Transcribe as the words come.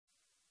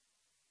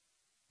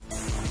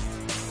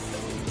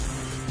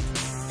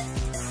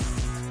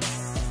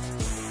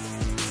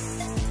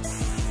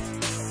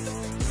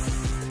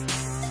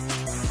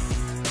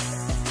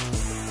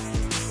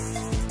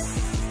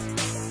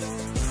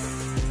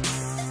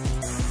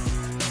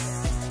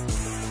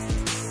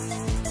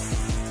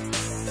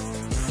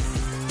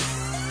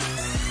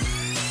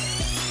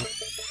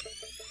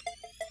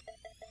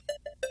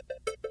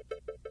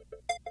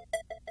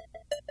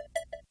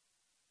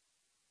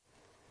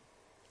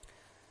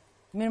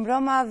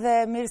Mirëmbrëma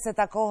dhe mirë se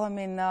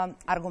takohemi në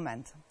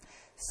argument.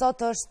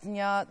 Sot është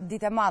një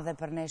ditë e madhe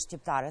për ne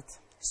shqiptarët.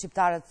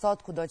 Shqiptarët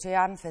sot, kudo që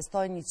janë,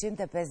 festojnë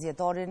 105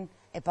 vjetorin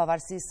e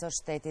pavarësisë së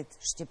shtetit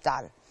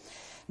shqiptar.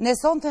 Ne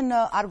sonte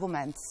në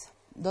argument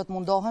do të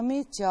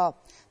mundohemi që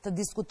të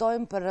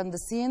diskutojmë për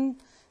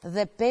rëndësinë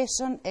dhe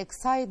peshën e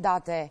kësaj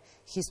date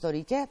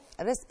historike,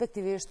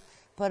 respektivisht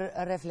për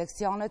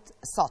refleksionet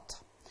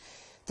sot.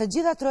 Të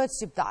gjitha trojet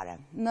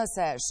shqiptare,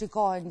 nëse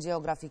shikohen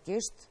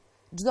gjeografikisht,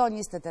 çdo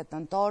 28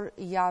 nëntor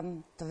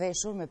janë të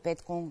veshur me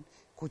petkun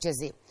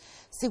kuqezi.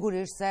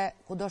 Sigurisht se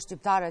kudo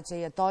shqiptare që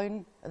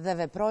jetojnë dhe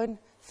veprojnë,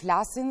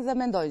 flasin dhe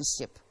mendojnë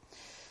shqip.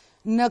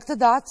 Në këtë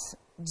datë,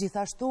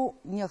 gjithashtu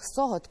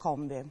njëhsohet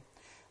kombi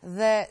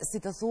dhe, si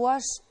të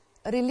thuash,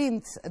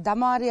 rilind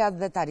damarja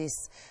dhe taris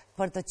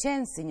për të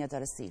qenë si një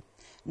tërësi.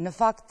 Në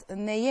fakt,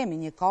 ne jemi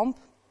një komb,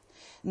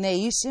 ne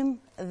ishim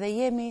dhe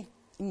jemi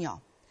një.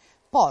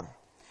 Por,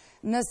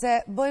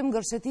 nëse bëjmë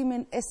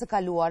gërshetimin e së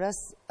kaluarës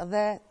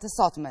dhe të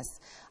sotmes,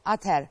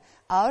 atëherë,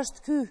 a është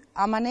ky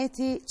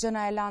amaneti që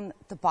na e lanë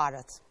të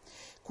parët?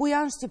 Ku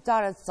janë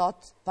shqiptarët sot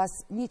pas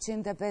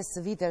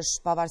 105 vitesh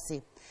pavarësi?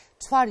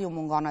 Çfarë ju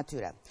mungon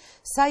atyre?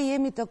 Sa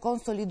jemi të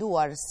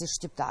konsoliduar si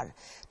shqiptar?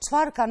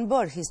 Çfarë kanë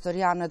bërë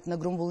historianët në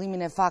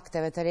grumbullimin e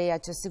fakteve të reja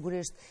që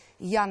sigurisht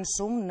janë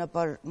shumë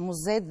nëpër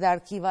muzet dhe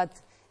arkivat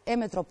e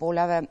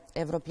metropolave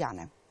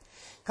evropiane?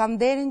 Kam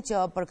nderin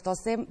që për këto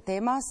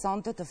tema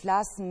sonte të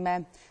flas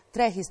me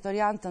 3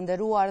 historianë të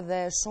nderuar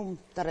dhe shumë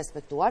të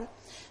respektuar,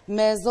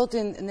 me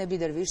zotin Nebi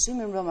Dervishi.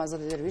 Mirëmbrëma,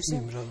 zoti Dervishi.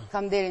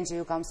 Kam nderin që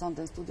ju kam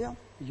sonte në studio.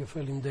 Ju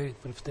faleminderit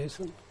për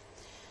ftesën.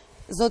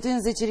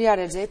 Zotin Zeqirija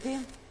Rexhepi.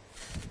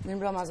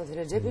 Mirëmbrëma, zoti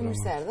Rexhepi, mirë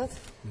se erdhët.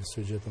 Mirë se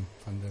gjetëm,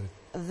 faleminderit.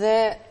 Dhe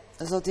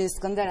zoti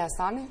Skënder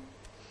Asani,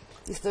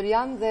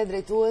 historian dhe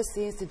drejtues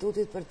i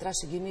Institutit për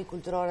Trashëgimi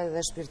Kulturore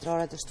dhe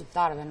Shpirtërore të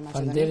Shqiptarëve në Maqedoni.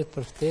 Faleminderit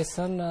për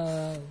ftesën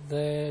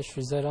dhe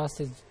shfrytëzoj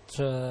rastin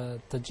që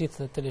të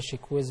gjithë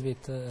teleshikuesve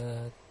të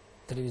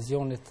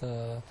televizionit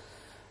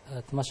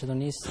të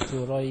Maqedonisë t'ju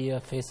uroj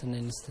festën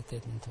e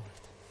 28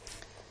 nëntorit.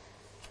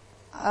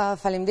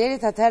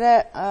 Faleminderit. Atëherë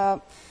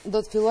do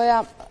të filloja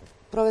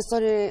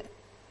profesori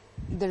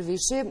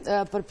Dervishi,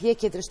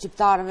 përpjekjet e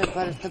shqiptarëve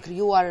për të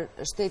krijuar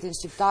shtetin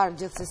shqiptar,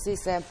 gjithsesi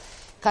se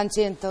kanë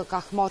qenë të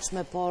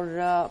kahmoqme, por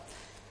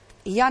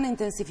janë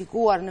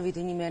intensifikuar në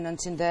vitin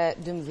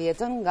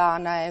 1912 nga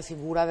ana e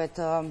figurave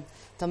të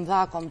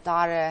mëdha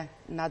kombëtare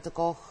në atë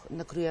kohë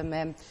në krye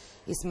me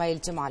Ismail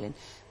Qemalin.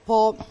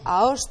 Po,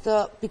 a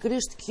është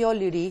pikërisht kjo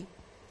liri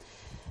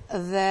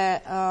dhe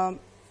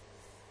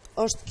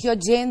është kjo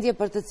gjendje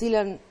për të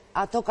cilën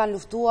ato kanë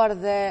luftuar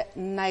dhe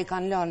na i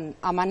kanë lënë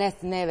amanet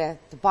neve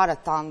të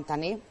parët tanë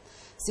tani,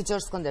 si që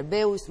është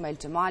Skënderbeu, Ismail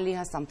Qemali,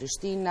 Hasan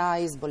Prishtina,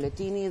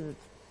 Izboletini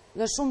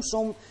dhe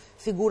shumë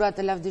figurat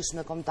e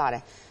lavdishme kombëtare.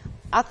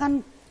 A kanë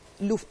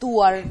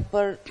luftuar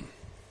për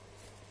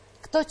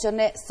këto që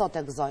ne sot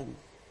e gëzojmë?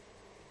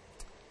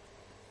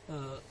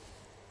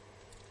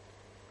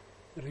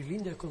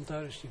 Rilindja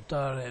kombëtare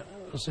shqiptare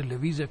ose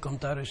lëvizja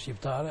kombëtare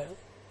shqiptare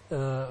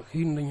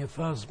hynë në një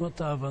fazë më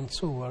të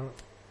avancuar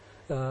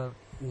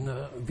në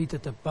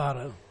vitet e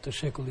para të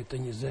shekullit të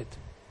 20,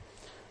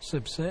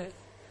 sepse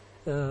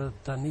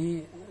tani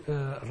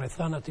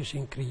rrethanat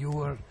ishin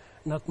krijuar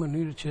në atë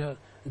mënyrë që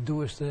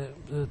duheshte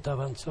të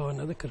avancohen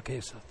edhe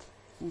kërkesat.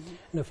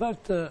 Në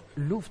fakt,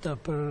 lufta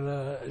për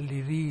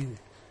liri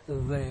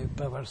dhe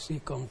pavarësi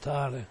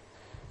kombëtare,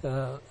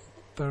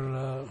 për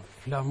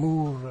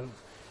flamur,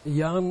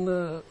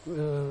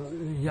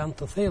 janë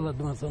të thella,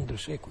 domethënë, ndër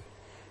shekuj.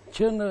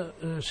 Që në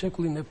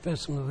shekullin e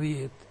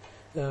 15,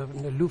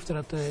 në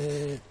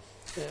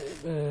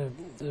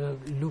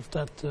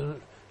luftat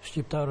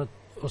shqiptarët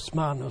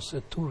osmane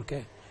ose turke,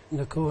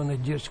 në kohën e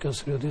Gjergjkës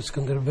Rjotit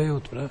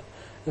Skënderbeut, pra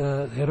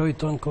heroi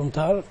ton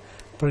kombëtar,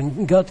 për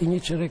gati një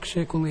qerek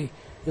shekulli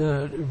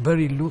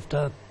bëri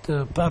luftat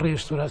pa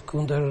rreshtura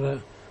kundër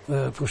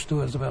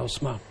pushtuesve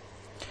osman.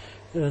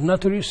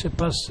 Natyrisht se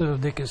pas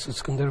vdekjes së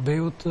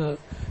Skënderbeut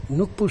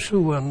nuk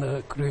pushuan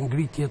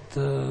kryengritjet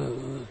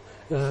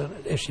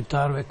e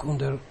shqiptarëve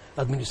kundër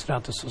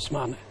administratës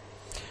osmane.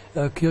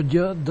 Kjo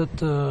gjë do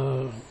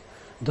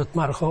të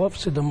marrë hovë,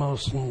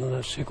 sidomos në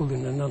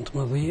shekullin e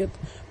 19,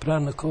 pra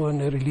në kohën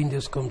e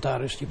rilindjes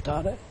kombëtare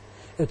shqiptare,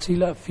 e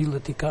cila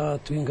fillet i ka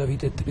aty nga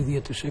vitet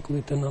 30 të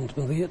shekullit e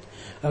 19,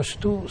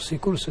 ashtu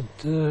sikur se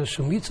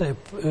shumica e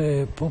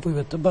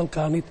popujve të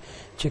Ballkanit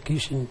që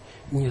kishin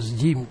një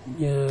zgjim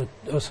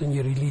ose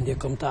një rilindje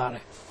kombëtare.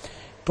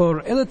 Por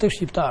edhe të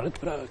shqiptarët,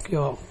 pra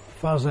kjo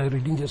faza e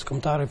rilindjes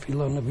kombëtare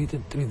fillon në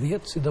vitet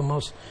 30,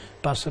 sidomos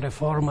pas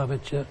reformave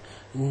që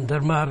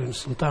ndërmarrin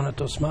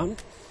sultanët osman,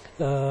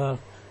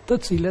 të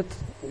cilët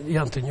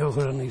janë të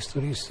njohura në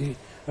histori si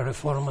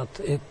reformat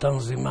e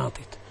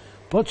Tanzimatit.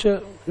 Po që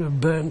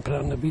bën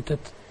pra në vitin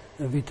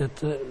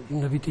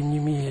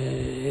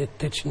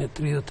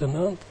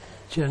 1839,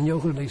 që janë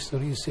njohur në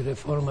histori si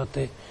reformat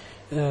e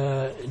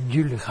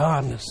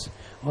Gjylhanës,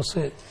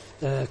 ose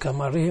ka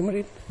marrë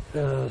emrin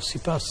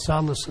sipas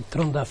sallës së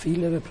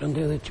trëndafileve,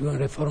 prandaj edhe quhen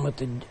reformat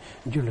e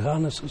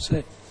Gjylhanës ose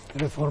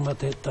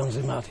reformat e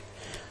Tanzimatit.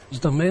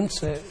 Çdo mend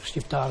se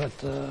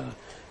shqiptarët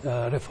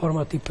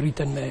reformat I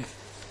priten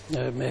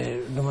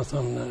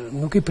domethënë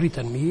nuk I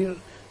priten mirë,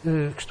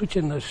 kështu që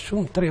në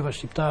shumë treva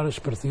shqiptare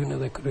shpërthyen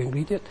edhe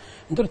kryengritjet,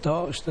 ndërto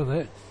është edhe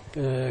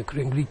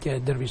kryengritja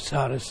e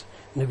Dervisharës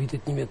në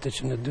vitet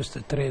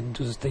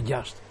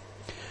 1843-46.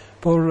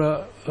 Por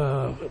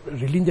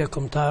rilindja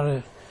kombëtare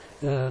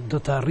do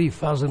të arrijë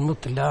fazën më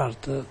të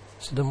lartë,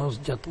 sidomos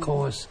gjatë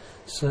kohës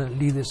së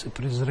lidhjes së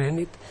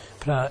Prizrenit,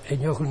 pra e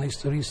njohur në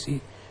histori si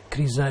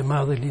kriza e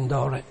madhe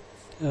lindore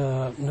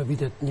në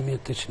vitet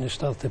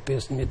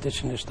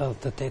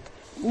 1875-1878.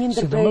 Një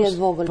ndërprerje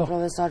vogël,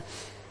 profesor.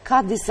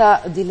 Ka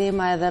disa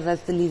dilema edhe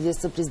rreth lidhjes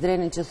së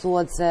Prizrenit që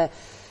thuhet se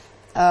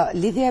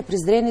lidhja e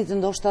Prizrenit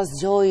ndoshta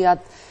zgjoi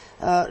atë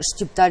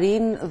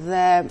shqiptarin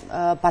dhe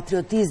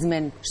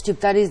patriotizmin,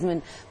 shqiptarizmin,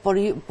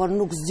 por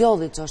nuk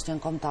zgjodhi çështjen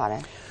kombëtare.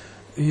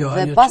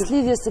 Dhe pas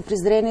lidhjes së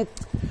Prizrenit...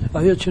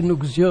 Ajo që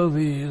nuk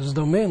zgjodhi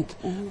çdo mend,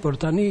 por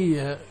tani...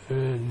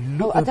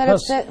 Atëherë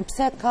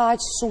pse ka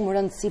aq shumë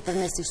rëndësi për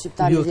ne si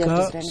shqiptarë lidhja e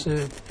Prizrenit? Se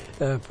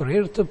për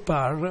herë të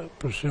parë,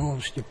 për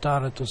shembull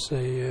shqiptarët ose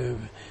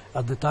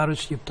adhetarët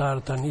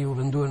shqiptarë tani u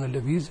venduan në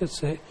lëvizje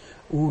se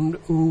u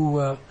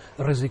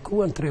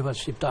rrezikuan trevat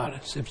shqiptare,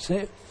 sepse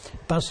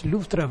pas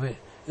luftrave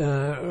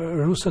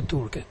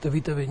ruse-turke të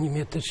viteve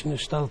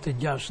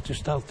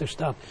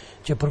 1876-77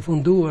 që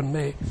përfunduan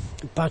me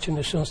paqen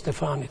e Shën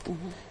Stefanit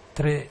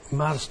 3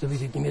 mars të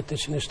vitit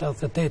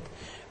 1878,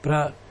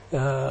 pra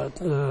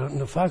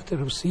në fakt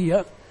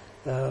Rusia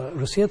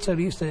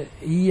cariste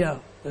ia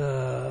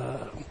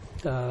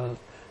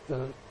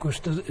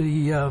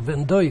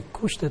vendoi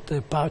kushtet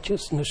e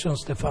paqes në Shën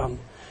Stefan.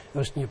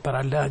 Është një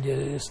paralagje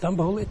e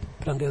Stambollit,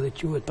 prandaj edhe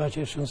quhet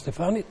paqja e Shën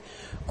Stefanit,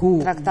 ku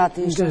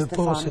Traktati I Shën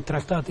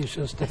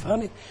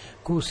Stefanit,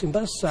 ku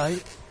sipas saj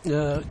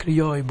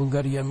krijoi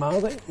Bullgaria e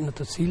Madhe, në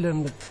të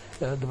cilën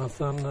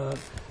domethënë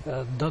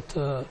do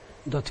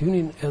të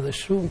hynin edhe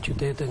shumë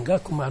qytete nga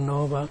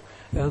Kumanova,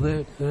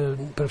 edhe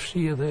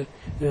përfshi edhe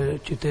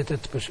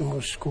qytetet për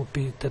shembull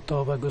Shkupi,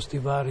 Tetova,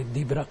 Gostivari,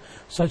 Dibra,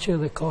 saqë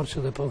edhe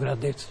Korçë dhe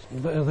Pogradec,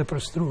 edhe për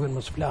Strugën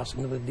mos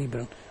flasim, edhe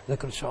Dibrën dhe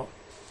Kërçovën.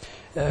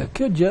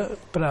 Kjo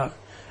gjë, pra,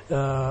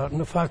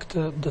 në fakt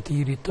do t'i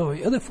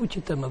iritoj edhe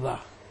fuqit e mëdha,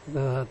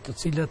 të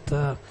cilët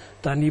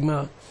tani më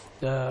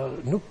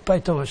nuk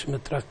pajtohesh me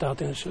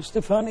traktatin e Shën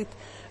Stefanit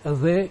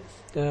dhe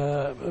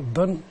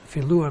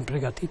filluan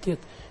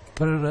përgatitjet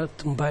për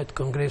të mbajt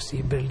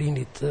kongresi I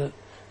Berlinit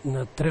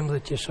në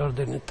 13 qershor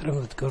deri në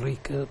 13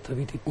 korrik të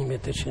vitit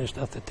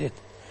 1878.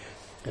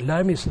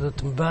 Lajmi se do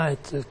të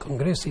mbajt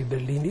kongresi I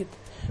Berlinit,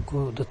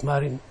 ku do të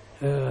marrin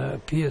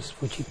pjesë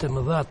fuqitë e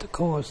mëdha të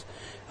kohës,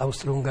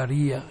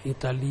 Austro-Hungaria,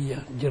 Italia,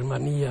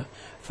 Gjermania,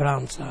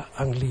 Franca,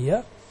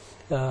 Anglia,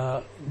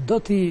 do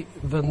t'i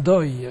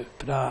vendoj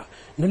pra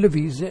në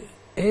lëvizje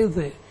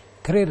edhe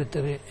krerët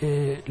e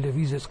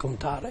lëvizjes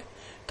kombëtare,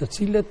 të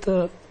cilët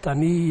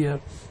tani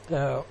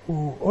u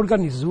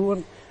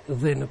organizuan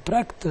dhe në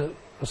prag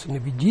ose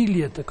në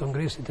vigjilje të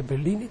Kongresit të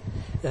Berlinit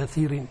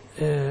thirrin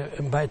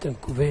mbajtën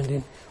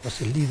kuvendin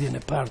ose lidhjen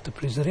e parë të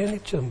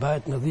Prizrenit që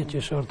mbajt në 10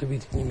 qershor të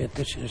vitit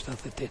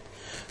 1878.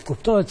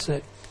 Kuptohet se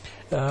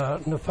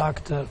në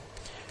fakt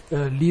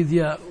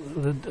lidhja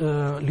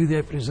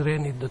e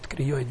Prizrenit do të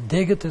krijojë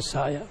degët e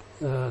saj,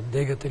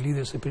 degët e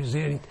lidhjes e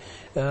Prizrenit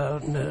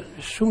në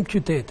shumë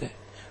qytete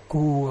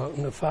ku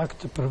në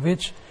fakt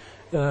përveç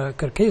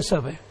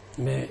kërkesave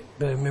me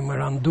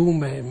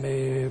memorandume,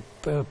 me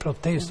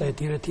protesta e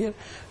tjera,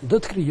 do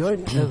të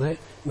krijojnë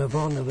edhe me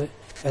vonë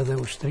edhe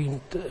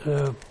ushtrinë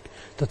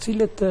të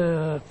cilët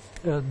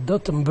do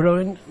të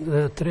mbrojnë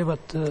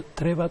trevat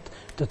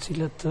të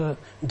cilët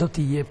do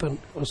t'i jepen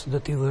ose do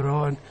t'i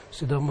dhurohen,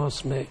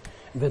 sidomos me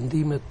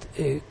vendimet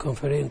e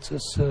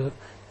konferencës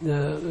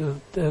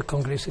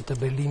Kongresit të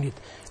Berlinit,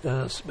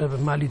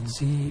 Malit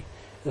Zi,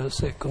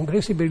 se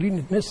Kongresi I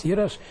Berlinit mes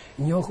tjerash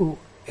njohu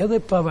edhe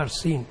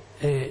pavarësinë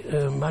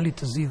e Malit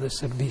të Zi dhe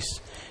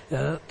Serbisë,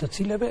 të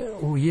cilave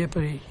u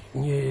jepej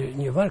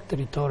një varg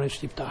territore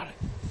shqiptare,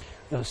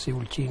 si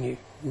Ulqini,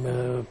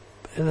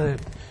 edhe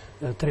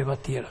treva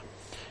tjera.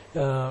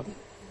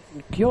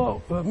 Kjo,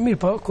 mirë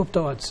po,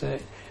 kuptohet se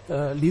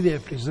lidhja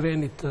e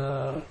Prizrenit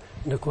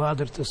në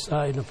kuadër të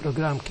saj në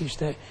program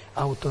kishte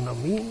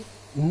autonomi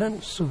nën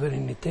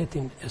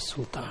suverenitetin e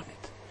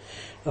sultanit.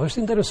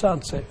 Është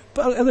interesant se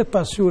edhe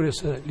pas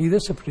hyrjes së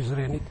lidhjes së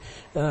Prizrenit,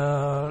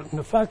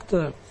 në fakt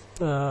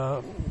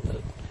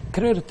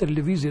krerët e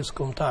lëvizjes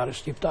kombëtare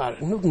shqiptare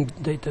nuk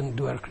ndajtën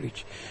duar kryq.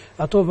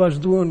 Ato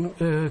vazhduan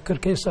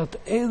kërkesat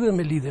edhe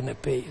me lidhjen e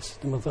Pejës,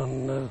 domethënë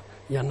në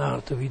janar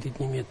të vitit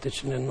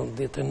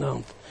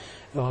 1899,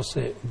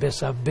 ose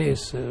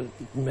besa-bes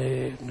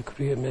në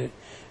krye me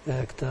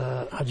këtë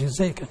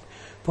Haxhizekën.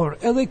 Por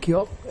edhe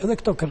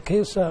këto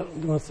kërkesa,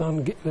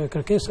 domethënë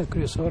kërkesa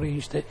kryesore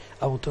ishte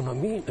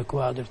autonomi në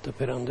kuadër të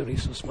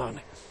perandorisë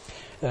osmane.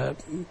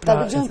 Ta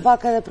dëgjojmë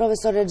pak edhe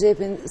profesor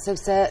Rexhepin,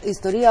 sepse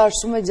historia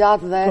është shumë e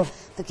gjatë dhe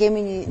të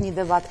kemi një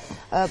debat.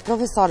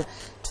 Profesor,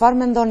 çfarë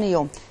mendoni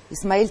ju?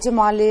 Ismail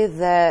Qemali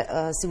dhe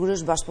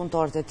sigurisht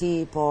bashkëpunëtorët e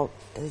tij, po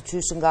edhe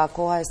qysh nga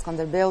koha e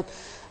Skënderbeut,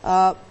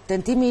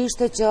 tentimi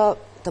ishte që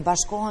të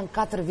bashkohen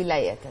 4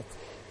 vilajetet.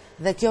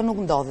 Dhe kjo nuk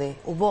ndodhi.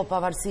 U bë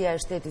pavarësia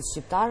e shtetit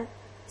shqiptar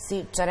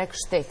si çerek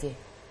shteti.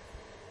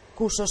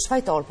 Kush është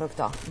fajtor për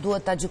këto?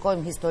 Duhet ta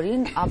gjykojmë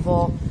historinë apo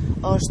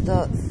është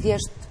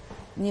thjesht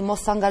një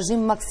mos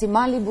angazhim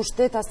maksimal i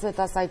mbështetësve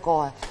të asaj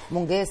kohe,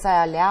 mungesa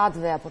e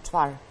aleatëve apo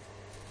çfarë?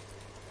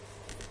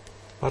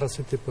 Para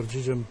se të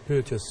përgjigjem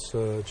pyetjes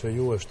që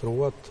ju e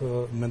shtruat,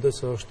 mendoj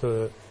se është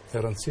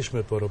e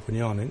rëndësishme për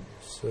opinionin,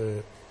 se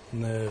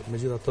ne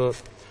megjithatë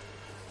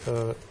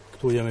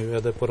këtu jemi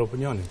edhe për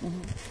opinionin.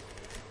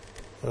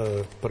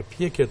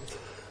 Përpjekjet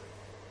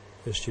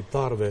e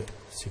shqiptarëve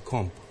si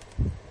komp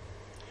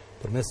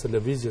përmes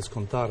televizjes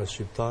kombëtare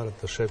shqiptare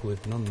të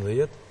shekullit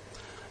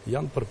 19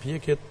 janë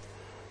përpjekjet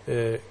e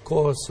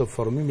kohës së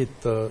formimit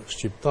të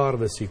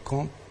shqiptarëve si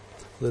komp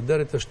dhe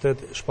deri të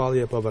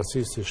shpallje e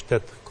pavarësisë si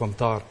shtet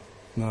kombëtar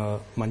në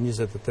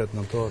 28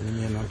 nëntor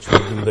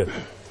 1912.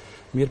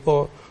 Mirë po,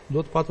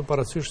 duhet patur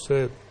parasysh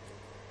se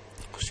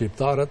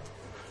shqiptarët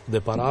dhe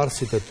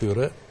paraardhësit e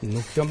tyre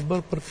nuk janë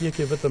bërë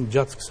përpjekje vetëm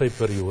gjatë kësaj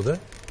periudhe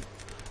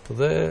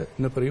dhe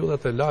në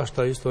periudhat e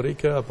lashta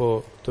historike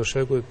apo të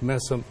shekullit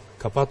mesëm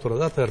ka patur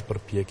edhe atëherë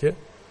përpjekje.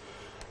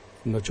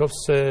 Në qoftë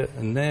se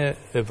ne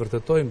e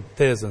vërtetojmë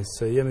tezën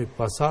se jemi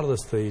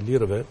pasardhës të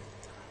ilirëve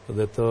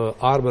dhe të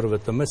arbërve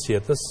të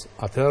mesjetës,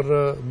 atëherë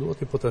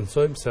duhet i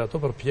potencojmë se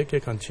ato përpjekje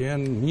kanë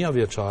qenë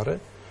mijavjeçare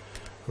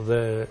dhe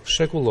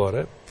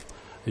shekullore,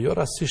 jo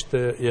rastisht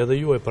edhe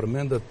ju e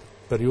përmendet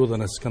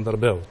periudhën e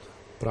Skënderbeut.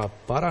 Pra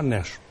para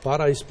nesh,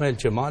 para Ismail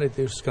Qemalit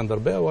ishte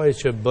Skënderbeu ai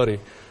që bëri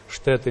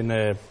shtetin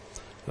e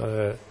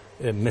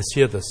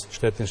mesjetës,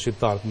 shtetin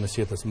shqiptar të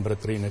mesjetës,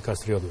 mbretërinë e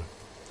Kastriotëve.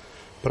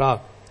 Pra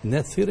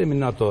ne thirremi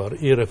në ato,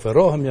 i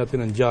referohemi aty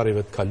në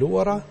ngjarjeve të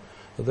kaluara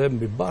dhe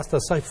mbi bazë të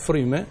asaj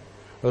fryme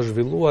është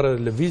zhvilluar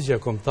lëvizja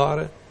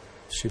kombëtare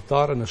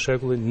shqiptare në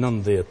shekullin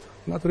 19.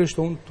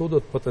 Natyrisht unë tu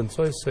do të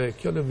potencoj se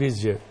kjo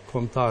lëvizje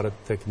kombëtare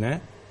tek ne,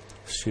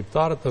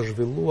 shqiptarët është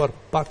zhvilluar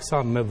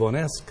paksa me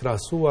vonesë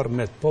krahasuar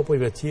me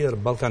popujve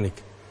tjerë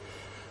ballkanik.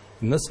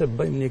 Nëse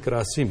bëjmë një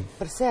krahasim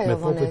me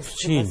popujt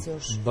fqinj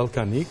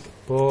ballkanik,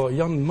 po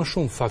janë më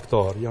shumë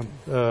faktor,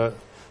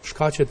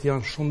 shkaqet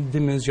janë shumë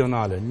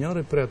dimensionale.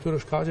 Njëri prej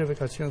atyre shkaqeve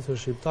ka qenë se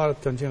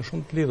shqiptarët kanë qenë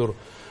shumë të lidhur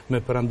me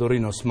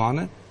perandorinë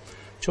osmane,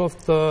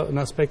 qoftë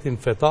në aspektin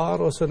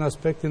fetar ose në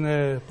aspektin e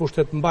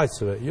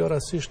pushtetmbajtësve. Jo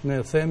rastisht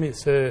ne themi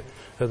se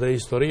edhe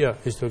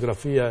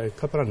historiografia e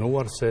ka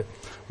pranuar se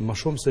më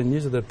shumë se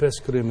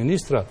 25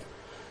 kryeministra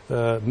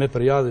me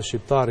përjadë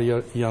shqiptarë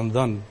janë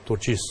dhënë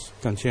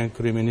Turqisë, kanë qenë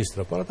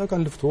kryeministra, por ata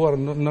kanë luftuar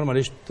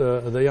normalisht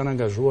dhe janë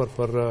angazhuar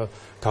për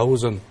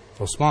kauzën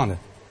osmane.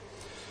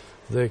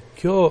 Dhe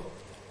kjo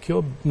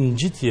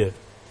ngjitje,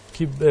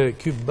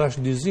 ky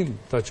bashkëdizim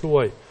ta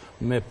quaj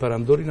me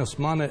perandorinë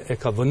osmane e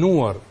ka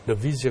vënuar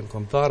lëvizjen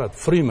kombëtare,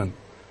 frymën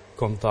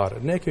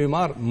kombëtare. Ne kemi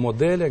marrë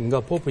modele nga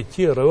popujt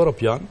tjerë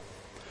evropian,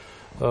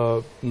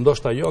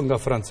 ndoshta jo nga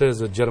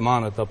francezët,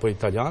 gjermanët apo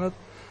italianët,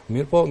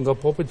 mirë po nga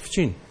popujt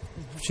fqinj.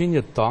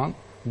 Fqinjët tanë,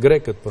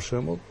 grekët për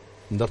shembull,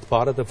 ndër të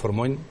parët e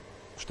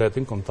formojnë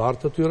shtetin kombëtar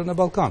të tyre në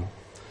Ballkan.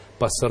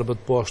 Pas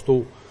serbët po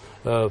ashtu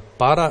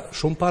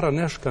shumë para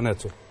nesh kanë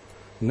ecur.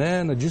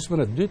 Ne në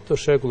gjysmën e dytë të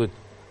shekullit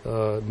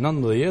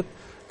 19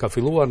 ka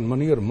filluar në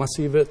mënyrë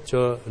masive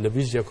që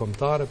lëvizja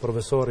kombëtare,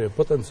 profesori e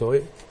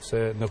potencoi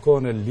se në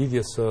kohën e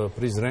lidhjes së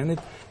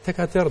Prizrenit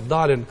tek atëherë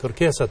dalën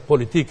kërkesat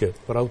politike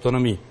për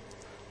autonomi,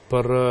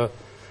 për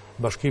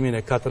bashkimin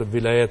e 4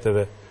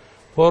 vilajeteve,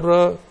 por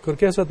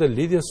kërkesat e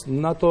lidhjes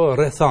në ato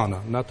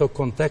rrethana, në ato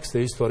kontekste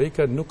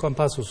historike nuk kanë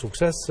pasur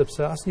sukses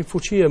sepse asnjë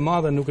fuqi e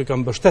madhe nuk i ka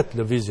mbështet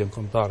lëvizjen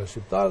kombëtare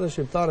shqiptare dhe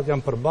shqiptarët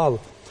janë përballë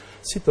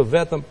si të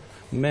vetëm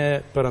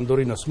me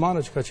perandorinë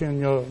osmane që ka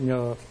qenë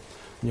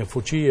një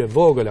fuqi e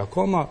vogël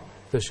akoma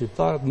dhe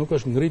shqiptarët nuk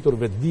është ngritur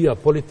vetdia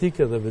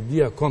politike dhe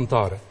vetdia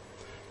kombëtare.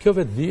 Kjo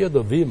vetdije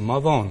do vi më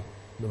vonë,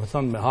 do të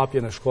thonë me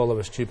hapjen e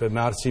shkollave shqipe, me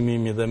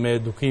arsimimi dhe me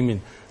edukimin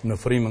në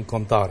frymën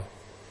kombëtare.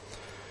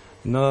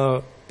 Në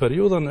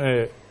periudhën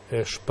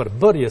e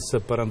shpërbërjes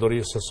së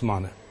perandorisë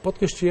osmane, po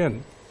të kishte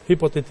qenë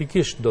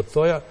hipotetikisht do të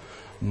thoja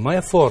më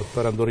e fortë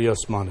perandoria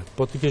osmane,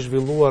 po të kishte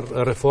zhvilluar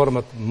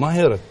reformat më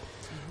herët.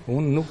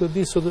 Unë nuk e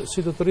di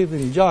si të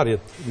rritin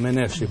ngjarjet me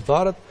ne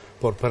shqiptarët,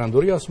 por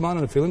perandoria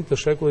osmane në fillim të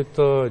shekullit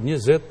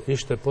 20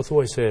 ishte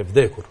pothuajse e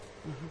vdekur.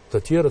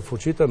 Të tjerët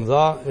fuqitë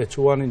mëdha e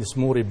quanin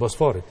smuri i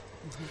Bosforit.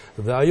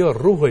 Dhe ajo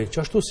rruhej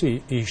qashtu si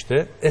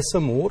ishte e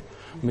sëmur,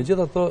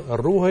 megjithatë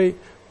rruhej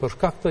për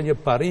shkak të një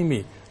parimi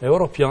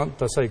europian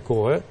të asaj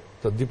kohe,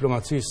 të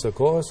diplomacisë së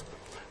kohës,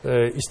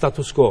 i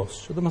status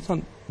quo-s. Që do të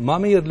thonë, më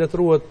mirë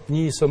letruhet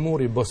një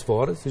sëmur i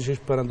Bosforit, siç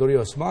ishte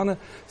perandoria osmane,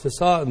 se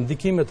sa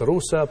ndikimet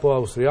ruse apo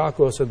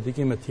austriake ose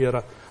ndikimet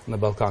tjera në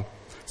Ballkan.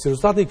 Si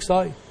rezultati i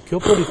kësaj, kjo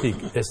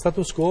politikë e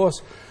status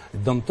quo-s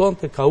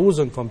dëmtonte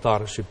kauzën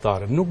kombëtare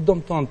shqiptare, nuk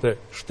dëmtonte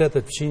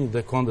shtetet fqinjë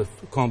dhe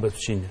kombet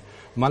fqinjë.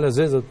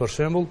 Malezezët, për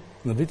shembull,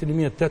 në vitin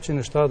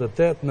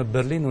 1878 në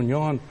Berlin u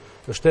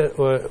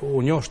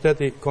njoh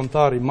shteti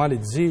kombëtar i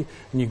Malit Zi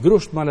një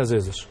grusht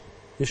malezezësh.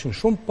 Ishin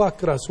shumë pak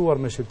krahasuar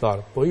me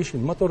shqiptarët, po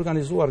ishin më të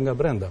organizuar nga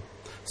brenda.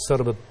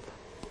 Serbët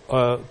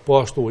po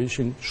ashtu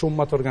ishin shumë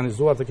më të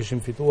organizuar dhe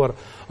kishin fituar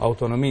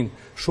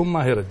autonominë shumë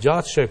më herët,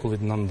 gjatë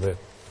shekullit 19.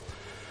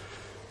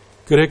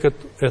 Grekët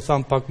e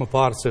thamë pak më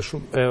parë se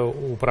shumë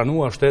u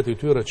pranua shteti i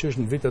tyre që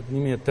është në vitet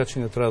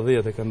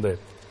 1830 e këndej.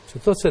 Që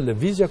thotë se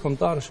lëvizja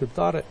kombëtare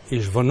shqiptare i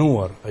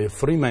zhvënuar ajo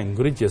fryma e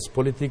ngritjes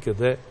politike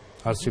dhe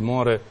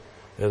arsimore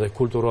edhe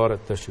kulturore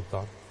të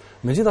shqiptarët.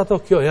 Megjithatë,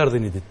 kjo erdhi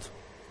një ditë.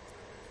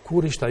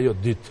 Kur ishte ajo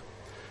ditë?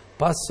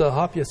 Pas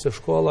hapjes së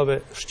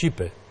shkollave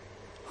shqipe,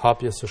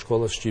 hapjes së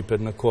shkollës shqipe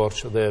në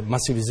Korçë dhe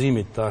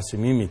masivizimit të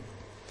arsimimit,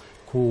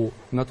 ku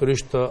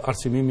natyrisht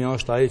arsimimi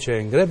është ai që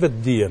e ngre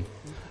vetdijen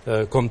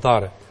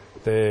kombëtare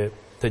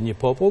të një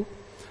popull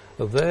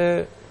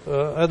dhe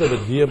edhe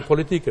vetdijen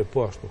politike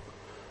po ashtu.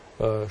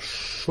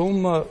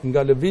 Shumë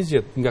nga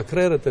lëvizjet, nga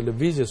krerët e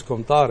lëvizjes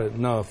kombëtare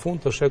në fund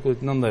të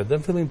shekullit 19 dhe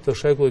në fillim të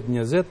shekullit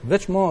 20,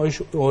 veçmo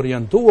është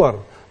orientuar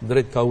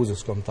drejt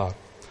kauzës kombëtare.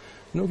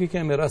 Nuk i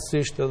kemi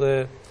rastësisht edhe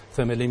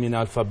themelimin e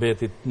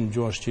alfabetit në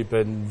gjuhën shqipe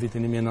në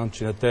vitin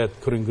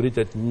 1908,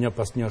 kryengritet një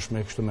pas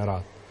njëshme kështu me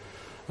radhë.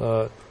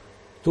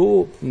 Tu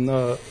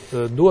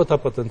duhet ta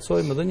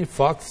potencojmë edhe një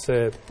fakt se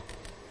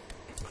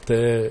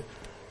te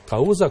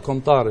kauza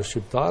kombëtare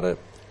shqiptare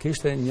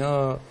kishte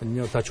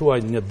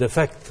një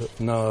defekt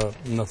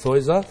në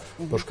thojza,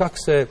 për shkak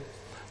se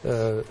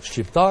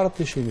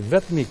shqiptarët ishin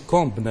vetmi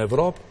kombë në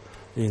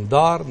Evropë i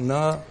ndarë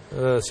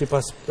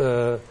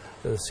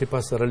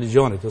sipas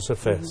religionit ose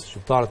fesë.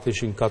 Shqiptarët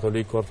ishin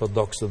katolik,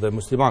 ortodoks dhe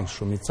musliman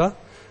shumica,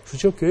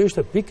 kështu që kjo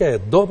ishte pika e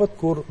dobët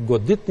kur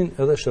goditnin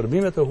edhe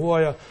shërbimet e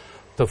huaja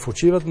të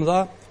fuqive të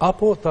mëdha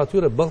apo të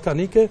atyre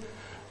ballkanike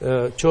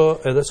që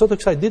edhe sot e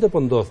kësaj dite po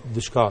ndodh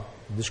diçka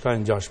e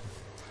ngjashme.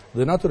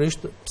 Dhe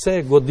natyrisht pse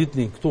e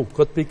goditnin këtu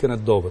këtë pikën e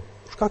dobët?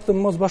 Për shkak të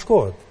mos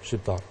bashkohet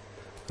shqiptar.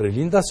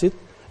 Rilindasit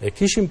e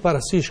kishin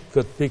parasysh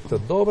këtë pikë të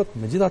dobët,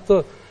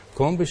 megjithatë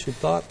kombi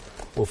shqiptar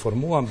u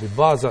formua mbi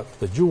baza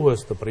të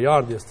gjuhës, të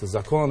përjardhjes, të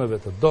zakoneve,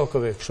 të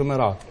dokëve, kështu me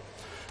radhë.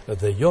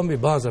 Dhe jo mbi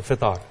baza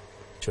fetare,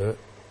 që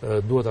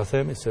duhet ta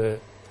themi se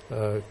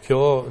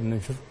kjo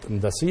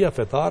ndasia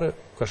fetare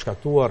ka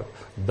shkaktuar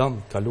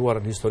dëm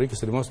kaluar historik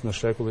sidomos në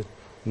shekullit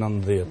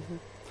 19.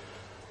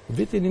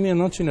 Viti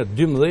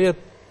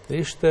 1912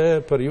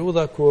 ishte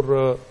periudha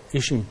kur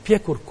ishin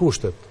pjekur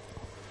kushtet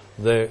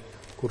dhe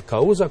kur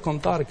kauza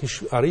kombëtare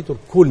kishte arritur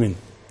kulmin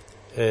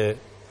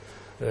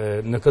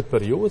në këtë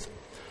periudhë.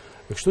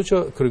 Kështu që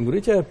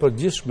kryengritja e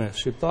përgjithshme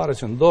shqiptare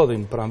që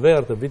ndodhin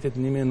pranverë të vitit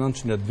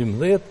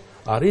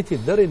 1912 arriti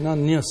deri në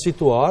një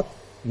situatë,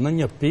 në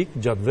një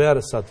pikë gjatë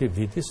verës atij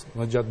vitis,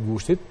 në gjatë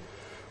gushtit,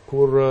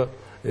 kur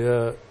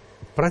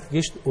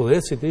praktikisht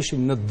udhëhecit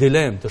ishin në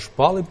dilemë të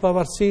shpallin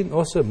pavarësinë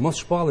ose mos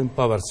shpallin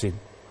pavarësinë.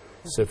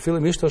 Se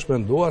fillimisht është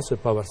menduar se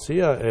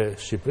pavarësia e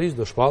Shqipërisë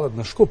do shpallet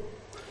në Shkup.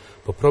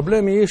 Po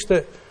problemi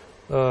ishte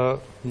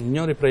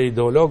njëri prej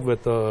ideologëve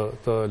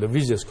të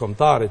lëvizjes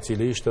kombëtare, i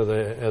cili ishte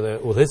edhe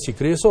udhëheci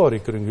kryesor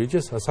i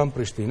kryengritjes, Hasan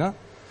Prishtina,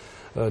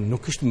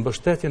 nuk kishte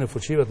mbështetjen e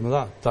fuqive të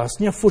mëdha. Të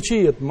asnjë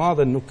fuqie të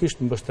madhe nuk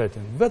kishte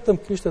mbështetjen. Vetëm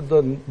kishte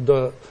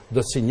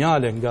do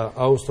sinjale nga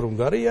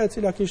Austro-Hungaria, e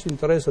cila kishte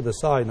interesat e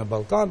saj në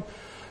Ballkan,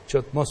 që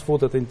të mos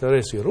futet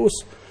interesi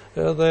rus,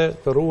 edhe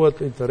të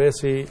ruhet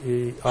interesi i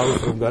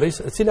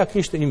Austro-Hungarisë, e cila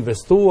kishte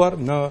investuar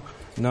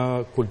në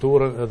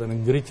kulturën edhe në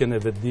ngritjen e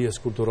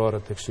vetdijes kulturore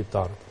tek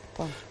shqiptarët.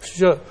 Kështu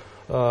që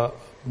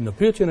në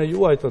pyetjen e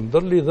juaj të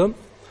ndërlidhëm,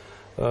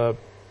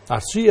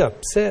 arsyeja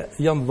pse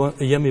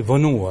jemi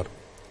vënuar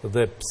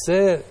dhe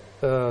pse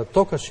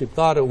toka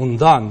shqiptare u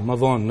ndan më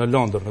vonë në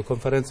Londër, në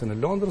konferencën e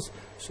Londrës,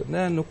 se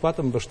ne nuk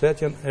patëm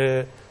mbështetjen e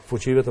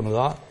fuqive të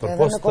mëdha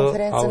përposhtë të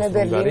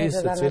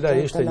Austro-Hungarisë, e cila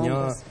ishte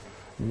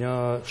një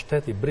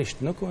shtet i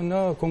brisht. Në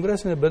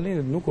kongresin e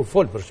Berlinit nuk u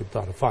fol për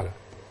shqiptarë fare.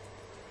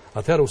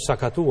 Atëherë u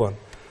sakatuan.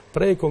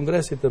 Prej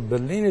kongresit të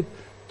Berlinit,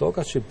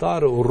 toka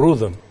shqiptare u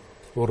rrudhën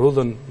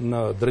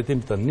në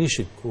drejtim të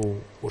Nishit, ku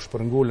u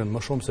shpërngulën më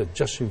shumë se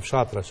 600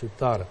 fshatra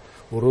shqiptare,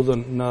 u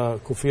rrudhën në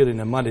kufirin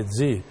e Malit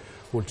Zi,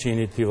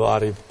 Ulqini,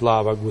 Tivari,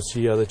 Pllava,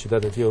 Gusia dhe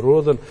qytetet e tjera, u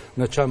rrudhën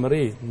në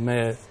Çamëri,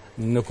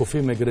 në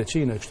kufi me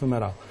Greqinë, kështu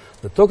me radhë.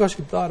 Dhe toka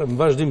shqiptare në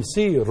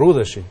vazhdimsi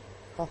rrudheshin.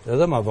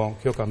 Edhe më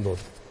vonë kjo ka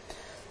ndodhur.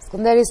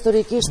 Skënder,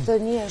 historikisht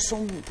një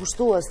shumë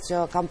pushtues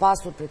që kam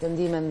pasur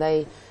pretendime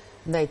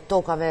ndaj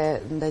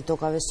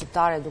tokave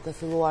shqiptare, duke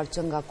filluar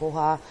që nga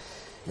koha,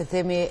 le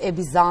themi, e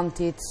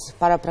Bizantit,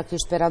 para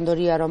prakisht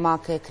perandoria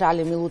romake,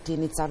 krali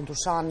Milutini, car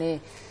Dushani,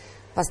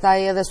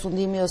 pastaj edhe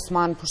sundimi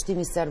Osman,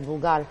 pushtimi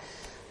serb-bulgar,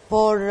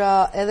 por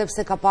edhe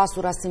pse ka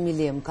pasur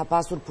asimilim, ka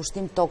pasur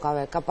pushtim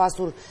tokave, ka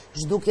pasur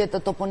zhdukje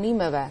të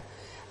toponimeve,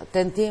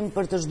 tentim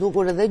për të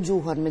zhdukur edhe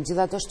gjuhën,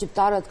 megjithatë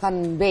shqiptarët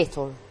kanë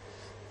mbetur,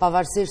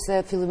 pavarësisht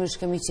se fillimisht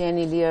kemi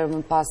qenë i lirë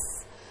më pas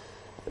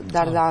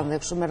Dardan dhe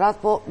kështu me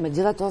radhë, po me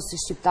gjitha to si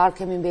shqiptar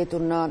kemi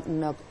mbetur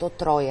në këto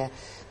troje.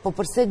 Po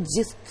përse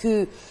gjithë ky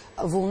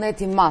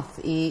vullnet i madh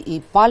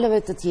i palëve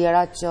të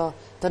tjera që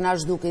të na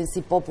zhdukin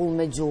si popull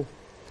me gjuhë?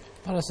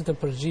 Para se të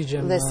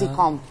përgjigjem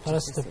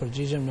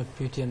në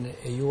pyetjen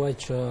e juaj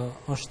që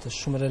është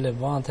shumë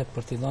relevante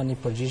për t'i dhënë një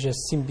përgjigje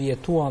si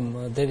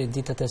mbijetuam deri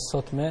ditët e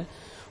sotme,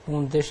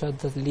 unë desha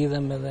të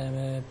lidhem edhe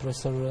me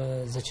profesor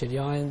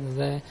Zeqiriajin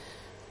dhe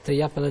të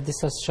jap edhe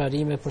disa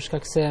sqarime për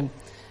shkak se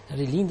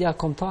rilindja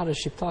kombëtare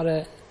shqiptare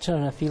që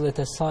në fillet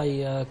e saj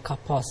ka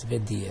pas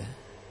vedije.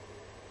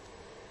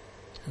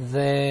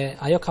 Dhe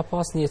ajo ka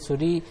pas një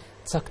ecuri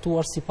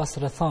caktuar sipas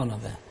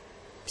rrethanave.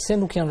 Pse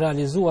nuk janë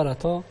realizuar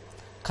ato?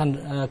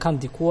 Kanë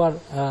ndikuar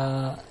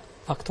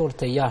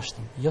faktorët e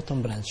jashtëm, jo të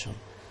brendshëm.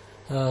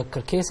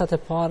 Kërkesat e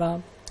para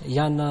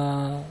janë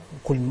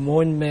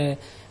kulmojnë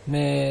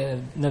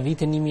në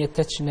vitin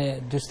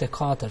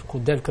 1844,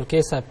 ku del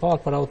kërkesa e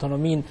parë për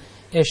autonominë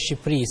e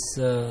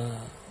Shqipërisë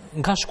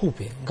nga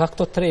Shkupi, nga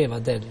këto treva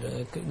del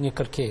një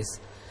kërkesë.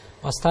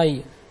 Pastaj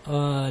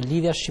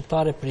lidhja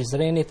shqiptare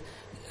Prizrenit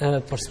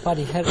për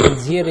pari herë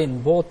nxjerrë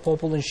në botë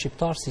popullin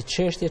shqiptar si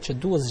çështje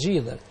që duhet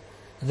zgjidhet.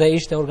 Dhe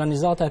ishte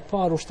organizata e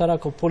parë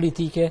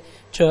ushtarako-politike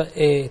që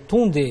e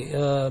tundi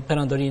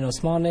perandorinë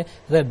osmane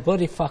dhe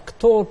bëri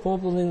faktor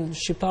popullin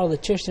shqiptar dhe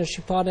çështjen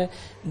shqiptare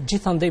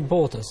gjithandej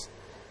botës.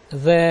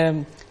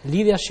 Dhe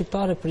lidhja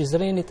shqiptare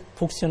Prizrenit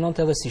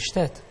funksiononte edhe si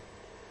shtet.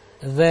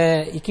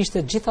 Dhe i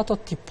kishte gjitha ato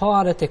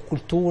tiparet e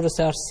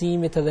kulturës, e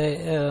arsimit edhe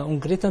u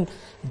ngritën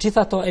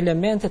gjitha ato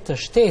elemente të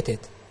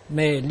shtetit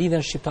me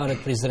lidhjen shqiptare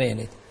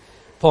Prizrenit.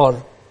 Por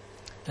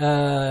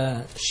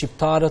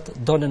shqiptarët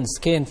dolën në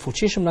skenë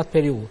fuqishëm në atë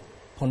periudhë,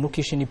 por nuk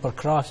ishin një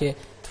përkrahje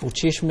të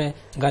fuqishme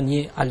nga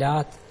një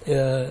aleat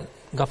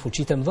nga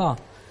fuqitë e mëdha.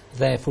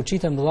 Dhe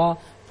fuqitë e mëdha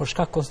për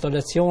shkak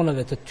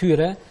konstelacioneve të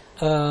tyre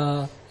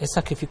e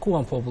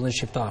sakrifikuan popullin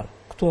shqiptar.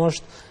 Këtu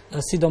është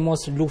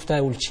sidomos lufta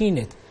e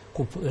Ulqinit,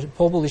 ku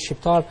populli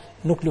shqiptar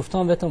nuk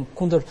lufton vetëm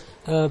kundër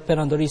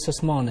perandorisë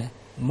osmane,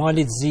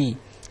 Malit Zi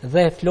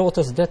dhe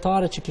flotës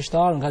detare që kishte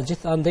ardhur nga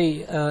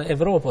gjithandej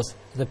Evropës,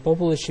 dhe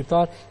populli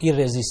shqiptar i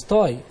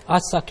rezistoi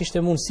aq sa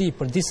kishte mundësi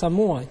për disa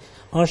muaj.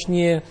 Është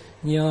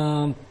një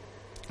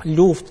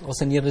luftë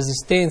ose një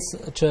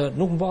rezistencë që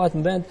nuk mbahet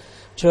në vend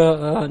që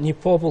një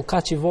popull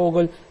kaq i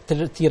vogël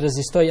t'i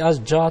rezistojë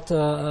aq gjatë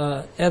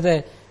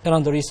edhe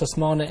perandorisë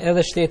osmane,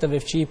 edhe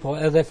shteteve fqi, po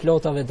edhe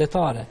flotave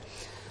detare.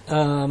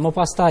 Më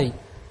pastaj,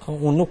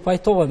 unë nuk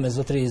pajtohem me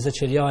zotëri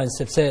Zeqiriajin,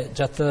 sepse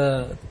gjatë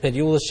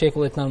periudhës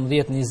shekullit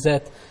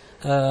 19-20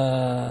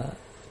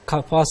 ka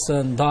pas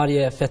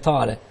ndarje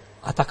fetare.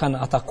 Ata kanë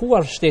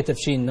atakuar shtete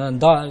fqin në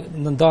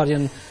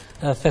ndarjen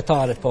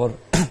fetare, por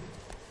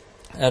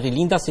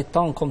rilindasit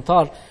tanë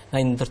kombëtar na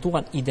i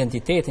ndërtuan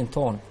identitetin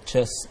tonë, që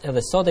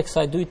edhe sot e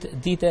kësaj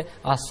dite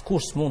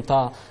askush s'mund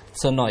ta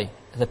cënoj.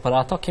 Dhe për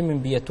ato kemi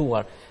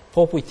mbijetuar.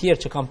 Popuj tjerë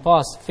që kanë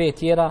pas fe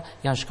tjera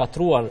janë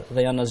shkatruar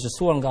dhe janë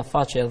zgjësuar nga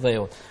faqe e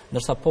dheut,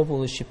 ndërsa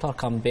populli shqiptar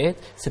ka mbet,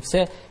 sepse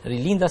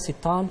rilindasit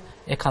tanë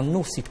e kanë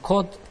nuf si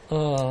kod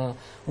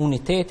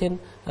unitetin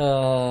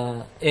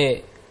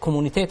e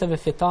komuniteteve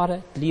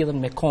fetare të lidhen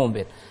me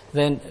kombin.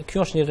 Dhe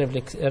kjo është një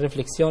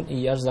refleksion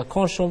i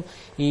jashtëzakonshëm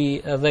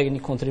dhe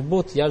një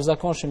kontribut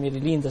jashtëzakonshëm i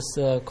rilindjes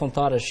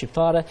kombëtare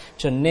shqiptare,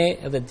 që ne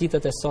edhe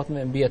ditët e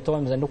sotme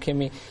mbijetojmë dhe nuk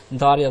kemi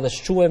ndarje dhe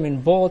shquhemi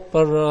në botë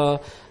për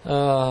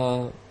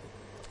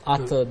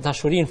atë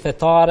dashurinë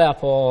fetare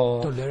apo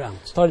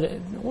tolerancë.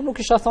 Unë nuk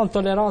isha thonë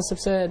tolerancë,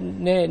 sepse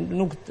ne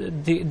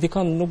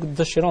dikon nuk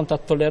dëshiron ta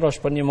tolerosh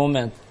për një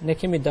moment. Ne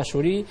kemi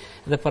dashuri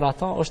dhe për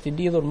ata është i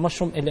lidhur më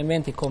shumë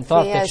elementi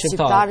kombëtar tek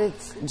shqiptarët.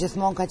 Shqiptarit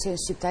gjithmonë ka qenë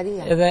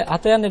shqiptaria. Edhe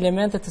ato janë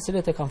elemente të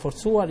cilet e kanë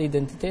forcuar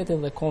identitetin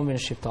dhe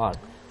kombin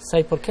shqiptar. Sa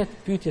i përket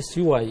pyetjes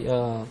juaj,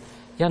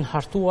 janë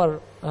hartuar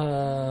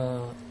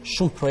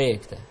shumë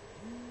projekte.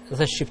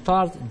 Dhe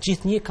shqiptarët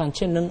gjithnjë kanë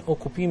qenë në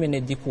okupimin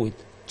e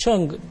dikujt, që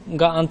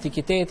nga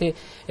antikiteti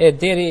e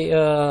deri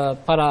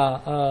para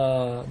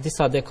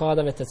disa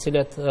dekadave të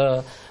cilet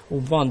u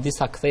bën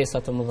disa kthesa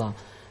të mëdha.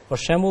 Për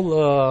shembull,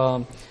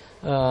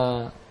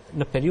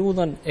 në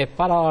periudhën e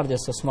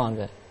paraardhjes së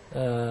osmanëve,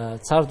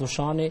 Car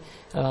Dushani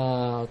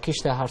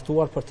kishte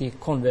hartuar për t'i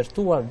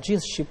konvertuar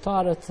gjithë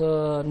shqiptarët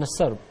në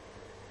serb.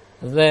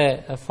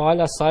 Dhe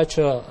fala asaj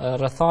që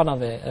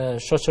rrethanave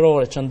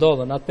shoqërore që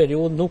ndodhen në atë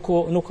periudhë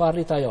nuk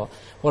arrit ajo.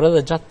 Por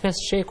edhe gjatë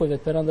 5 shekujve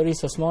të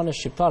perandorisë osmane,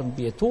 shqiptarët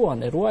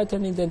mbijetuan, e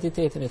ruajtën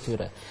identitetin e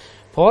tyre.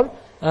 Por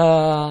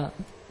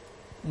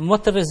më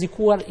të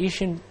rrezikuar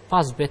ishin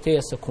pas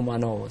betejës së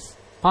Kumanovës,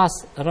 pas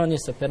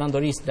rënies së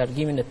perandorisë,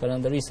 largimin e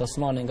perandorisë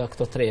osmane nga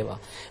këto treva.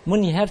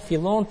 Më njëherë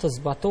fillon të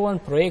zbatohen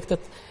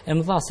projektet e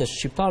mëdha, se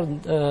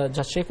shqiptarët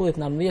gjatë shekullit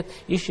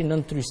 19 ishin në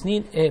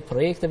ndrysninë e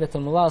projekteve të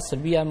mëdha,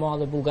 Serbia e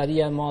Madhe,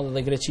 Bullgaria e Madhe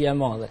dhe Greqia e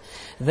Madhe.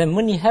 Dhe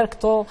më njëherë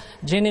këto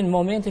gjenin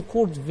momentin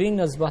kur të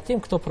vinë në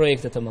zbatim këto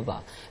projekte të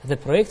mëdha. Dhe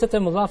projektet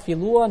e mëdha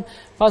filluan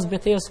pas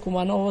betejës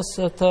Kumanovës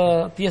të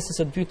pjesës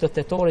së dytë të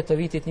tetorit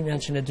të vitit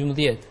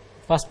 1912.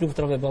 pas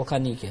luftrave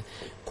ballkanike,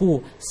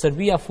 ku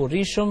Serbia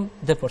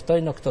furrishëm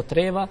deportoi në këto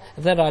treva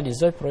dhe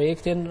realizoi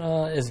projektin,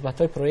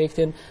 zbatoi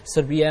projektin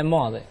Serbia e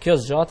Madhe. Kjo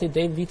zgjati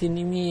deri në vitin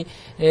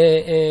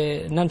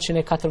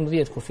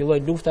 1914, kur filloi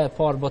lufta e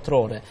parë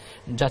botërore.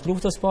 Gjatë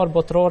luftës parë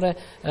botërore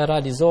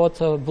realizohet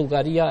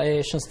Bullgaria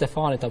e Shën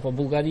Stefanit apo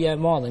Bullgaria e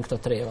Madhe në këto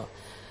treva.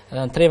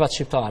 Në trevat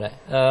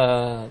shqiptare.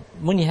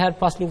 Më njëherë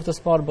pas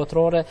luftës parë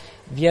botërore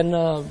vjen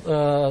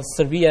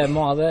Serbia e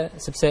Madhe,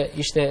 sepse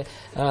ishte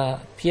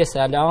pjesë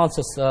e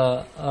aleancës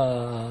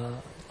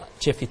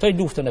që fitoi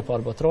luftën e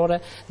parë botërore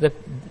dhe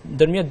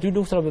ndërmjet dy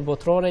luftrave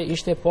botërore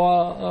ishte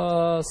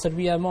pa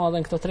Serbia e Madhe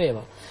në këto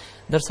treva.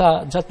 Ndërsa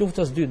gjatë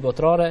luftës dytë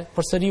botërore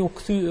përsëri u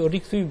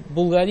rikthy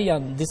Bullgaria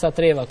në disa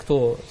treva këtu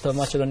të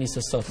Maqedonisë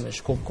së Sotme,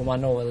 Shkup,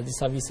 Kumanova dhe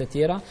disa vise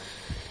tjera.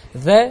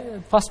 Dhe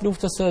pas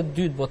luftës së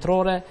dytë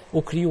botërore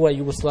u krijua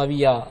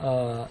Jugosllavia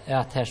e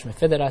atëhershme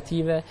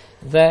federative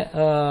dhe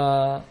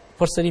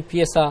përsëri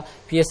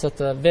pjesët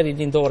veri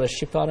lindore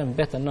shqiptare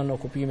mbetën nën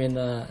okupimin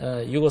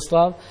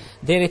jugoslav,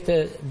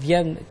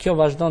 kjo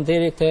vazhdon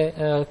deri te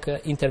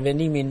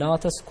intervenimi i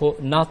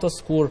NATO-s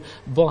kur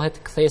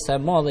bëhet kthesa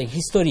e madhe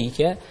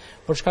historike,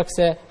 për shkak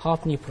se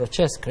hap një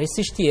proces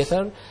krejtësisht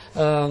tjetër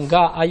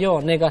nga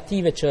ajo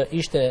negative që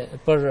ishte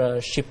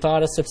për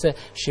shqiptarët, sepse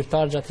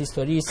shqiptarët gjatë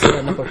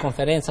historisë në për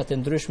konferencat e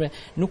ndryshme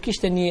nuk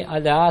ishte një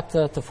aleat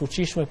të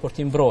fuqishme për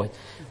t'i mbrojtë.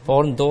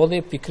 Por ndodhi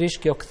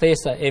pikrisht kjo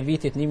kthesa e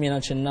vitit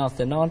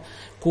 1999,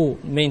 ku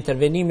me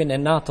intervenimin e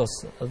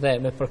NATO-s dhe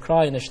me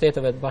përkrajën e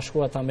Shteteve të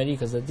Bashkuara të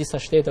Amerikës dhe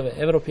disa shteteve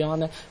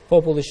evropiane,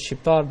 populli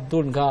shqiptar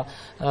dul nga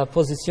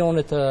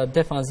pozicionet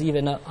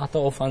defanzive në ato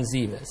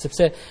ofanzive,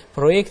 sepse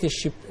projekti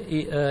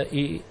i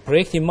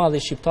madh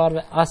i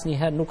shqiptarëve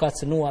asnjëherë nuk ka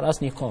cënuar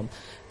asnjë komb.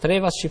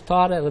 Trevas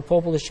shqiptare dhe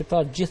populli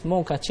shqiptar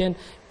gjithmonë ka qenë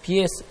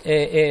pjesë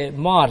e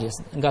marrjes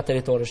nga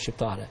territoret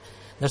shqiptare.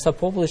 Ndërsa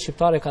populli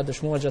shqiptar ka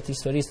dëshmuar gjatë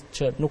historisë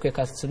që nuk e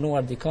ka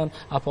cënuar dikën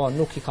apo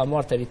nuk i ka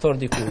marrë territor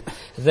diku.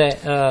 Dhe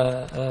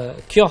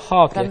kjo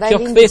hapje,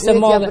 kjo kthesë e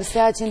madhe, përse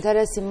aq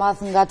interes i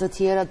madh nga të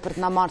tjerët për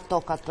të na marrë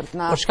tokat, për të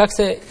na, për shkak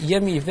se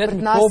jemi i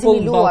vetmi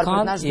popull në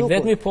Ballkan, i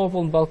vetmi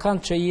popull në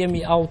Ballkan që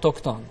jemi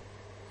autokton.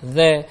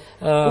 Dhe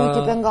kujt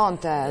i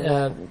pengonte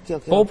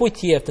popujt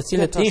tjerë të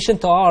cilët ishin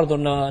të ardhur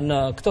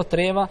në këto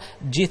treva,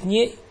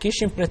 gjithnjë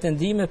kishin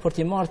pretendime për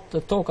t'i marrë të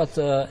tokat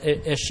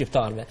e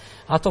shqiptarëve.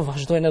 Ato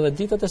vazhdojnë edhe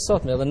ditët e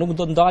sotme dhe nuk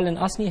do të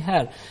ndalen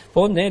asnjëherë.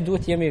 Po ne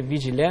duhet jemi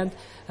vigjilent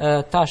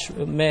tash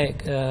me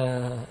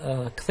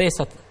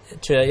kthesat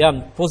që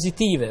janë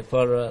pozitive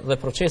dhe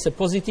procese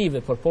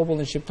pozitive për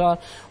popullin shqiptar.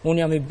 Unë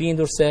jam i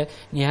bindur se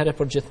një herë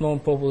për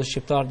gjithmonë populli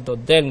shqiptar do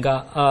del nga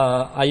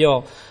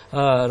ajo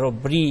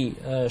robri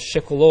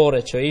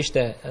shekullore që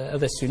ishte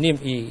edhe synim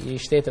i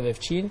shteteve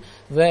fqin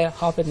dhe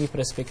hapet një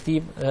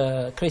perspektivë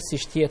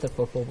krejtësisht tjetër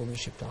për popullin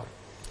shqiptar.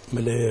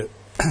 Me leje,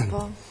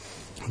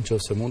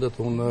 nëse mundet,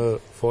 unë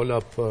fola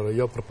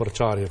jo për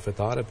përçarje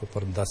fetare, por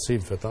për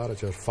ndasim fetare,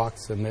 që është fakt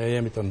se ne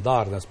jemi të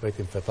ndarë në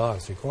aspektin fetar,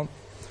 sikon,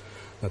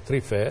 në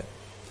tri fe,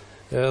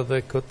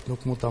 edhe këtë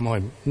nuk mund të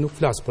amojmë. Nuk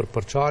flasë për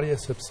përçarje,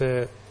 sepse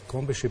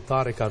kombi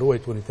shqiptare ka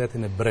ruajt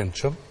unitetin e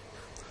brendshëm,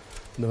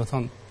 dhe me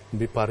thonë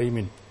mbi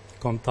parimin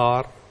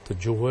kombëtar të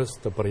gjuhës,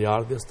 të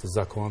përjardhjes, të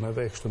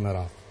zakoneve, e kështu me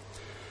radhë.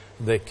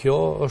 Dhe kjo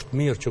është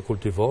mirë që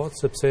kultivohet,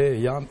 sepse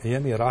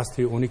jemi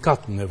rasti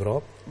unikat në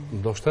Evropë,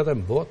 ndoshta edhe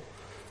në botë,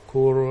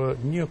 kur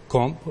një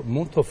komb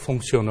mund të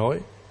funksionoj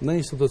në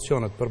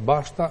institucionet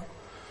përbashkëta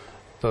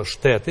të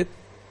shtetit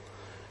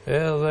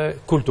edhe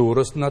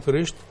kulturës,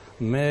 natyrisht,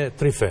 me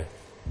tri fe.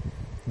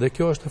 Dhe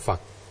kjo është e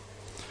fakt.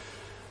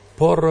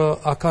 Por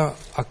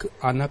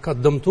a në ka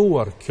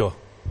dëmtuar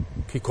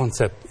ky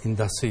koncept i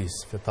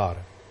ndasisë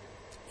fetare,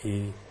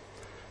 i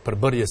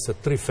përbërjes së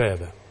tri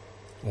feve?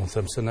 Unë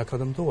them se në ka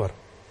dëmtuar.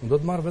 Unë do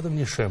të marrë vetëm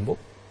një shembull.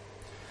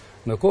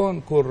 Në kohën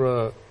kur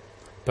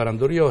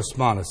Perandoria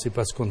Osmane,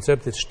 sipas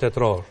konceptit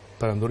shtetëror,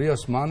 Perandoria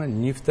Osmane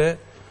njifte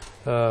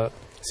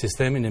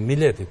sistemin e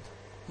miletit.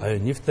 Ajo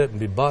njifte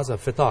mbi baza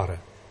fetare.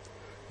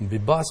 Mbi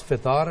bazë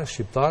fetare,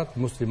 shqiptarët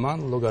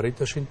musliman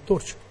llogariteshin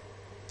turq.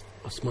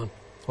 Osman.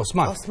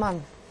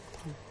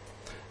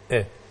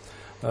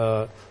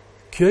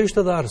 Kjo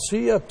ishte edhe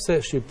arsyeja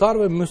pse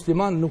shqiptarëve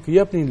musliman nuk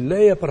jepnin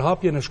leje për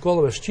hapjen e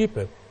shkollave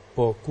shqipe,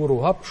 po kur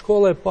u hap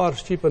shkolla e parë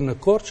shqipe në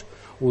Korçë,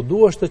 u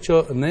duheshte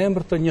që në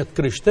emër të një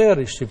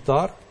krishteri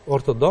shqiptar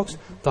ortodoks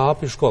të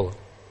hapi shkollën.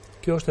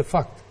 Kjo është e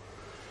fakt.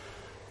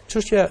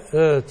 Çështja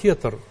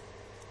tjetër,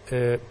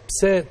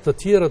 pse të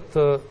tjerët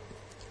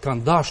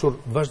kanë dashur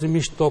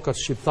vazhdimisht tokat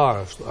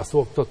shqiptare,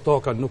 ashtu këto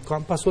toka nuk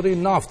kanë pasuri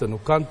nafte,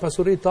 nuk kanë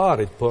pasuri të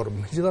arit, por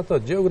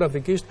megjithatë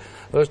gjeografikisht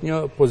është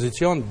një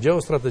pozicion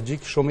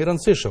gjeostrategjik shumë i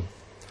rëndësishëm.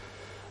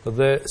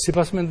 Dhe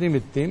sipas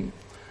mendimit tim,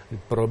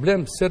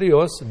 problem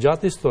serios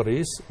gjatë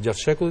historisë,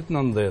 gjatë shekullit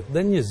 19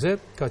 dhe 20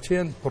 ka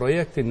qenë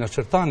projekti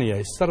nënçërtania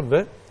i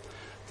serbëve,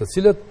 të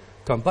cilët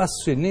kanë pas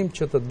synim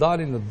që të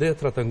dalin në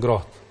detrat e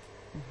ngrohtë.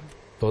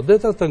 To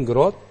detrat e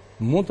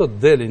ngrohtë mund të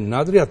delin në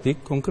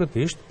Adriatik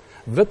konkretisht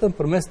vetëm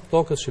përmes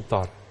tokës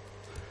shqiptare.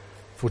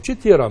 Fuqit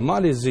tjera,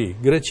 Mali i Zi,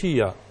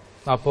 Greqia,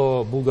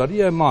 apo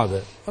Bullgaria e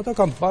Madhe, ata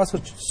kanë pasur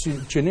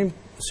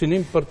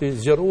synim për të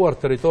zgjeruar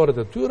territorit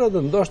e tyre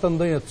dhe ndoshta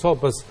ndonjë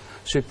copës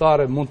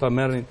shqiptare mund ta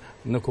merrin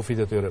në kufit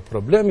e tyre.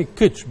 Problemi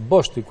kyç,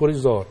 boshti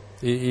kurizor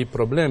i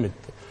problemit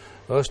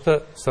është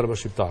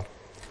serbo-shqiptar.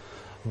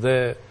 Dhe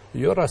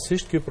jo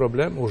rastisht ky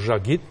problem u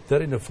zhagit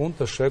deri në fund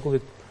të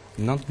shekullit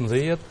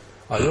 19,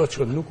 ajo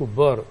që nuk u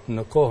bërë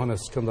në kohën e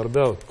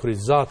Skënderbeut,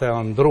 kryqëzata e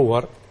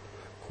andruar,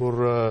 kur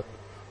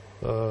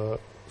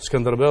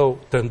Skënderbeu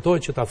tentoi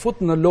që ta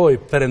futë në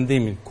lojë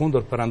perëndimin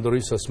kundër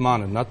perandorisë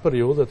osmane në atë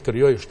periudhë të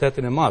krijoi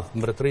shtetin e madh,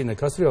 mbretërinë e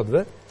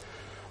kastriotëve,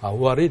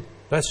 u arrit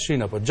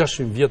 500 apo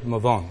 600 vjet më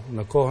vonë,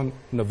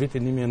 në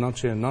vitin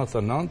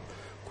 1999,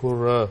 kur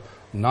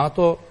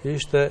NATO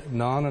ishte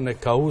në anën e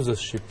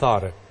kauzës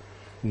shqiptare,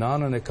 në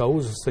anën e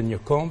kauzës së një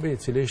kombi i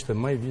cili ishte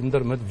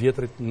ndër më të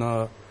vjetrit në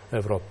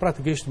Evropë.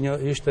 Praktikisht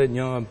ishte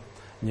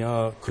një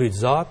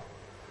kryqëzatë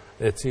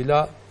e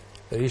cila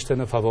ishte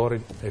në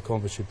favorin e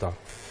kombit shqiptar.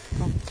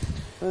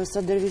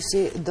 Profesor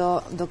Dervishi,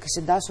 do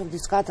kishte dashur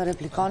diçka të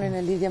replikoni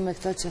në lidhje me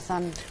këtë që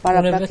thanë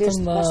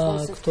paraprakisht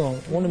bashkëkohësisht?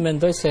 Unë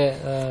mendoj se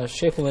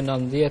shekulli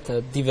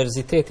 19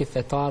 diverziteti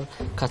fetar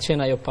ka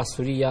qenë ajo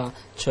pasuria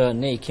që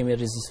ne i kemi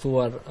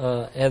rezistuar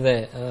edhe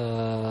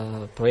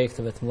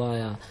projekteve të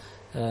mëdha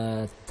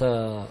të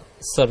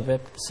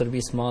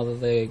Serbisë madhe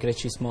dhe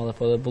Greqisë madhe,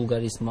 po dhe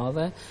Bullgarisë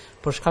madhe,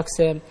 për shkak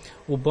se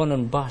u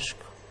bënën bashk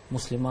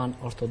musliman,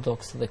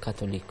 ortodoks dhe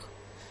katolik.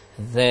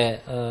 Dhe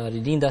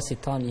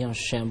rilindasit tanë janë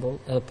shembull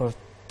edhe për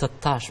të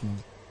tashmen,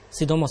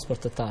 sidomos për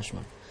të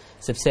tashmen,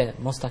 sepse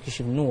mos ta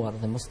kishim nuar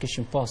dhe mos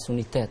kishim pas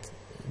unitet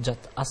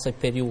gjatë asaj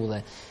periudhe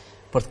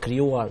për të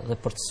krijuar dhe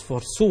për të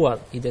sforcuar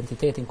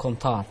identitetin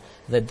kombëtar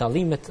dhe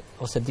dallimet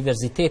ose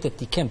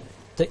diversitetet i kem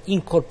të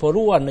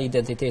inkorporuar në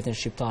identitetin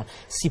shqiptar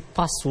si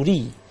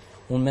pasuri.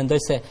 Unë mendoj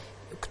se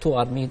këtu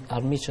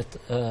armiqët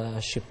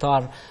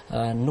shqiptar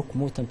nuk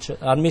mujtën që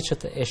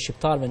armiqët e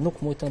shqiptarëve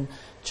nuk mujtën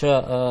që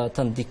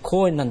të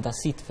ndikojnë në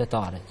ndasit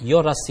fetare.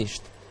 Jo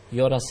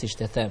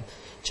rastisht e them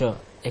që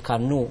e ka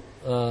nu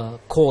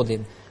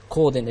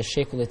kodin e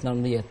shekullit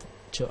 19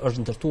 që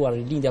është ndërtuar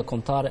rilindja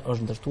kombëtare,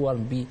 është ndërtuar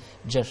mbi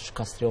Gjergj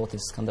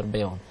Kastriotin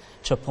Skënderbeun,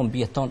 që po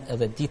mbjeton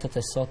edhe ditët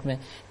e sotme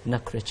në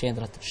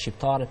kryeqendrat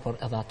shqiptare, por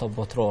edhe ato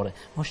botërore.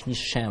 Është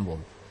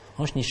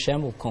një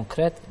shembull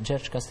konkret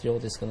Gjergj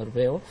Kastrioti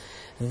Skënderbeu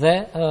dhe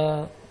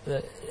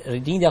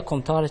rilindja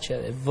kombëtare që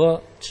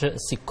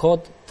si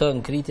kod të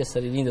ngritjes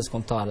së rilindjes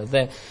kombëtare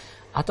dhe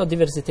ato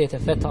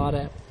diversitete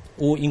fetare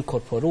u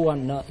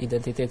inkorporuan në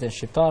identitetin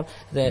shqiptar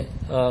dhe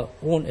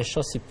unë e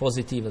shoh si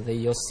pozitive dhe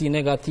jo si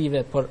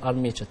negative për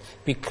armiqët.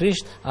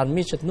 Pikrisht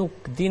armiqët nuk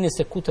dinin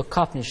se ku të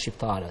kapnin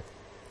shqiptarët,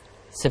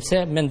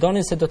 sepse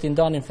mendonin se do t'i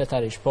ndanin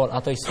fetarisht, por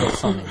ato i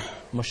sforconin,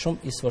 më shumë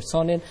i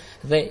sforconin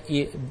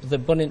dhe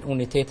bënin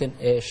unitetin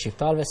e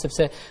shqiptarëve,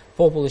 sepse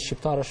populli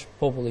shqiptar është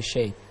popull i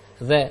shenjtë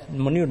dhe në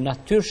mënyrë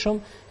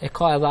natyrshëm e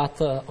ka edhe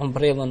atë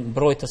ombrellën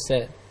mbrojtëse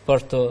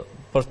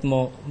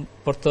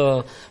për të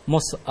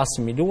mos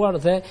asimiluar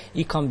dhe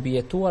i kanë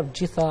mbijetuar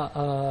gjitha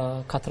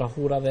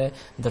katrahurave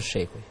ndër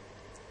shekuj.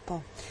 Po.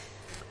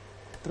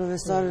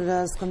 Profesor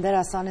Skënder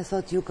Asani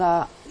thot i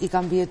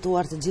kanë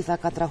mbijetuar të gjitha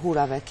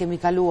katrahurave. Kemi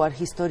kaluar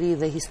histori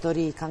dhe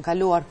histori, kanë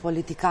kaluar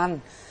politikan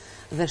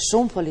dhe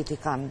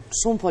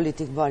shumë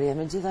politikbërje.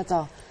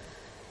 Megjithatë,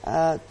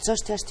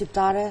 çështja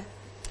shqiptare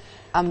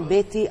a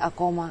mbeti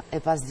akoma e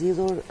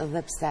pasgjidhur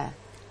dhe pse?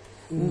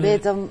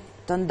 Mbetëm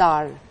të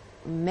ndarë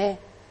me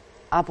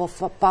apo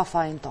pa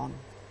fajin tonë?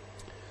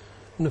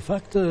 Në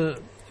fakt,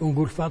 unë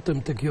gurfatëm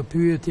të kjo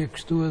pyetje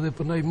kështu edhe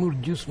për na i murë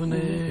gjysmën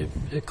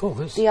e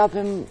kohës.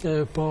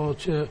 Po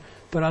që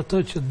për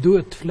ato që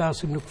duhet të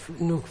flasim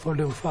nuk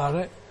folëm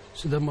fare,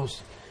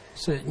 sidomos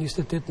se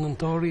 28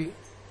 nëntori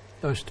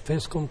është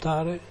festë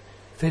kombëtare,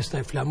 festa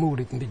e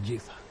flamurit mbi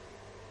gjitha.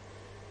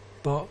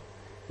 Po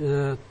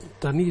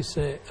tani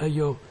se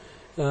ajo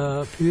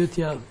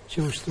pyetja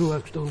që ushtrua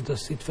kështu në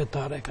dasit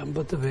fetare kam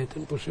bë të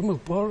vetën, për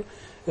shembull, por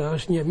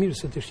është një mirë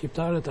se të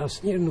shqiptarët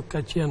asnjëherë nuk ka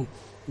qenë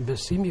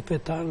besimi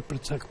fetar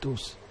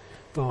përcaktues.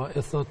 Po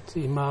e thot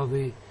i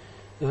madhi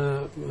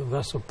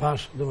Vaso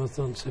Pash,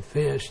 domethënë se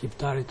feja e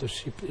shqiptarit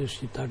është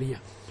shqiptaria.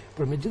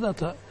 Por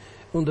megjithatë,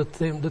 unë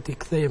do t'i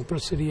kthehem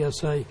përsëri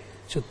asaj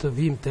që të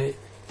vim te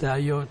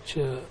ajo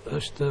që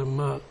është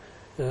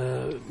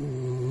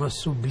më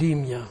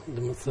sublimja,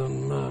 domethënë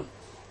më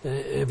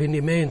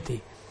evenimenti.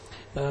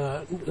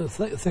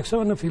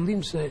 Theksova në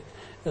fillim se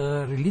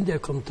rilindja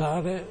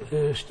kombëtare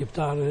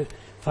shqiptare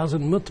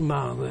fazën më të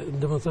madhe,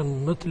 domethënë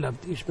më të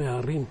lavdishme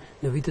arrin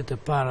në vitet e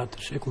para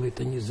të shekullit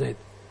të 20.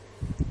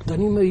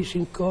 Tani më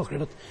ishin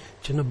kohërat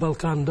që në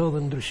Ballkan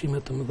ndodhen ndryshime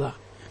të mëdha.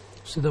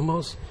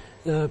 Sidomos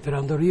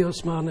perandoria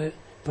osmane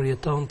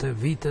përjetonte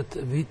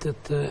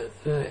vitet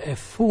e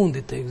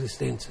fundit të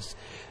ekzistencës.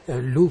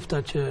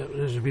 Lufta që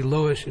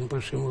zhvilloheshin,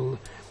 për shembull,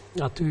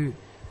 aty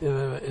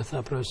e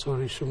tha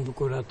profesori shumë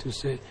bukur aty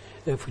se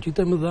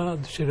fuqitë e mëdha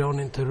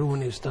dëshironin të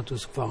ruajnë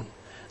status quo.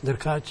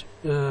 ndërkaq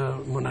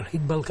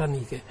monarhitë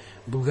ballkanike,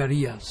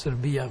 Bullgaria,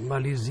 Serbia,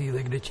 Malizi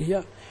dhe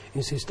Greqia,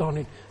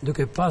 insistonin,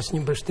 duke pas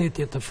një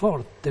mbështetje të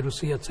fortë te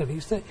Rusia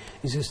cariste,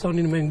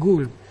 insistonin me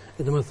ngulm,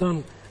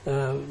 domethënë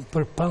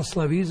për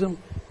panslavizëm,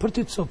 për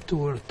të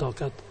coptuar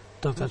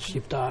tokat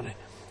shqiptare.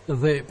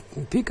 Dhe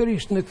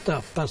pikërisht në këta,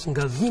 pas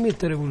ngazimit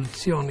të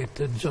revolucionit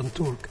të Gjen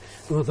Turk,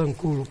 domethënë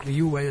kur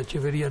krijua ajo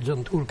qeveria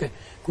Gjen Turke,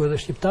 ku edhe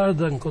shqiptarët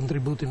dhanë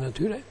kontributin e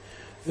tyre,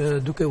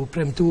 duke u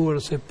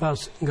premtuar se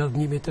pas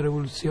ngazimit të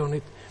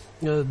revolucionit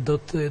do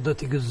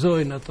t'i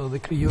gëzojnë ato dhe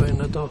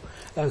krijojnë ato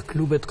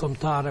klubet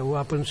kombëtare, u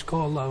hapën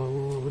shkolla, u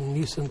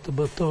nisën të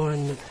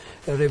botohen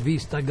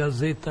revista,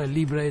 gazeta,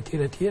 libra e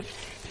tjerë,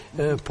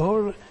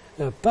 por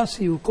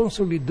pasi u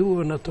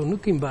konsoliduan ato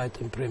nuk i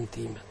mbajtën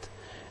premtimet.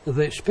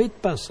 Dhe shpejt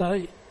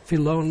pasaj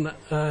fillon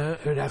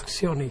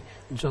reaksioni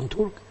Gjen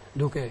Turk,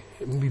 duke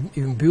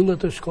i mbyllur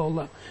të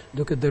shkolla,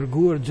 duke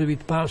dërguar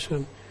Xhevit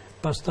Pashën,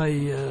 pastaj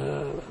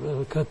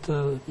këtë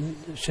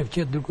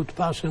Shevqet Dërgut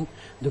Pashën,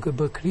 duke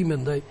bërë krime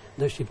ndaj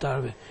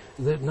shqiptarëve.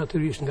 Dhe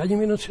natyrisht nga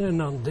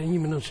 1909 dhe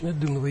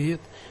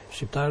 1912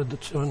 shqiptarët do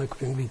të shohen në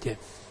kryengritje.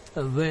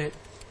 Dhe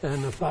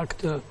në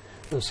fakt,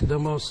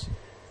 sidomos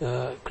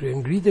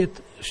kryengritjet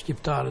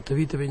shqiptare të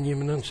viteve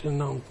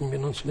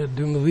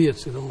 1909-1912,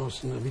 sidomos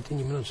në vitin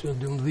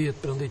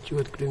 1912, prandaj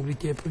quhet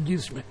kryengritje e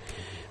përgjithshme.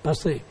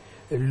 Pastaj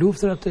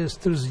luftrat e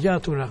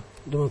stërzgjatura,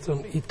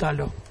 domethënë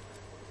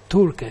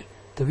italo-turke,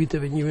 të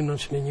viteve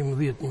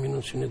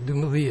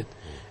 1911-1912,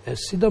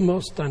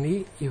 sidomos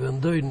tani i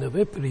vendojnë në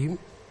veprim,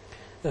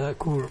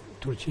 kur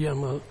Turqia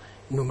më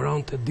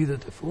numëronte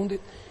ditët e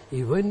fundit,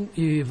 i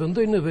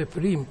vendojnë në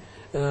veprim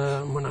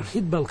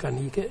monarhitë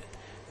ballkanike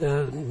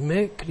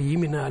me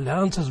krijimin e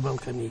aleancës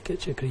ballkanike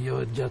që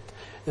krijohet gjatë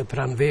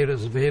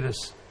pranverës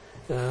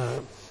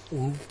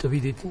të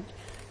vitit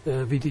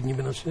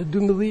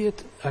 1912,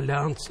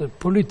 aleancë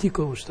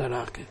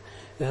politiko-ushtarake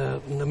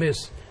në mes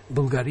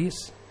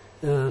Bullgarisë,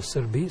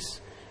 Serbisë,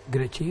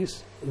 Greqisë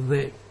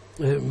dhe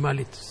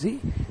Malit të Zi,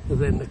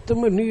 dhe në këtë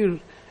mënyrë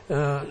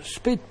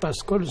shpejt pas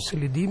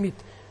konsolidimit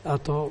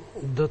ato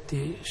do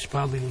t'i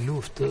shpallin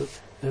luftë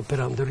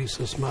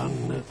perandorisë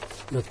osmane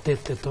në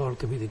 8 tetor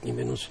të vitit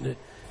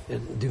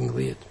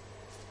 1912.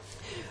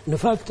 Në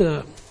fakt,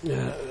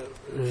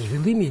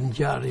 zhvillimi i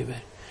ngjarjeve,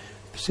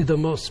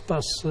 sidomos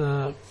pas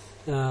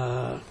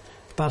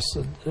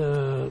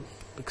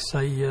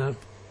kësaj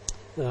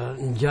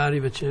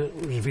ngjarjeve që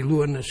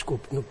zhvilluan në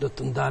Shkup, nuk do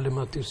të ndalem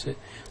aty se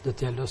do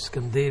t'ja los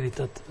Skënderit,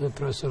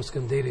 profesor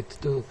Skënderit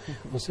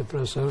ose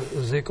profesor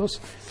Zekos,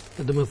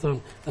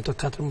 domethënë ato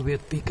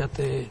 14 pikat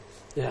e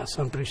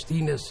Asan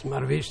Prishtines,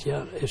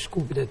 marrëveshja e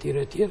Shkupit e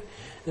tjerë,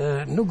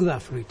 nuk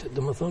dha fryte.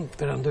 Domethënë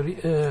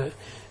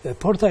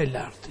Porta e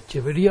lartë,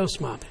 qeveria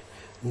osmane,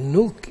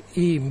 nuk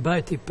i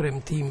mbajti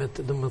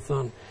premtimet,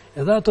 domethënë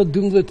edhe ato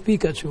 12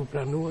 pika që u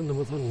pranuan,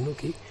 domethënë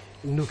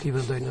nuk i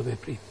vendoi në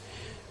veprim.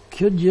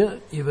 Kjo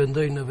gjë i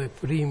vendoi në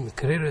veprim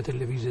krerët e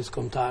lëvizjes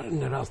kombëtare,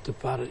 në rast të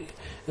parë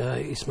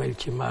Ismail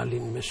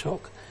Qemalin me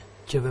shok,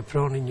 që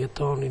vepronin,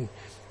 jetonin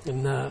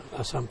në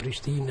Asan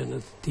Prishtinë në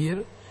të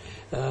tjerë,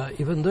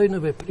 i vendoi në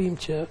veprim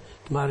që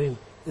të marrin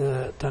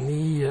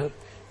tani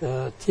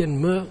t'jenë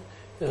më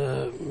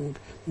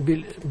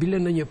bile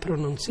në një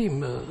prononcim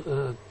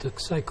të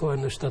kësaj kohe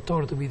në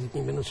shtator të vitit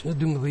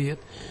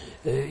 1912,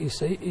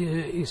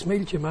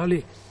 Ismail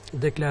Qemali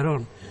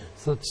deklaron,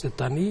 thotë se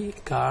tani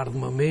ka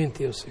ardhur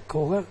momenti ose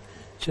koha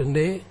që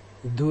ne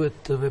duhet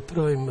të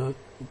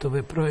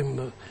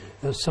veprojmë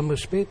sa më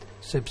shpejt,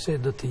 sepse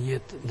do të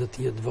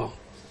jetë vonë.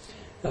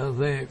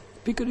 Dhe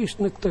pikërisht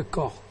në këtë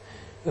kohë,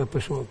 për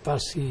shembull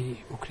pasi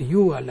u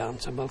krijua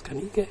Aleanca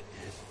Ballkanike,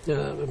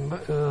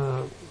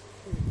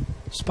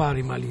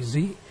 spari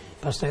Malizi,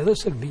 pastaj edhe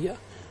Serbia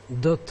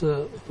do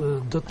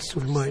të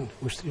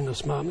sulmojnë ushtrinë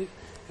osmane,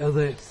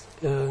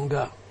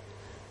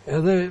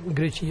 edhe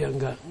Greqia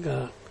nga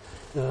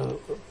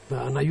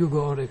ana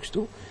jugore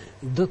kështu,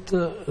 dhe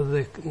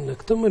në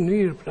këtë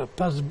mënyrë, pra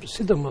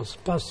sidomos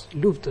pas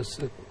luftës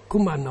së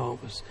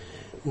Kumanovës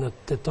në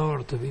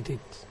tetor të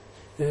vitit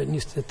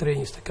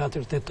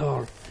 23-24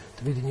 tetor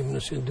të vitit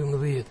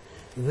 1912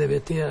 dhe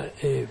vetëja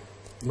e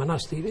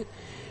manastirit,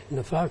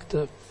 në fakt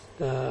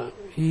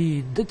i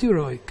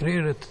detyroi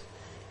krerët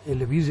e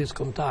lëvizjes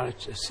kombëtare,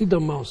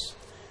 sidomos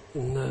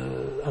në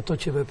ato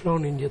që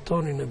vepronin,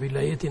 jetonin në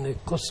vilajetin e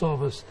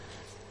Kosovës,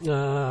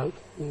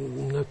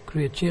 në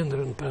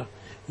kryeqendrën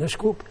në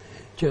Shkup,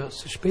 që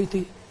së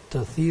shpejti të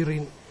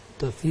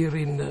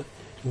thirrin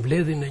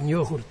mbledhjen e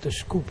njohur të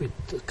Shkupit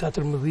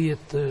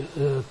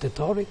 14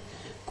 tetorit,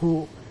 ku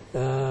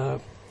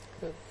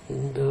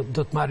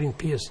do të marrin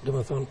pjesë,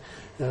 domethënë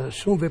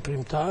shumë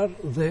veprimtar,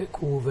 dhe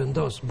ku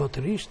vendos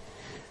botërisht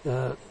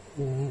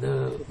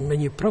me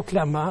një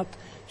proklamat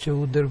që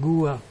u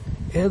dërgua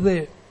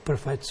edhe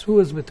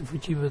përfaqësuesve të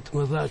fuqive të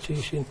mëdha që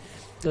ishin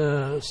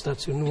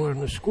stacionuar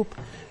në Shkup,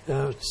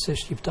 se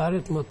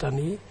shqiptarët më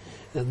tani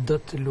do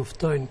të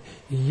luftojnë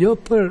jo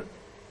për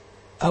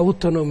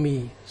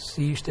autonomi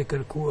si ishte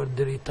kërkuar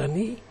deri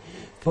tani,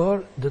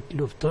 por dhe të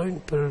luftojnë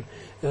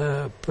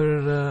për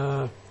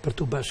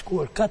të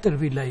bashkuar 4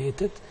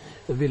 vilajetet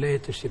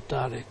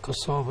shqiptare,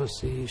 Kosovës,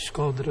 i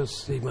Shkodrës,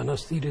 i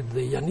Manastirit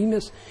dhe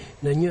Janines,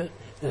 në një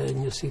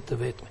njësi të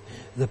vetme.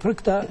 Dhe për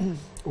këta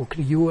u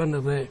krijuan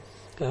edhe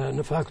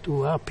në fakt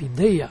u hap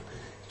ideja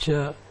që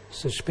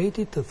së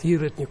shpejti të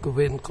thirret një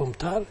kuvend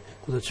kombëtar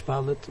ku do të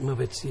shpallet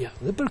mëvetësia.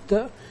 Dhe për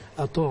këtë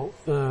ato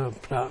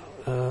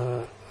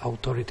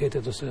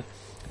autoritetet ose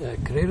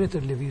krerët e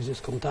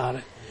lëvizjes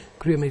kombëtare,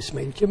 krye me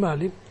Ismail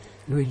Qemalin,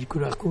 Luigi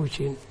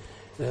Kurakuqin,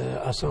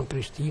 Hasan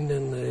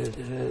Prishtinën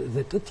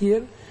dhe të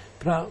tjerë,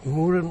 pra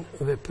murën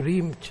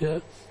veprim që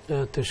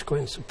të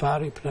shkojnë së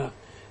pari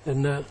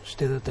në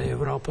shtetet e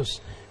Evropës,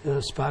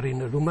 së pari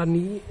në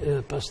Rumani,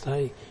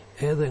 pastaj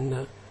edhe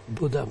në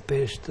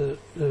Budapesht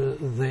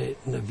dhe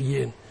në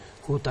Vjen,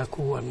 ku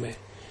takuan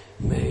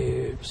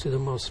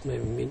sidomos me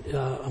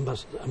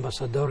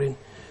ambasadorin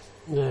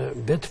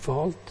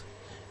Betfold,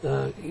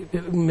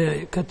 me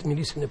këtë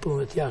ministrin e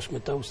punëve të jashtme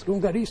të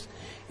Austro-Hungarisë,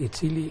 i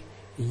cili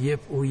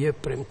u jep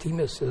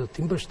premtime se do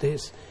t'i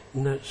mbështes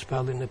në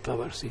shpalljen e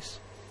pavarësisë.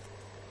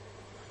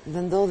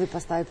 Dhe ndodhi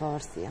pastaj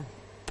pavarësia.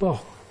 Po.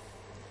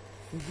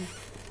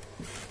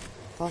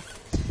 Po.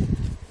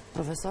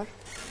 Profesor?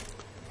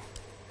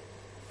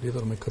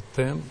 Lidhur me këtë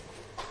temë,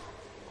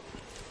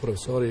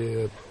 profesori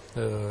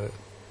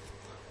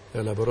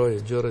elaboroi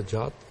gjëra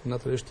gjatë,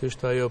 natyrisht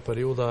ishte ajo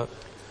periudha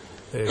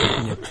e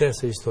një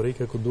tese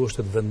historike ku duhej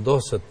të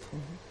vendoset,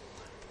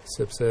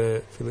 sepse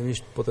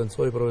fillimisht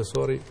potencoi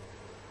profesori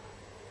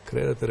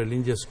krerët e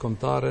rilindjes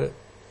kombëtare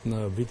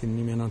në vitin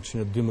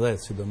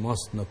 1912,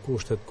 sidomos në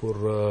kushtet kur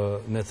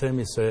ne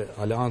themi se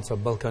aleanca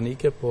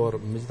ballkanike, por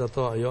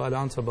megjithatë ajo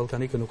aleanca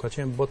ballkanike nuk ka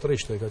qenë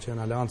botërishte, ka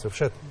qenë aleancë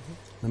fshetë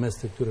në mes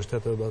të këtyre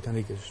shteteve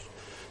ballkanike.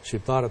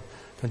 Shqiptarët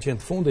kanë qenë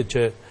të fundit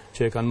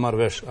që e kanë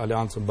marrë vesh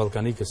aleancën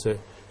ballkanike se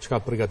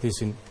çka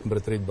përgatisin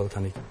mbretëritë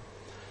ballkanike.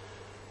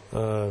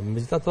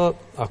 Megjithatë,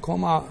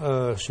 akoma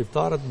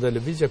shqiptarët dhe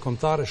lëvizja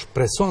kombëtare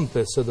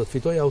shpresonte se do të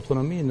fitojë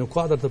autonomi në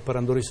kuadër të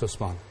perandorisë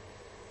osmane.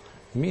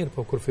 Mirë,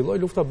 po kur filloi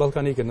lufta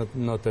ballkanike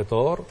në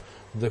tetor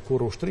dhe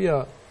kur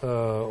ushtria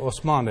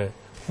osmane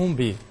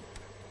humbi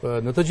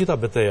në të gjitha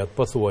betejat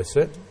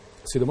pothuajse,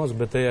 sidomos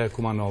beteja e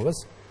Kumanovës,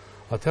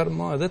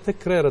 atëherë edhe te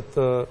krerët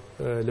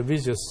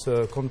lëvizjes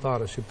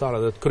kombëtare shqiptare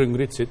dhe të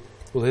kryengritësit,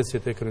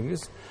 udhëheqësit e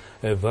kryengritës,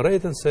 e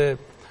vërejtën se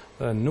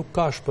nuk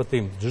ka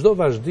shpëtim. Çdo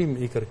vazhdim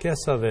i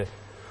kërkesave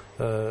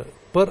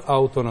për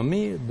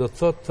autonomi do të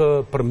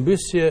thotë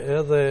përmbysje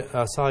edhe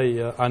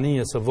asaj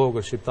anije së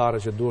vogël shqiptare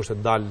që duhet të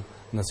dalë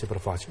në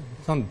sipërfaqe.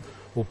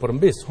 U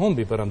përmbys,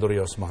 humbi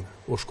perandoria osmane,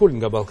 u shkul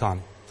nga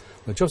Ballkani.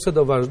 Nëse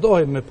do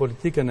vazhdohej me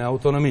politikën e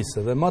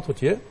autonomisë dhe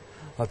matutje,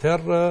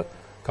 atëherë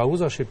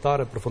kauza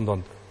shqiptare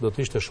përfundonte. Do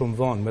të ishte shumë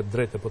vonë me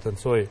drejtë të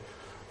potencoj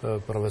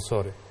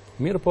profesori.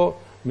 Mirë po,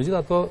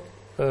 megjithatë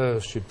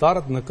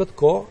shqiptarët në këtë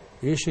kohë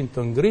ishin të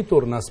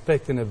ngritur në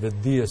aspektin e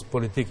vetdijes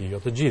politike, jo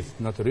të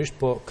gjithë, natyrisht,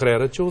 po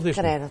krerët që u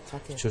dhishtin.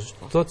 Që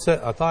thotë se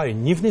ata e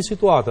njihnin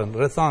situatën,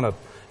 rrethanat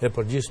e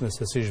përgjithshme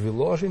se si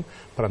zhvilloheshin,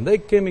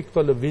 prandaj kemi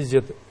këto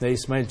lëvizjet e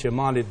Ismail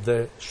Qemalit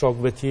dhe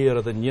shokëve të tjerë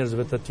dhe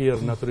njerëzve të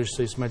tjerë, natyrisht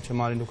se Ismail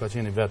Qemali nuk ka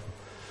qenë i vetëm.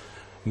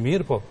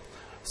 Mirë po,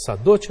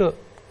 sado që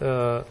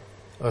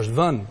është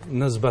vënë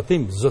në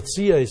zbatim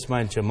zotësia e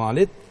Ismail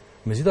Qemalit,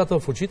 megjithatë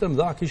fuqitë e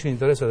mëdha kishin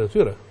interesat e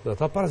tyre, dhe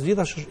ata para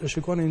gjitha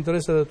shikonin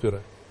interesat e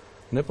tyre.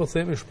 Ne po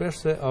themi shpesh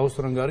se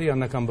Austro-Hungaria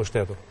në ka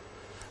mbështetur.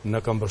 Në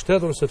ka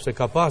mbështetur sepse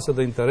ka pas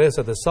edhe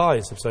interesat e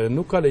saj, sepse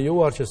nuk ka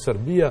lejuar që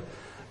Serbia,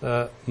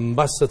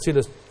 mbas së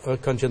cilës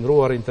kanë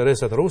qëndruar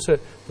interesat ruse,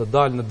 të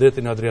dalë në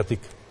detin Adriatik.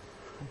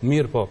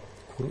 Mirë po,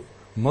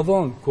 më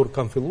vonë, kur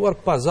kanë filluar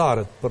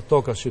pazaret për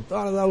toka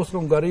shqiptare, dhe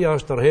Austro-Hungaria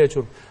është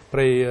tërhequr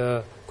prej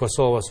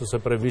Kosovës ose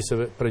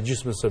prej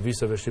gjysmës së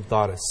viseve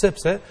shqiptare,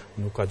 sepse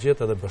nuk ka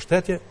gjetë edhe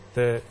mbështetje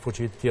te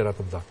fuqitë tjera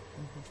të mëdha.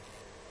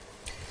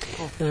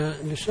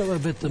 Lëshova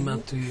vetëm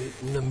aty,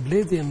 në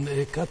mbledhjen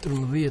e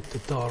 14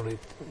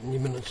 tetorit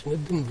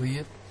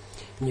 1912,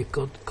 një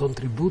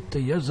kontribut të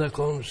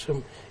jashtëzakonshëm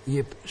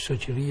jep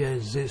shoqëria e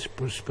Zezë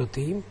për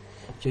Shpëtim,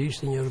 që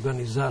ishte një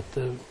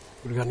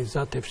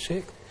organizatë e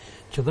fshehtë,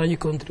 që dha një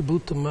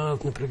kontribut të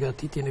madh në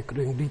përgatitjen e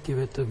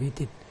kryengritjeve të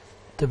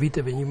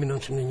viteve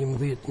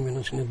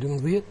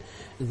 1911-1912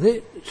 dhe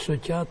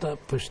shoqata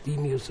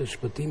Pështimi ose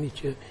Shpëtimi,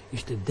 që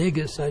ishte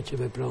degë e saj që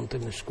vepronte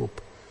në Shkup,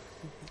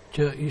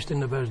 që ishte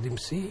në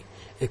vazhdimsi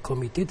e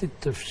Komitetit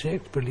të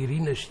Fshehtë për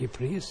Lirinë e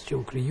Shqipërisë, që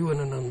u krijuan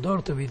në nëntor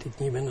të vitit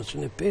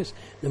 1905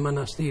 në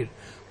Manastir,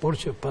 por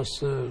që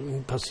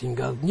pasi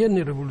ngadhnjen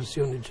e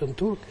revolucionit gjën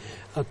turk,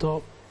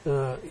 ato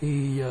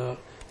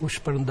u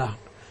shpërndan.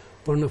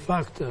 Por në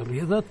fakt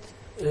rrjedhat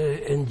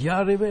e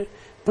ngjarjeve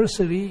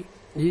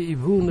përsëri i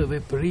vunë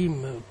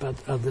veprim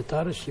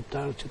adhetare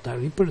shqiptare që ta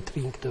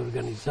ripërtrin këtë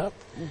organizat,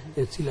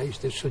 e cila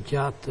ishte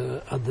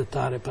shoqatë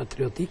adhetare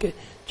patriotike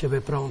që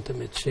vepronte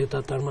me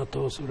çetat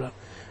armatosura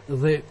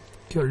dhe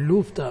kjo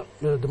lufta,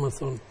 dhe më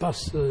thonë, pas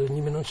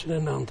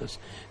 1909-ës,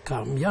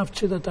 ka mjaft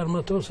qytetar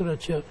matosëra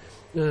që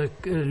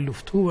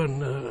luftuan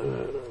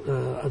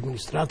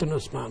administratën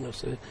osmane,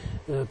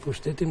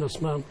 pushtetin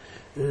osman,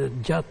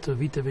 gjatë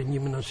viteve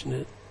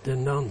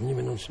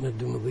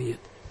 1909-1912.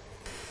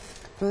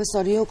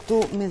 Profesor, jo këtu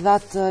mi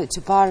dhatë që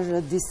parë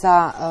disa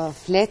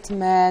flet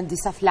me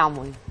disa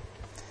flamuj.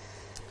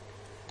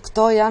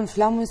 Këto janë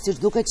flamuj si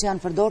shduke që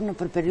janë përdorë në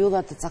për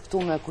periudat të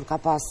caktume kur ka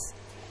pas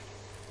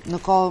në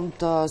kohën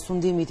të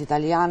sundimit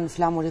italian,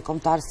 flamuri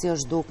kombëtar si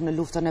është duk në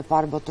luftën e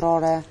parë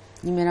botërore,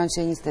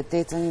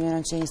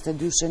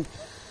 1928-1922.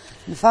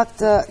 Në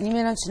fakt,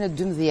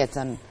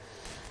 1912-ën.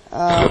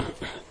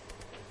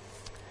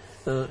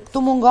 Tu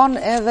mungon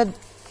edhe,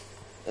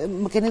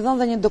 më keni dhënë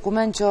dhe një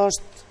dokument që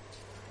është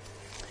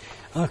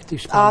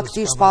akti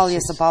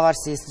shpalljes së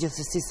pavarësisë,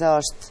 gjithsesi se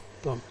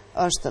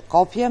është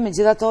kopje,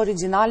 megjithatë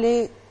origjinali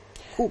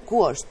ku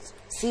është?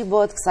 Si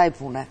bëhet kësaj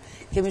pune?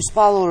 Kemi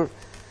shpallur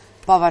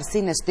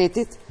pavarësinë e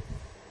shtetit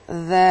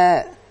dhe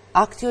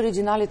akti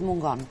originalit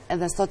mungon,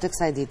 edhe sot e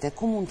kësaj dite.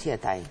 Ku mund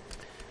t'jetë ai?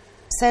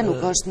 Pse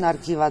nuk është në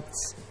arkivat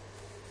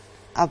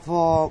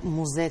apo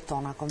muzeet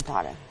tona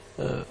kombëtare?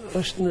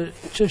 Është në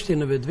çështje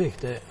në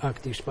vetvete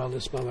akti i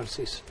shpalljes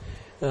pavarësisë.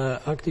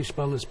 Akti i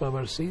shpalljes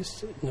pavarësisë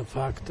në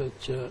fakt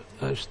që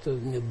është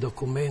një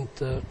dokument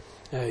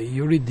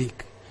juridik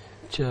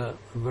që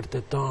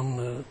vërteton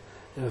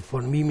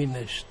formimin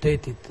e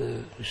shtetit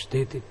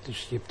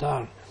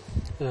shqiptar,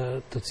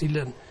 të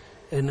cilën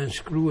e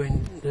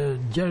nënshkruajnë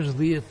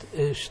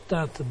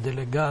 67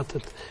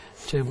 delegatët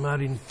që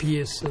marrin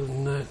pjesë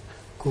në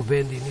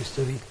kuvendin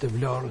historik të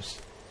Vlorës.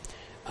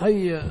 Ai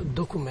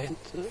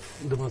dokument,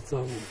 dhe më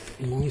thonë,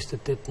 i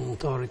 28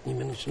 nëntorit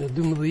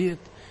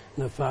 1912,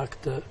 në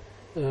fakt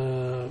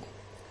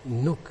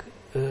nuk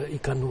i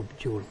ka nuk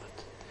gjurmët.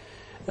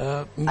 A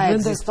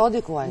ekziston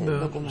diku ai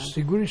dokument?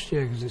 Sigurisht që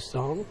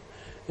ekziston.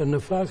 Në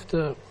fakt,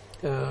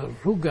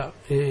 rruga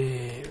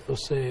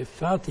ose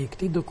fati i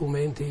këtij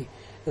dokumenti,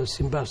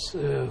 sipas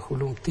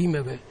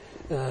hulumtimeve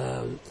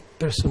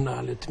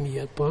personale të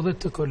mia, po edhe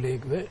të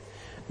kolegëve,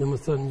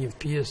 domethënë një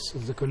pjesë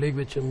të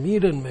kolegëve që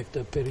mirën me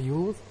këtë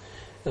periudhë,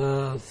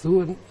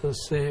 thuan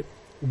se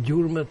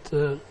gjurmët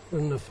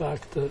në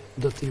fakt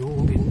do t'i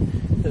humbin,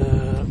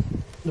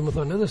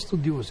 domethënë edhe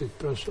studiuesit,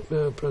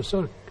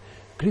 profesor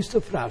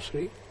Kristof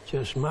Rashri, që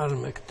është marrë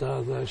me këta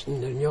dhe është një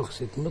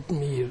ndërnjohësit më të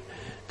mirë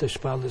të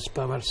shpalljes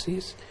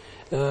pavarësisë,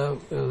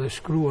 dhe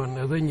shkruan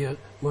edhe një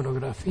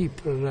monografi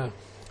për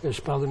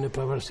shpalljen e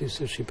pavarësisë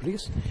së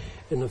Shqipërisë,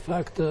 në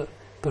fakt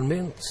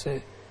përmend se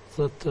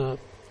thotë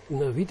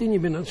në vitin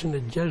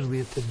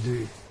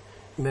 1962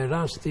 me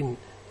rastin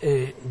e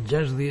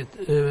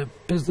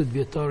 50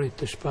 vjetorit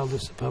të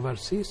shpalljes së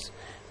pavarësisë,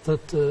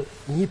 thotë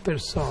një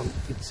person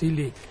i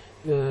cili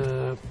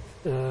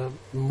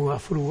mu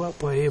afrua,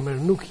 po emër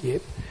nuk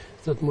jep,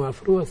 thotë mu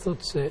afrua,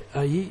 thotë se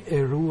ai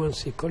e ruan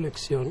si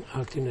koleksion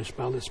aktin e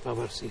shpalljes së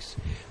pavarësisë.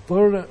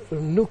 Por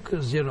nuk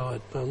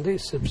zgjerohet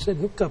prandaj sepse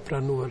nuk ka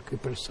pranuar ky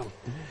person.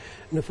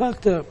 Në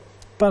fakt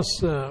pas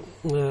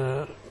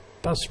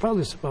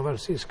shpalljes së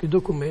pavarësisë, ky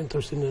dokument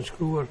është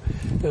nënshkruar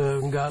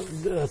nga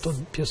ato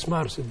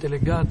pjesëmarrësit,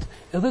 delegat,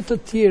 edhe të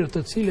tjerë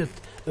të cilët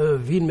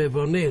vinë me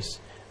vonesë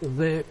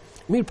dhe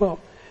mirë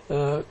po,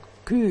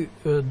 ky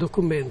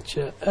dokument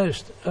që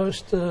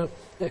është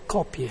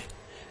kopje,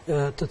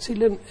 të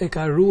cilën e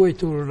ka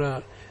ruajtur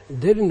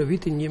deri në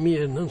vitin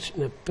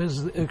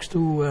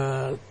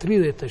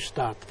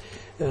 1937,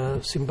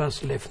 sipas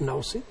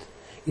Lefnosit,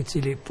 i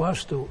cili po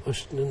ashtu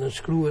është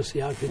nënshkrues i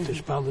aktit të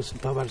shpalljes së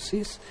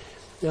pavarësisë,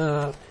 e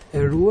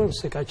ruan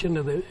se ka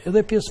qenë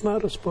edhe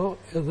pjesëmarrës, po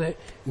edhe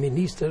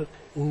ministër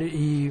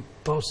i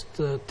post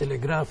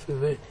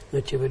telegrafeve në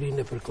qeverinë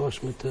e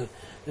përkohshme të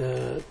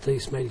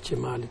Ismail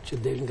Qemalit që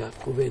del nga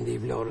kuvendi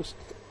i Vlorës.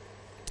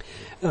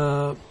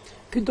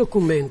 Ky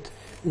dokument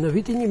në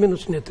vitin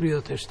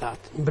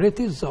 1937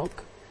 mbreti Zok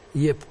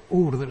jep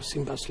urdhër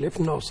sipas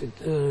Lefnosit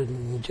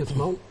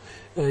gjithmonë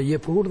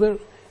jep urdhër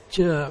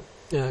që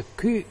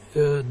ky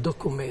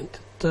dokument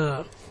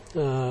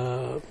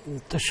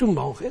të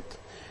shumohet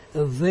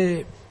dhe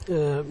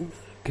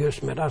kjo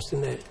është me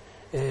rastin e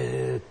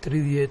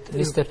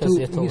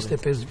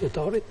 25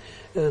 vjetorit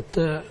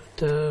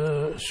të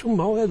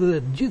shumohet dhe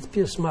gjithë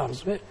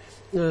pjesëmarrësve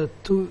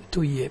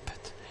t'u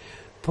jepet.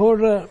 Por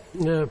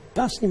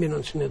pas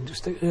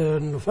 1940,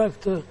 në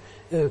fakt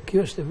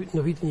kjo është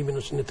në vitin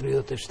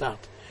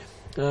 1937.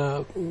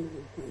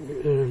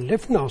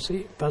 Lefnosi,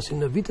 pasi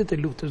në vitet e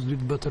luftës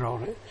dytë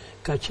botërore,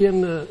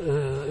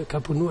 ka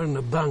punuar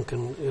në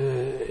bankën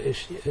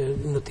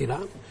në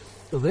Tiranë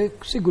dhe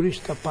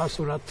sigurisht ka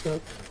pasur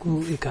atë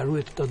ku i ka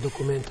ruajtur këto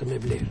dokumente me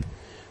vlerë.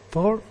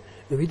 Por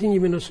në vitin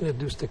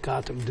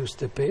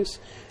 1944-45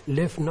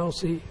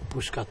 Lefnosi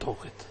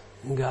pushkatohet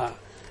nga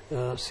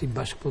si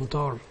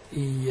bashkëpunëtor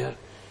i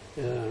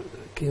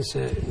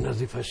kinse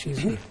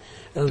nazifashizmit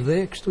dhe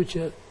kështu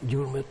që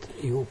gjurmët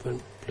i hupen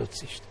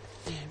plotësisht.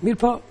 Mirë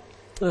po,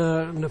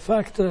 në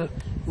fakt,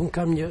 unë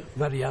kam një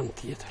variant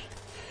tjetër.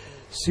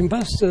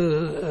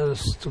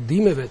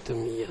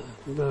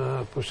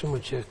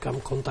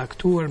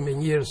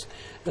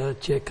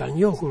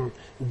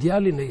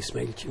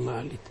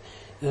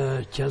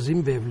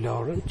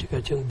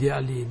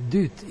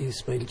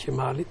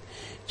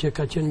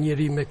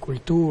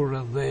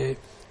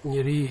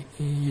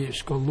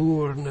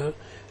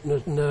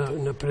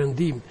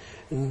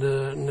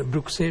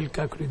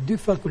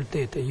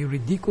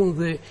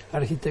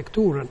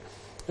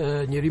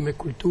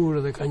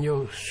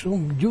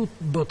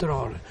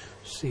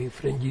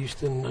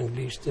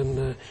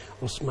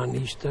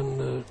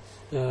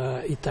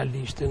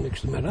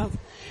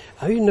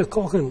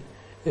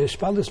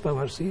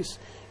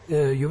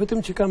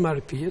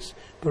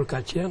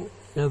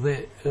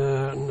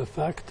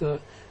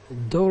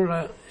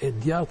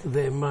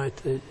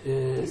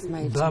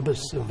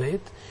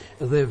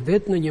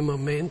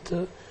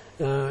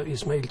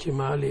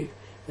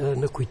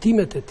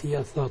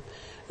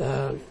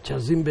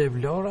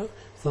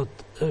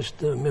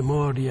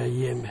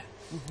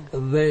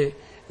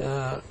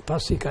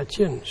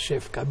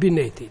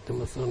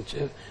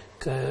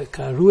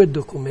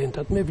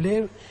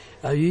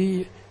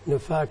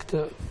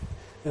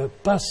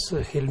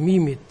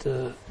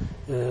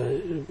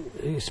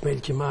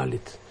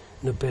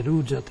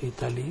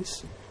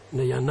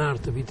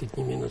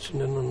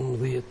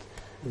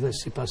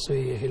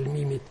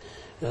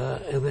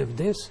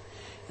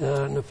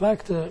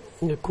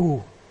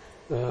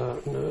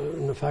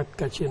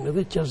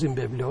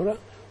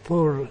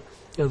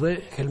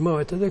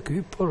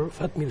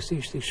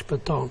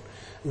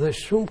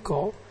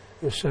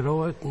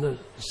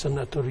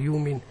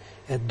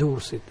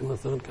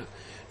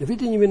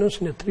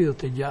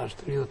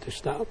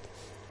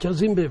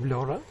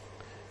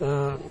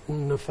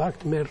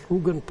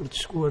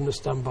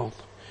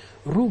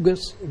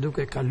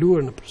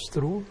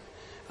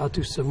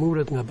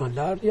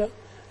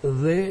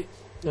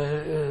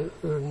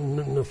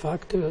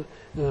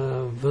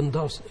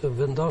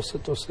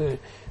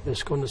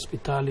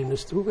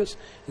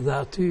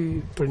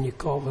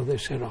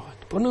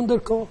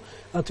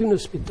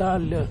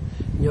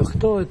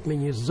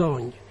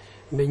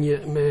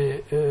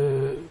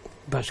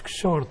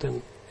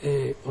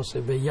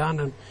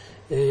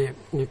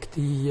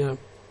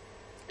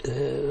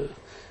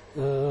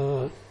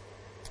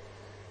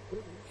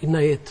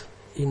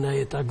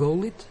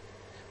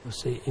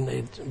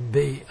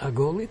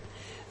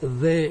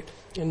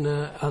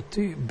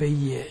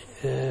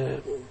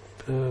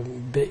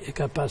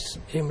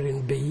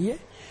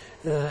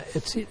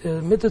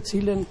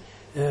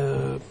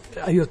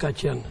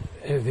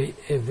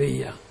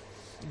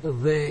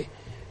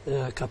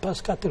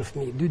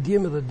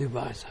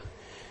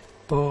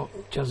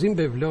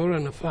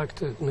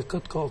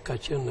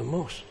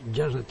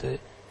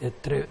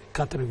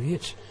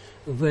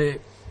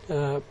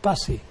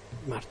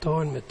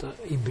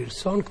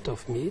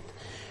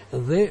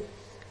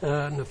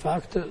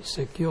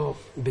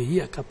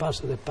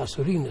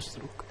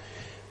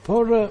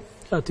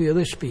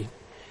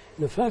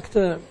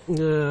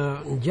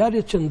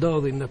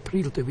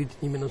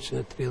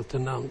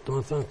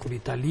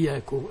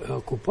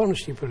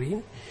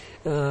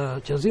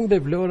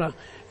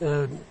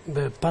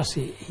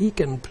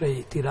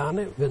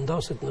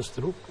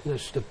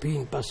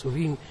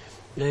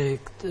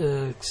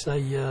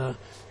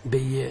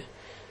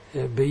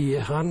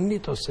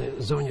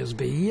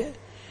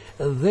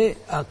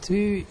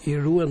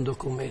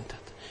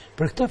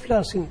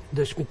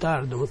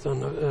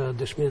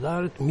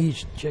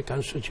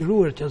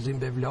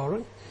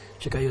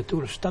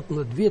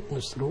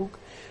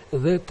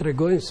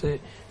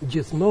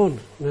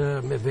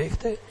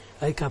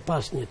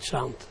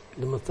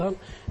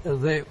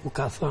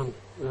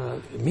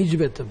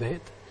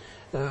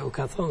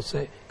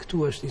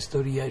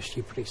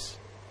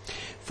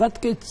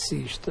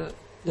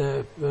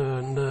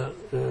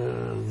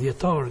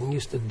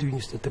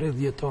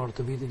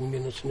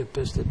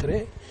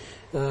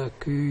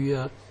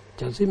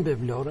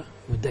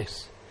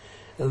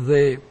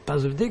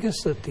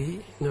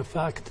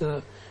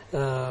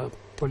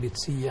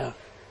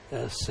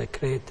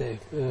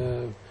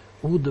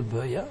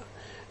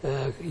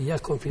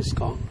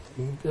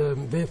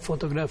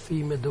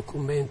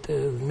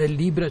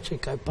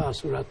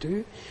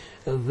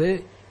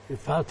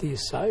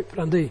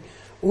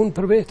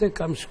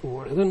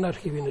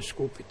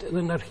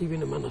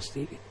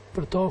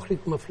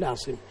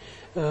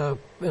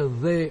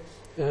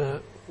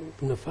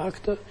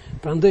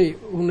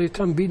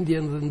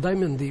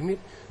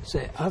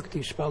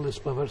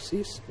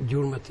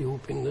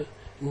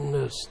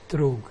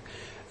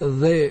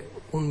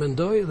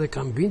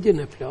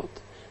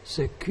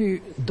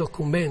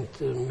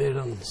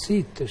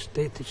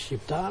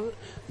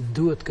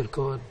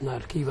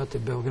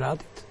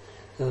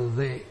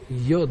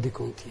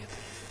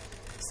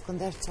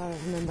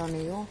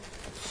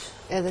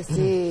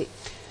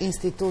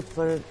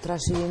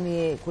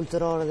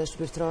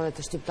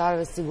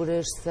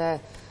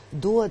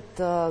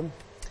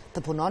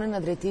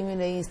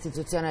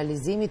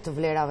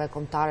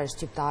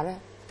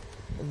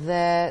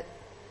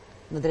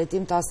 në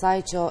drejtim të asaj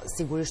që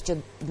sigurisht që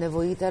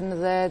nevojiten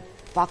dhe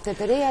fakte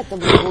të reja të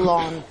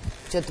mbullohen,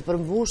 që të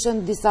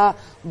përmbushen disa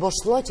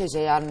boshllëqe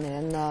që janë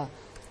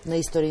në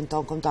historinë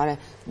tonë kombëtare.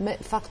 Me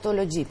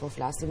faktologji po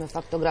flasim, me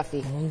faktografi.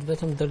 Unë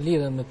vetëm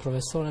ndërlidhem me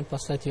profesorin,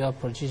 pastaj t'ju jap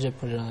përgjigje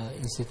për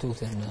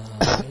institutin.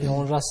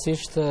 Unë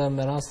rastisht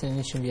me rastin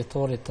 100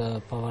 vjetorit të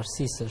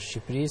pavarësisë së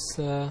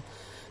Shqipërisë,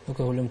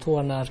 duke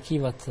hulumtuar në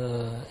arkivat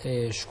e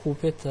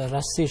Shkupit,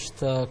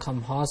 rastisht kam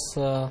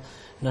hasë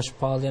në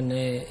shpalljen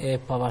e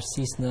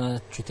pavarësisë në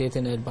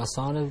qytetin e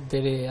Elbasanit.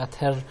 Deri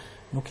atëherë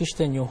nuk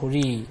ishte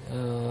njohuri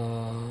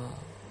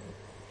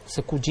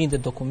se ku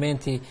gjendet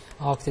dokumenti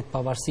aktit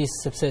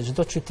pavarësisë, sepse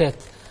çdo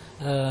qytet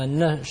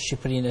në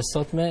Shqipërinë e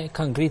sotme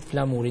ka ngrit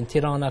flamurin.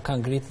 Tirana ka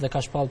ngrit dhe ka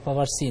shpall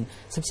pavarësinë,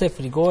 sepse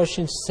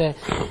frigoheshin se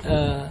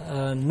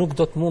nuk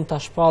do të mund ta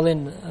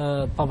shpallin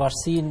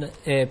pavarësinë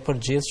e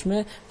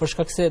përgjithshme për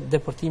shkak se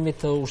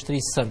deportimit të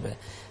ushtrisë serbe.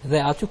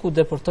 Dhe aty ku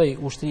deportoi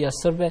ushtria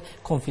serbe,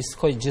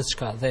 konfiskoi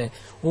gjithçka. Dhe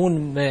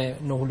unë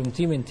në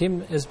hulumtimin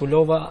tim e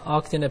zbulova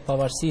aktin e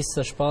pavarësisë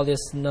së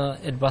shpalljes në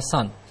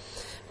Elbasan.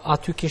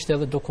 Aty kishte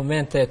edhe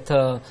dokumente të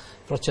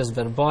proces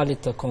verbalit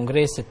të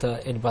kongresit të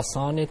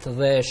Elbasanit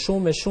dhe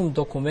shumë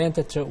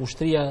dokumente që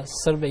ushtria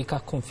serbe i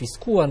ka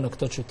konfiskuar në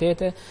këto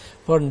qytete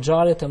për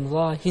ngjarje të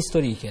mëdha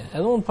historike.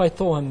 Edhe unë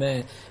pajtohem me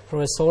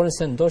profesorin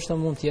se ndoshta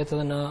mund të jetë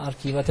edhe në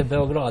arkivat e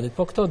Beogradit,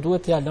 po këto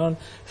duhet t'ia lënë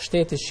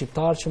shtetit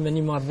shqiptar që me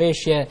një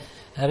marrëveshje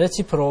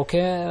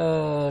reciproke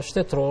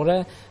shtetërore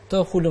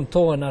të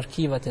hulumtohen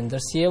arkivat e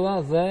ndërsjella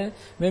dhe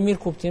me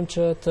mirë kuptim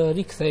që të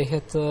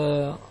rikthehet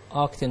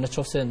akti në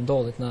qoftë se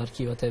ndodhet në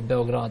arkivat e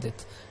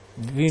Beogradit.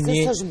 Se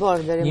s'është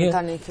bërë deri më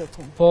tani kjo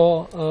punë? Po,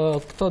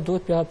 këto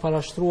duhet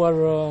parashtruar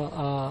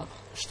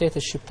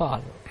shtetit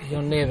shqiptar,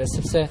 jo neve,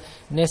 sepse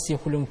ne si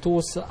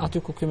hulumtues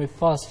aty ku kemi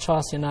pas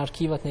çastje në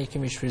arkivat ne i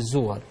kemi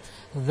shfrytzuar.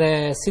 Dhe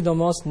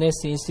sidomos ne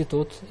si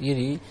institut i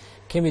ri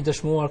kemi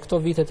dëshmuar këto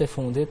vitet e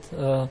fundit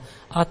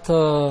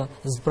atë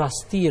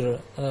zbrastir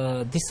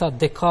disa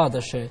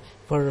dekadëshe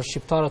për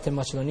shqiptarët e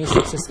Maqedonisë,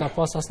 sepse s'ka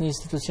pas asnjë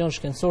institucion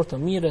shkencor të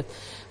mirët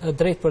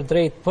drejt për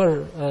drejt për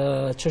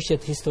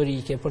çështjet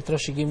historike, për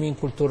trashëgiminë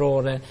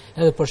kulturore,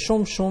 edhe për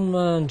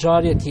shumë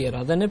ngjarje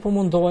tjera. Dhe ne po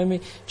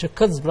mundohemi që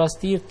këtë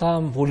zbrastir ta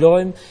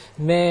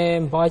mbulojmë me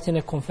mbajtjen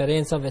e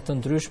konferencave të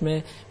ndryshme,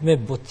 me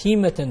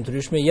botime të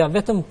ndryshme. Ja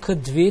vetëm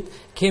këtë vit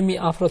kemi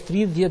afro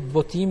 30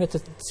 botime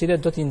të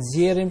cilet do t'i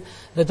nxjerrim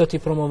dhe do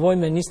t'i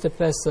promovojmë me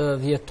 25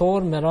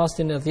 vjetor me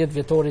rastin e 10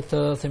 vjetorit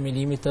të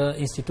themelimit të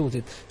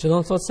institutit. Që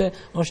do të thotë se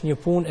është një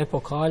punë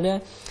epokale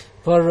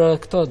për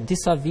këto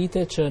disa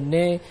vite që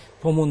ne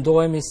po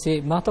mundohemi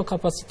si me ato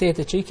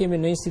kapacitete që i kemi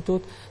në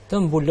institut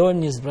të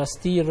mbulojmë një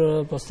zbrastir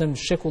po them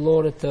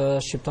shekullore të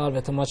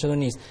shqiptarëve të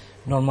Maqedonisë.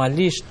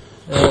 Normalisht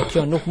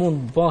kjo nuk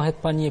mund të bëhet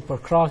pa një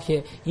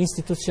përkrahje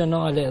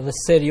institucionale dhe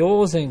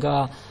serioze nga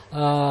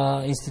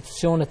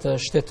institucionet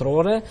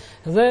shtetërore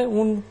dhe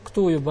unë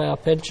këtu ju bëj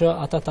apel që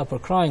ata ta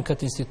përkrahin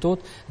këtë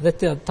institut dhe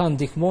ta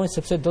ndihmojnë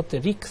sepse do të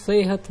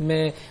rikthehet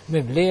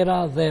me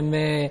vlera dhe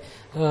me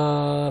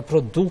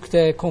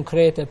produkte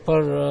konkrete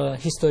për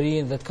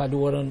historinë dhe të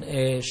kaluarën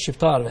e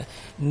shqiptarëve.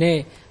 Ne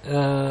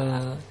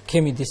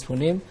kemi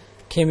disponim,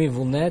 kemi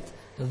vullnet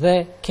dhe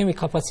kemi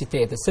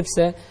kapacitete,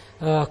 sepse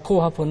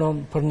koha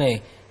punon për ne.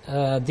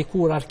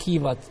 Dikur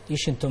arkivat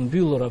ishin të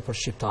mbyllura për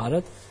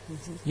shqiptarët,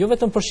 jo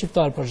vetëm për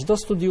shqiptarë, për çdo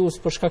studius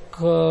për shkak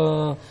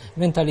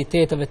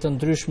mentaliteteve të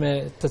ndryshme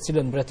të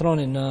cilët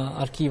mbretronin në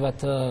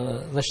arkivat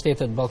dhe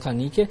shtetet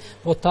ballkanike,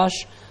 po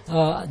tash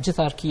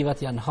gjitha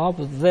arkivat janë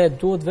hap dhe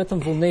duhet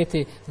vetëm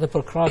vullneti dhe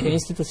përkrahje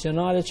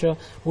institucionale që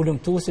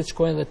ulëmtuesit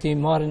shkojnë dhe t'i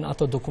marrin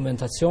ato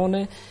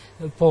dokumentacione,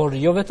 por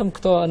jo vetëm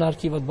këto në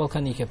arkivat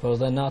ballkanike, por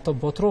edhe në ato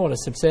botërore,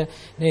 sepse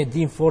ne e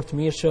dim fort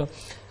mirë që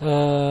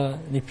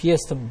një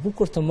pjesë të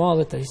bukur të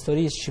madhe të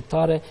historisë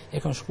shqiptare e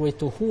kanë shkruar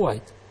të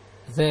huajt.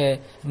 Dhe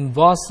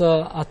mbas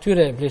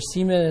atyre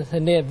vlerësimeve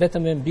ne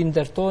vetëm e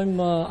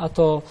mbindertojmë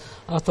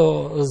ato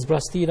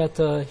zbrastirat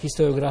të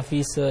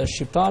historiografisë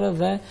shqiptare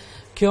dhe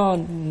kjo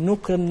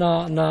nuk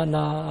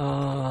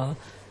na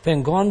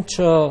pengon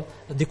që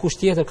dikush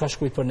tjetër ka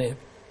shkruar për ne.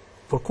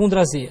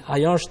 Përkundrazi,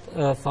 ajo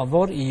është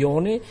favor i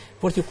joni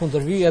për t'ju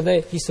kundërvyer edhe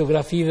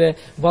historiografive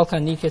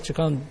ballkanike që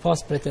kanë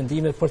pas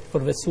pretendime për të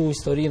përvetësuar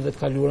historinë dhe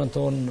të kaluarën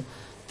tonë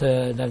të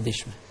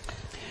lavdishme.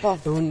 Po,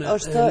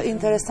 është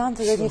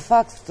interesante dhe një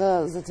fakt,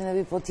 zoti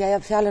Nebi, po t'ja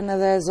jap fjalën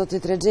edhe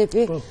zotit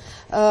Rexhepi.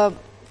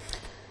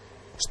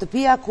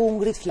 Shtëpia ku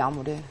ngrit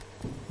flamuri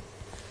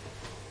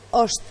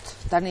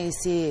është tani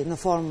si në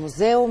formë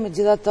muzeu,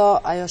 megjithatë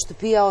ajo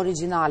shtëpia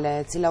origjinale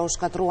e cila u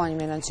shkatrua në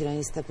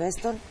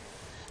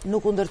 1925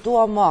 nuk u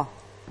ndërtua më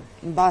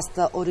mbas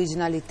të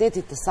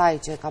origjinalitetit të saj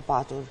që e ka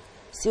patur.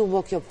 Si u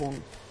bë kjo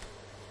punë?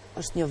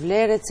 Është një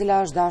vlerë e cila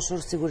është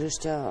dashur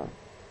sigurisht që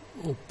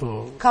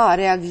ka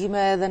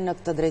reagime edhe në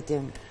këtë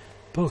drejtim.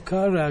 Po,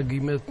 ka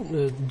reagime.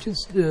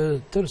 Gjithë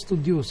tërë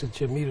studiusit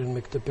që mirën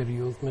me këtë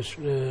periudhë, me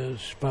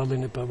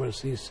shpalljen e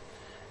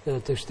pavarësisë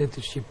të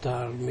shtetit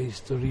shqiptar, me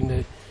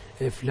historinë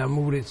e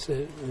flamurit, se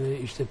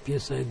ishte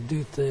pjesa e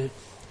dytë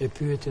e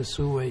pyetjes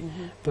suaj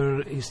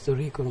për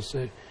historikun,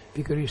 se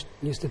pikërisht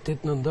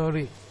 28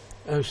 nëntori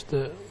është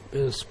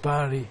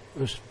spari,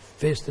 është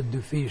festa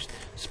dyfisht,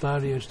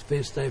 spari është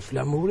festa e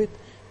flamurit,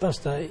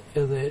 pastaj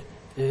edhe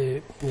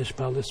në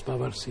shpallës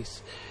pavarësisë.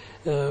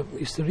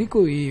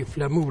 Historiku i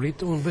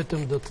flamurit, unë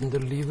vetëm do të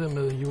ndërlidhem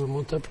edhe ju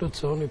mund të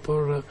plotësoni,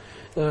 por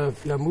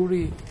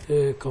flamuri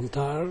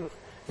kombëtar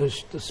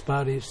është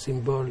spari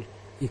simbol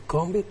i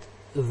kombit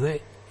dhe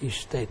i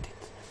shtetit.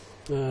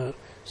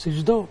 Si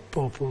çdo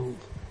popull,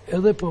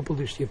 edhe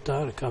populli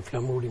shqiptar ka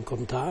flamurin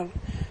kombëtar,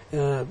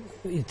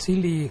 i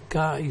cili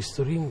ka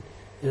historinë,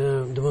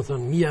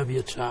 domethënë mija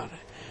vjeçare.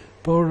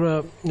 Por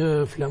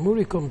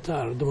flamuri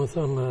kombëtar,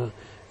 domethënë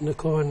në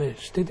kohën e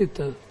shtetit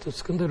të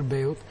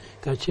Skënderbeut,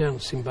 ka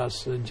qenë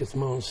simbas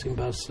gjithmonë,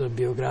 simbas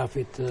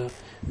biografit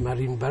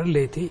Marin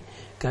Barleti,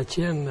 ka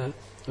qenë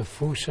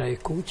fusha e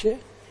kuqe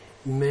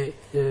me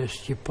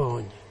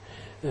shqiponjë.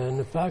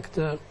 Në fakt,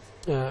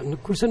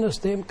 kurse në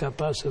stem ka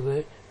pas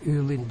edhe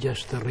yllin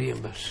 6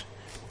 rrjembash.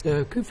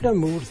 Ky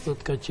flamur, thot,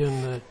 ka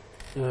qenë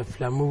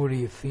flamuri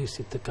i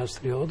fisit të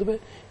kastriotëve,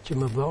 që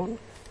më vonë,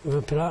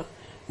 pra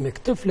me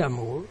këtë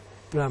flamur,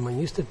 pra më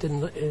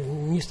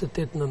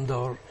 28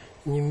 nëntor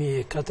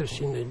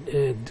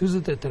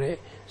 1423,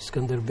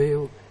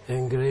 Skënderbeu e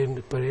ngren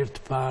për herë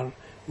të parë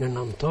në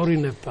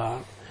nëntorin e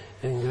parë,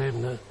 e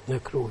ngren në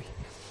Kruj.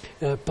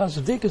 Pas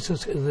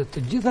vdekjes dhe të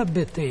gjitha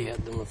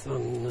betejat,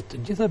 domethënë në të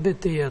gjitha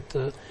betejat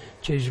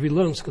që i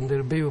zhvillon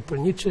Skënderbeu për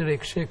një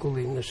çerek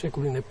shekulli, në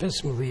shekullin e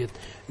 15,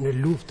 në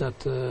luftat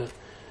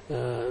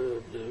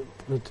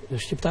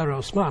shqiptare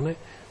osmane,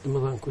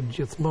 domethënë ku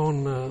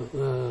gjithmonë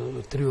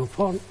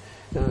triumfon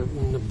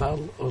në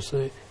ball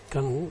ose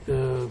kanë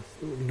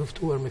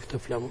luftuar me këtë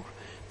flamur.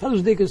 Pas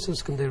vdekjes së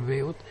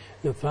Skënderbeut,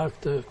 në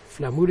fakt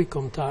flamuri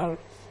kombëtar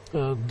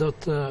do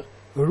të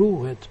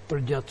ruhet për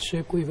gjatë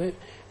shekujve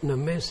në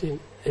mesin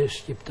e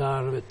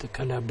shqiptarëve të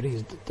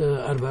Kalabrisë, të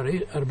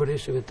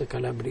arbëreshëve të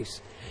Kalabrisë.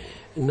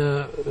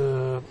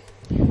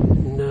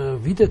 Në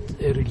vitet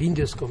e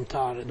rilindjes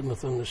kombëtare,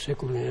 domethënë në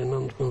shekullin e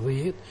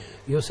 19,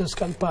 jo se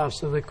s'kan pas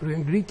edhe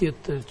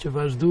kryengritjet që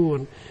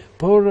vazhduan,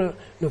 por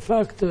në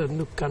fakt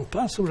nuk kanë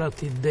pasur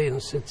atë idenë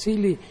se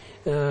cili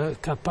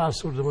ka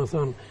pasur,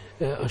 domethënë,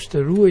 është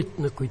ruajt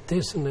në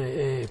kujtesën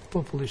e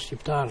popullit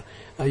shqiptar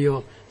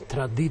ajo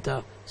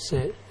tradita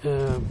se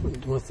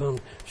domethënë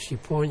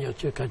shqiponja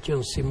që ka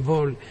qenë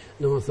simbol,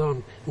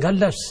 domethënë nga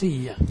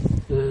lashësia,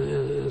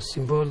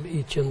 simbol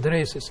i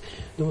qendresës.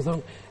 Domethënë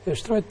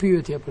shtrohet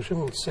pyetja për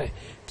shembull se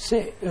pse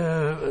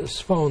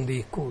sfondi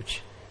i kuq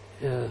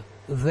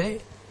dhe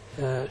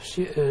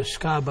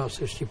shkaba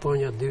ose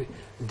shqiponja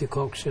dy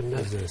kokshën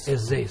e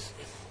zezë.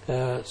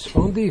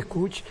 Sfondi i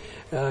kuq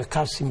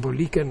ka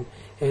simbolikën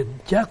e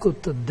gjakut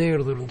të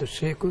derdhur në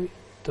shekuj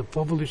të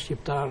popullit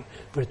shqiptar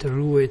për të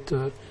ruajt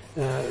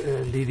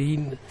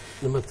lirinë,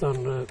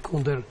 domethënë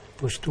kundër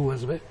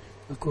pushtuesve,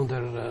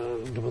 kundër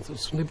domethënë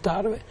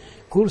sundimtarëve,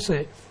 kurse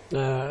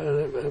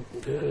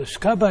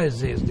shkaba e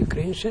zezë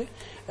dykrençe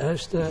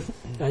është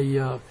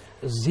ajo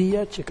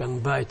zia që kanë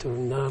mbajtur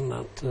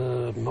nanat,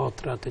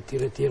 motrat e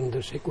tjerë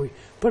në shekuj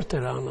për të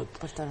ranët,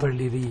 për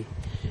liri.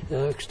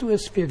 Kështu e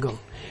shpjegon.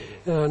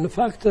 Në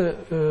fakt,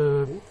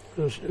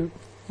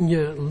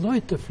 një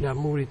lloj të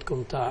flamurit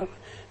kombëtar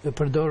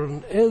përdorën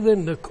edhe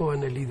në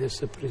kohën e lidhjes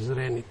së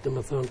Prizrenit,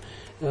 domethënë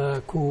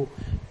ku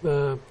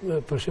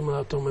për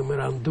shembull ato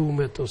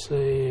memorandumet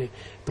ose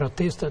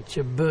protestat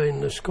që bëjnë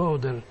në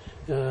Shkodër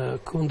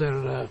kundër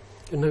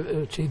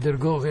që i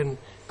dërgohen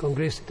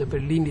Kongresit të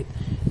Berlinit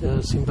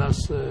sipas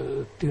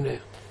tyne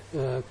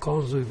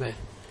konzujve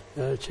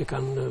që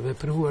kanë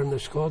vepruar në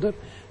Shkodër,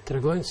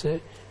 tregojnë se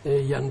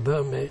janë bë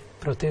me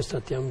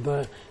protestat janë bë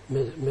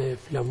me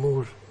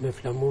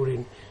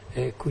flamurin e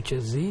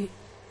kuqezi,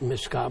 me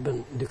shkabën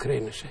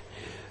dykrenëshe.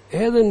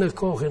 Edhe në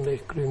kohën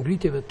e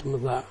kryengritjeve të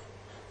mëdha,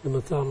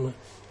 domethënë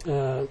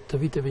të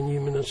viteve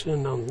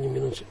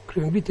 1909,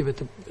 kryengritjeve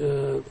të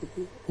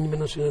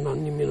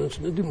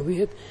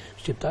 1909-1912,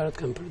 shqiptarët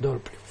kanë përdorur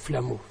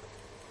flamur.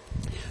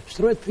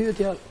 Shtrohet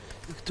pyetja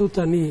këtu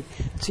tani,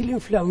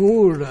 cilin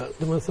flamur,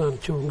 domethënë,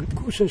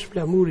 kush është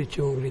flamuri që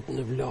u ngrit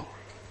në Vlorë?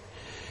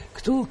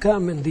 Këtu ka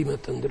mendime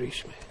të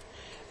ndryshme.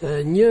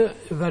 Një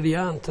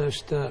variant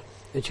është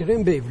e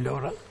Qerembej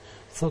Vlora,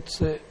 thotë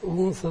se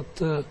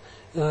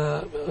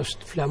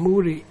është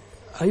flamuri,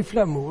 ai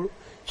flamur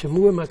që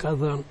mua më ka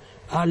dhënë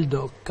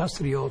Aldo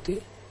Castrioti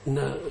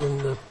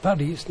në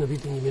Paris në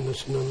vitin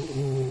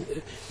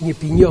 1909, një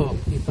pinjor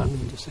i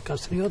familjes së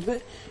Castriotëve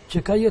që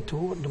ka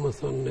jetuar,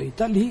 domethënë në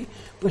Itali,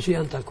 por që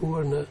janë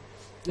takuar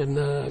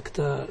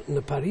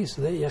në Paris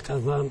dhe ja ka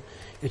dhënë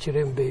e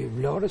Qerembej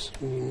Vlorës,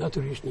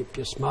 natyrisht një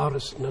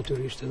pjesëmarrës,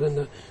 natyrisht edhe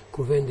në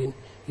kuvendin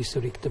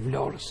historik të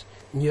Vlorës.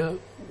 Një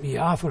i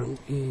afërm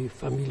i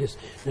familjes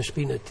në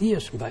shtëpinë e tij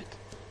është mbajt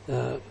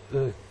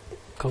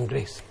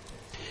kongresi.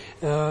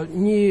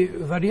 Një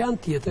variant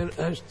tjetër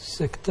është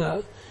se këtë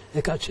e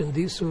ka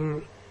qëndisur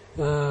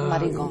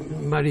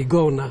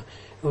Marigona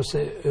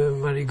ose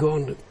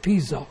Marigon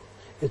Piso,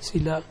 e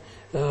cila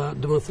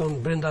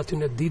domethënë brenda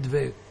atyre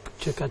ditëve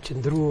që ka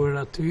qëndruar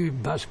aty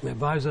bashkë me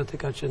vajzat e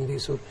ka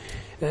qëndisur.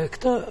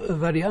 Këta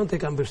variante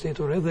kanë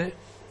mbështetur edhe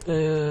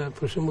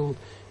për shembull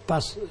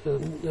pas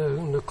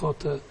në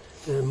kohë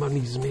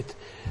monizmit.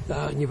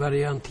 Një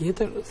variant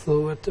tjetër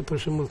thuhet për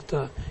shembull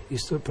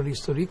për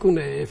historikun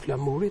e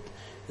flamurit,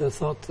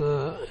 thot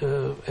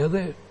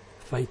edhe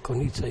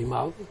Fajkonica i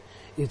madh,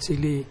 i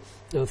cili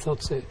thot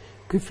se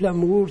ky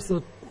flamur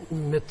thot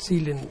me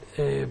cilin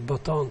e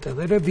botonte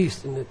edhe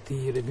revistin e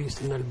tij,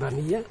 revistin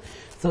Albania,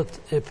 thot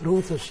e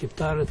prunë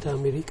shqiptarët e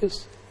Amerikës,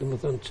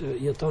 domethënë që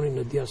jetonin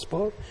në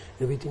diasporë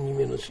në vitin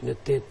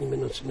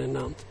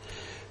 1908-1909.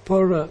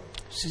 Por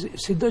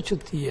sido që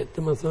të jetë,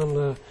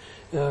 domethënë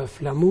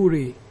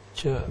flamuri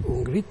që u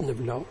ngrit në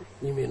Vlorë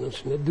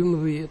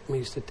 1912 me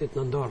 28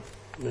 nëntor,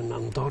 në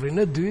nëntorin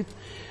e dytë,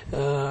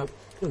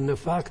 në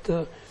fakt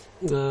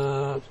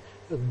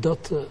do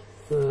të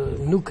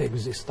nuk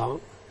ekziston,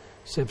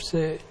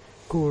 sepse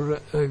kur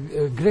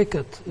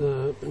grekët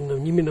në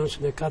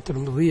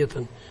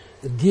 1914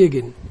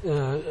 djegin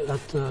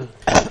atë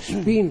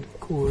shtëpinë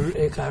kur e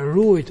ka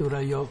ruajtur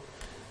ajo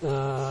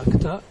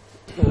këta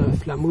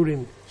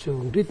flamurin që u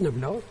ngrit në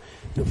Vlorë,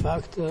 në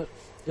fakt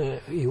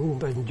i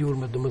humba në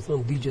gjurmë,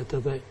 domethënë digjet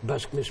edhe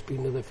bashkë me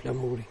shtëpinë edhe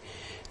flamuri.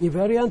 Një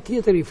variant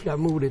tjetër i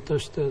flamurit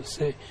është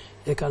se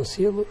e kanë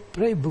sjellur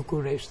prej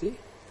Bukureshti,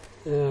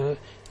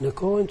 në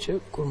kohën që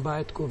kur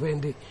mbahet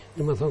kuvendi,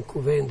 domethënë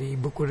kuvendi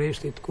i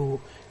Bukureshtit ku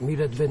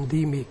mirret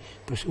vendimi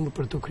për shembull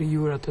për të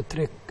krijuar ato 3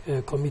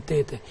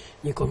 komitete,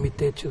 një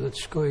komitet që do të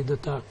shkojë dhe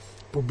ta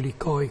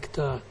publikojë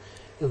këtë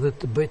dhe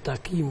të bëjë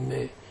takim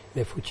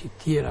me fuqi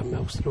tjera, me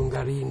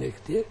Austro-Hungarinë e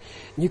këtij,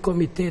 një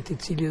komitet i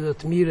cili do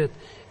të mirret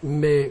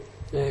me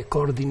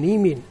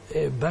koordinimin e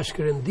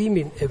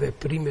bashkërendimin e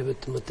veprimeve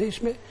të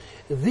mëtejshme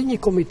dhe një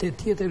komitet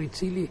tjetër i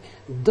cili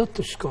do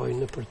të shkojnë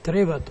në për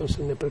trevat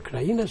ose në për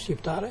krajina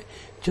shqiptare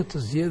që të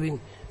zgjedhin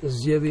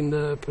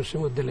për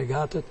shembull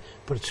delegatët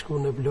për të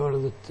shkuar në Vlorë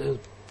dhe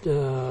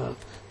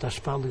ta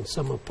shpallin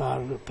sa më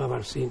parë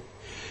pavarësinë.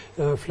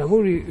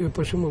 Flamuri,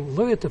 për shembull,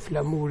 llojet e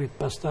flamurit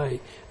pastaj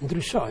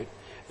ndryshojnë.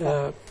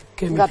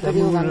 Nga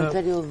periudha në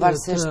periudhë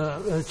varsisht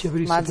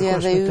qeverisë të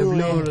koshme të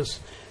Vlorës,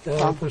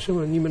 për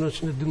shembull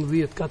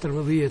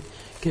 1912-14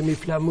 kemi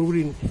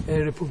flamurin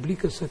e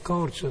Republikës së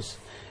Korçës,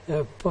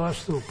 po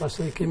ashtu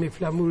pastaj kemi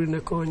flamurin e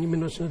kohën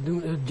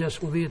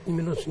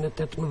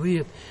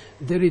 1916-1918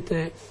 deri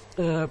te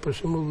për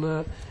shembull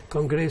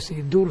Kongresi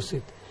i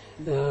Durrësit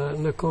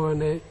në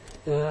kohën e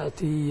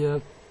atij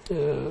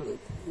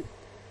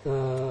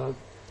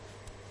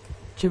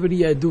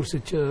qeveria e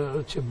Durrësit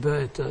që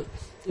bëhet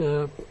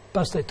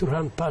pastaj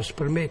Turhan Pash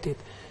Përmetit,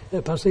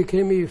 pastaj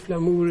kemi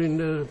flamurin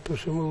për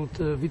shembull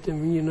të vitit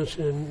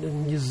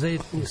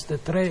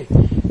 1920-23,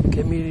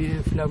 kemi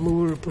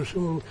flamur për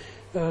shembull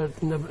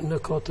në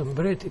kohë të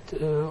mbretit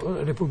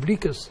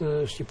Republikës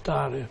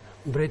Shqiptare,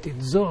 mbretit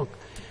Zog,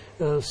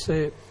 se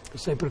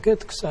i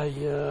përket kësaj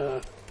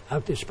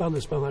akti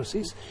shpalljes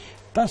pavarësisë,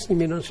 pas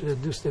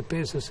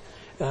 1945-s,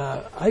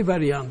 ai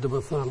variant,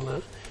 domethënë,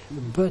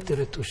 bëhet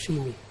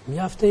retushimi.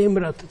 Mjaft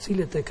emrat të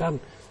cilët e kanë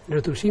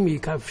retushimi i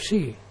ka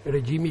fshi,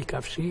 regjimi i ka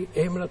fshi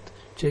emrat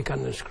që i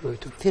kanë nënshkruar.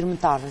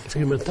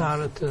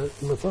 Firmëtarët,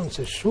 më thonë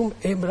se shumë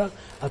emra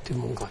aty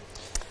mungojnë.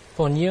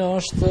 Po një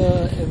është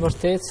e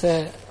vërtetë se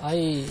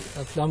ai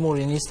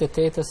flamuri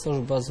 28-s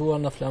është bazuar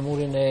në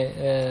flamurin e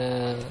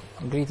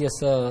ngritjes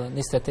së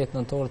 28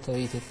 nëntor të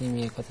vitit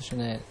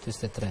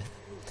 1443.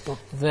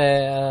 Dhe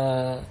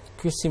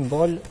ky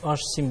simbol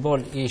është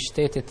simbol i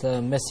shtetit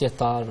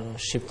mesjetar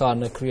shqiptar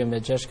në krye me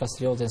Gjergj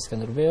Kastriotin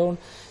Skënderbeun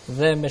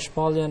dhe me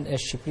shpalljen e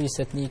Shqipërisë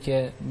etnike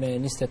me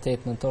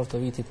 28 nëntor të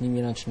vitit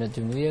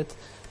 1912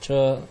 që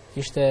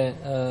ishte i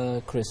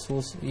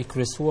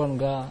kryesuar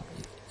nga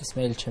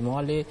Ismail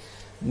Qemali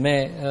me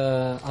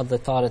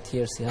adhetare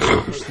tjerë si Hasan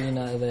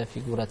Kushtina edhe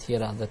figura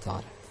tjera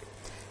adhetare.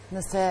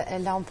 Nëse e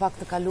lam pak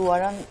të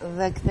kaluarën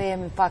dhe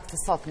kthehemi pak të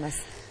sotmes.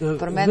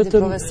 Përmendi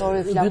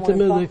profesori flamurin. Vetëm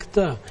edhe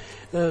këta,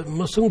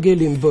 mos u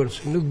ngelin bërç,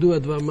 nuk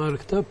duhet va marr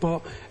këtë, po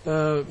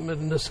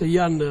nëse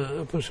janë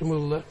për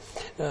shembull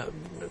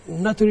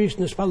natyrisht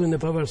në shpalljen e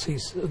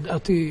pavarësisë,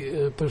 aty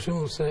për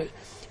shembull se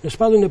në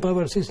shpalljen e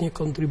pavarësisë një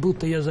kontribut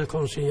të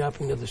jashtëzakonshëm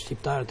japin edhe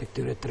shqiptarët e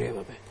këtyre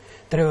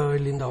trevave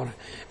lindore.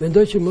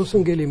 Mendoj që mos u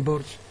ngelin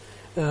bërç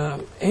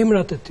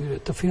emrat e tyre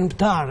të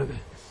firmtarëve,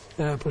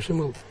 për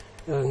shembull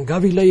nga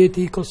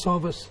vilajeti i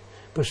Kosovës,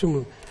 për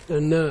shembull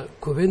në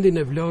kuvendin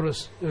e Vlorës,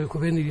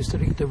 kuvendin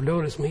historik të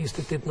Vlorës me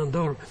 28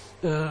 nëntor,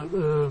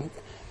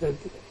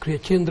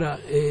 kryeqendra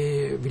e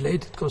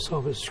vilajetit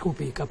Kosovës,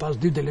 Shkupi, ka pas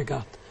 2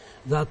 delegat,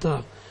 dhe ata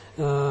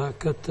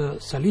këtë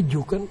Salit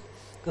Gjukën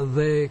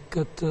dhe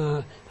këtë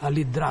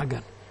Alit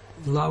Dragan,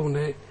 vllaun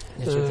e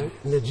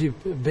Nexhib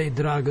Bej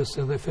Dragës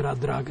edhe Ferhat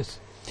Dragës.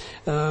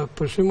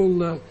 Për shembull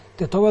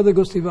Tetova dhe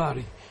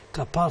Gostivari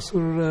ka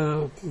pasur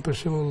për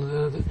shembull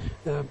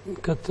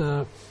këtë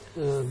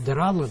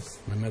Derallën,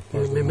 Mehmet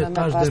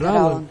Pash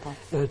Derallën,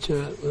 që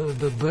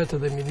do të bëhet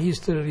edhe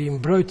ministër i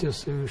mbrojtjes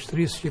së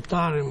ushtrisë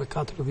shqiptare me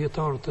 4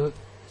 dhjetor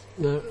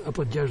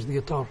apo 6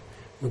 dhjetor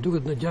më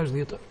duket në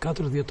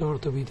 4 dhjetor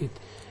të vitit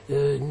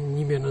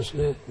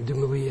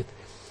 1912.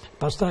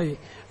 Pastaj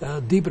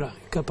Dibra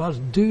ka pas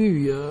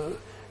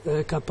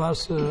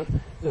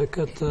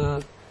këtë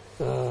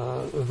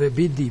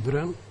Vebi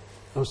Dibrën,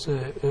 ose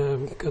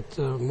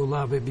këtë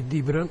Mulla Vebi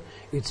Dibrën,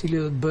 i cili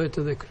dhe të bëhet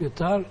edhe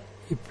kryetar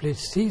i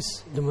pleqësisë,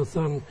 dhe më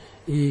thënë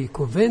i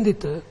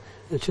kuvendit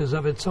që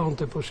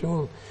zaveconte për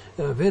shembull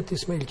vetë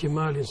Ismail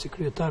Qemalin si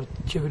kryetar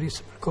të qeverisë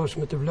së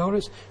përkohshme të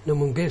Vlorës në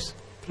mungesë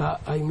pra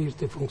ai mirë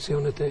të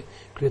funksionet e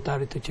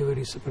kryetarit të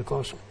qeverisë së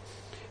përkohshme.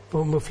 Po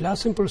më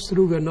flasim për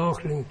Strugën,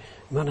 Ohrin,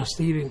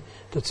 manastirin,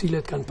 të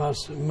cilët kanë pas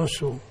më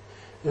shumë.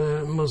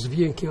 Mos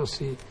vjen kjo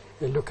si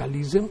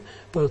lokalizëm,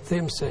 por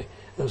them se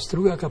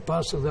Struga ka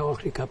pas dhe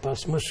Ohri ka pas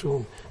më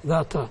shumë, dhe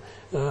ata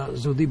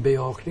Zudi Bej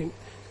Ohrin,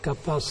 ka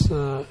pas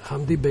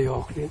Hamdi Bej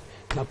Ohrin,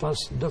 ka pas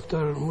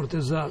Dr.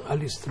 Murteza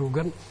Ali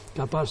Strugën,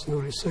 ka pas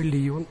Nuri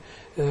Sojliun,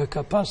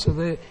 ka pas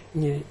edhe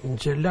një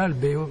Gjelal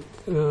Beju,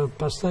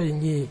 pastaj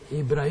një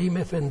Ibrahim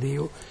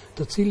Efendiu,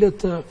 të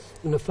cilët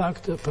në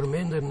fakt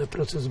përmenden në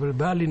proces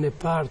verbalin e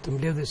parë të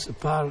mbledhjes së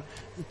parë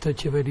të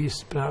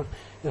qeverisë, pra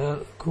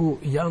ku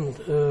janë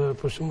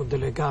për shembull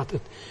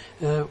delegatët.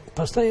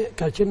 Pastaj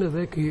ka qenë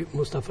edhe ky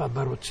Mustafa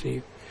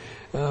Baroçiu.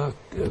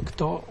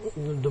 Këto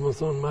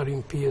domethënë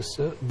marrin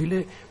pjesë,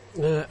 bile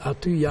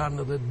aty janë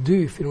edhe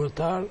 2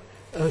 firmëtar,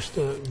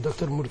 është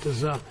Dr.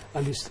 Murteza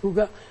Ali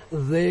Struga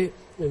dhe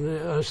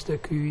është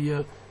ky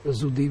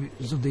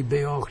Zudi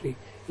Bej Ohri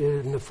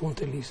në fund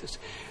të listës.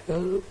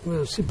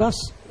 Sipas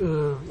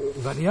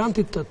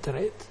variantit të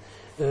tretë,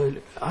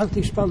 akti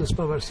i shpalljes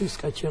pavarësisë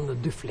ka qenë në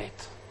 2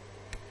 fletë.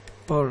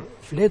 Por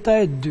fleta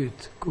e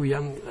dytë, ku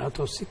janë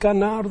ato si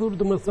kanë ardhur,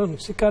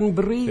 domethënë si kanë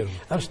bërri,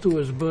 ashtu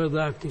është bërë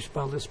dhe akti i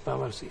shpalljes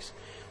pavarësisë.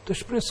 Të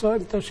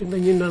shpresojmë tash në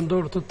një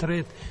nëndor të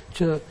tretë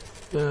që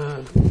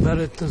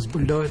bëret të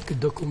zbulohet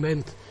këtë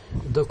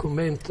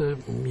dokument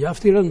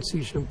mjaft i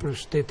rëndësishëm për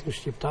shtetin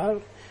shqiptar,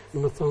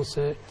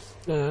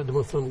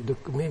 domethënë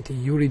dokumenti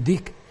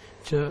juridik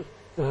që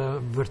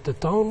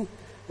vërteton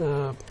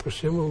për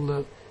shembull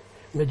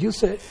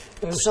megjithse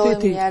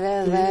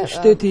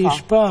shteti i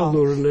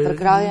shpallur në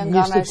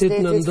 28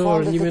 nëntor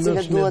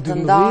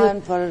 1912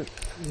 për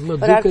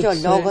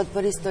arkeologët,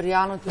 për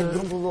historianët, për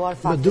grumbulluar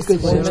fakte.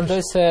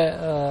 Mendoj se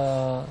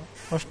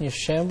është një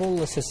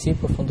shembull se si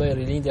përfundoi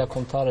rilindja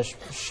kombëtare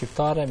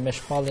shqiptare me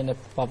shpalljen e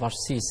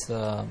pavarësisë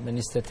me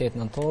 28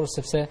 nëntor,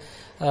 sepse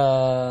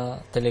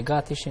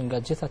delegatë ishin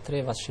nga gjitha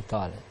trevat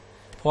shqiptare.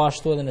 Po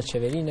ashtu edhe në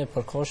qeverinë e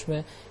përkohshme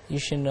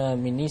ishin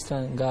ministra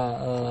nga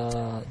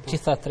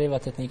gjitha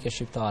trevat etnike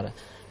shqiptare.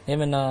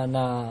 Neve na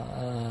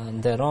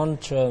nderon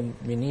që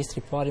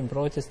ministri pari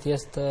mbrojtjes të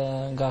jetë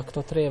nga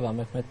këto treva,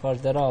 Mehmet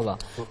Pash Deralla,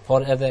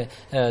 por edhe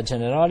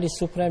generali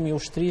suprem i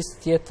ushtrisë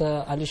të jetë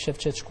Ali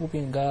Shevqet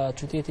Shkupi nga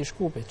qyteti i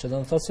Shkupit, që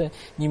do të thotë se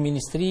një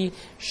ministri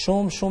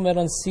shumë e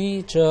rëndësi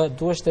që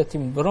duhet të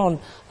mbron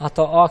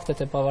ato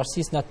aktet e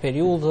pavarësisë në atë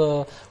periudhë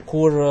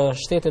kur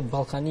shtetet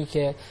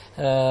ballkanike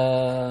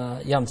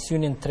jam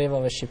synin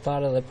trevave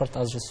shqiptare dhe për të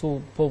azhësuar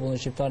popullin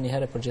shqiptar një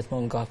herë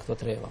përgjithmonë nga këto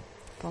treva.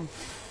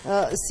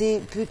 Si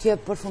pyetje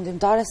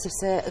përfundimtare,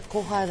 sepse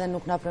koha edhe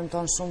nuk na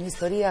premton shumë,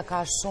 historia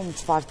ka shumë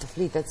çfarë të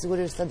flitet,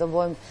 sigurisht se do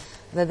bëjmë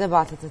dhe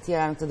debate të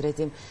tjera në këtë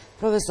drejtim.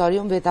 Profesor,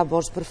 ju mbeta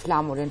bosh për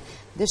flamurin.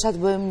 Desha të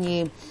bëjmë një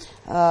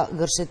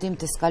gërshetim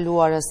të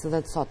skaluarës dhe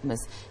të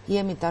sotmes.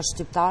 Jemi tash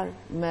shqiptar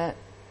me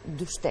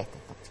 2 shtete,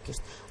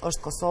 faktikisht.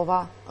 Është Kosova,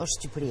 është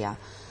Shqipëria.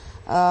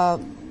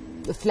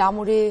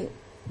 Flamuri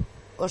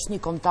është një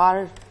kombëtar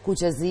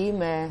kuqezi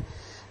me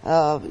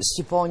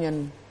shqiponjën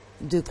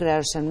 2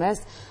 krerësh në mes,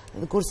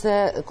 kurse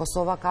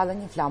Kosova ka dhe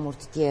një flamur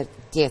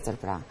tjetër,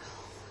 pra,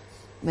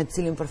 me të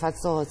cilin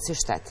përfaqësohet si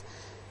shtet.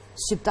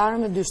 Shqiptarë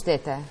me 2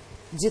 shtete,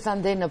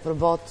 gjithandej në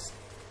përbot,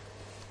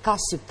 ka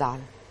shqiptar.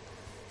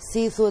 Si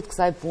i thuhet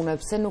kësaj pune,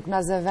 pse nuk na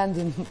zë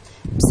vendin,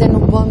 pse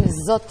nuk bëhemi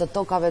zot të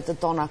tokave të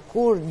tona,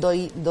 kur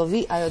do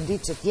vi ajo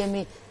ditë që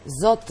t'jemi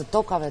zot të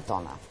tokave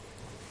tona,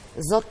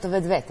 zot të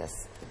vetvetes.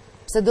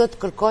 Pse duhet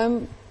të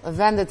kërkojmë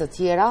vendet të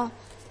tjera,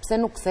 pse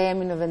nuk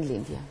kthehemi në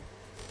vendlindje?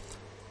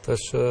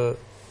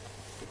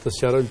 Të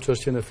sqarojmë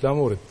çështjen e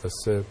flamurit,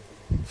 se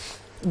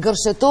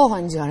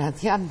gërshetohen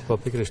gjërat janë. Po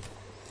pikërisht.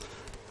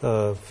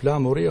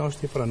 Flamuri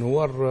është i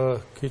pranuar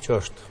ky që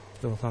është,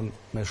 domethënë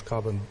me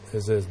shkapën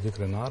e zezë 2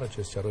 krenare që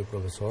sqaroi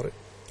profesori,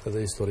 edhe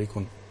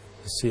historikun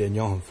si e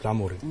njohën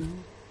flamurin.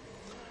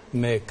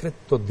 Me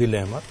këto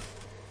dilemat,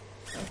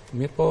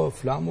 mirë po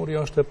flamuri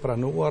është e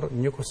pranuar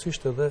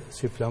njëkohësisht edhe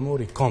si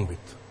flamuri i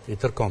kombit, i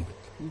tërkombit.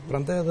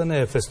 Prandaj edhe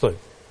ne e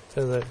festojmë.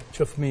 Edhe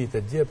që fëmijët e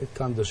djepit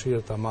kanë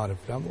dëshirë ta marrin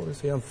flamurin,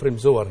 se janë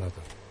frymëzuar në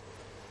të.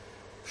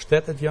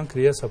 Shtetet janë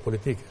krijesa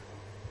politike.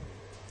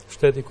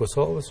 Shteti i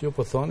Kosovës, ju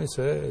po thoni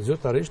se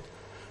zyrtarisht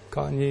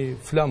ka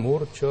një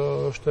flamur që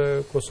është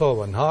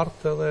Kosova në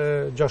hartë edhe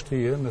 6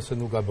 yje nëse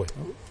nuk gaboj.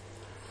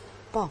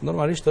 Po.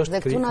 Normalisht është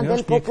dhe këtu na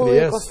del populli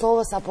i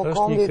Kosovës apo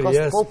kombi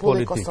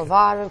populli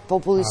kosovar,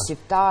 populli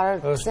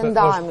shqiptar, pse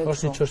ndahemi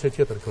është një çështje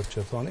tjetër këtë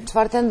që thoni.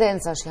 Çfarë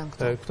tendencash janë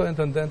këto? Këto janë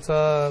tendenca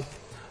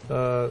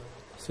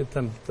si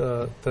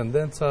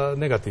tendenca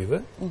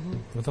negative,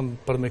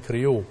 për me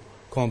kriju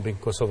kombin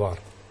kosovar.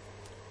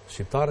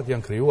 Shqiptarët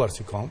janë krijuar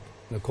si komb,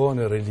 në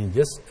kohën e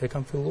rilindjes e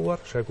kanë filluar,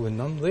 shekullin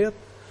 19,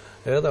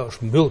 edhe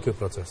është mbyll ky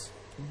proces.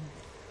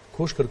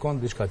 Kush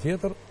kërkon diçka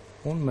tjetër,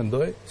 unë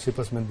mendoj,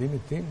 sipas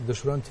mendimit tim,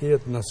 dëshiron të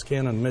jetë në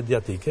skenën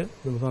mediatike,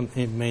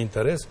 domethënë me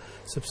interes,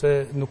 sepse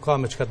nuk ka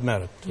me çka të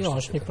merret. Jo,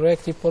 është një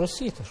projekt i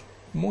porositur.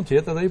 Mund të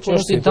jetë edhe i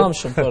porositur. Që është i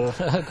dëmshëm për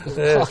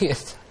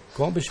hajët.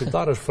 Kombi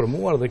shqiptar është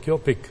formuar dhe kjo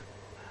pikë.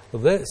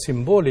 Dhe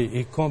simboli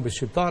i kombit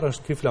shqiptar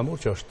është ky flamur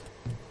që është.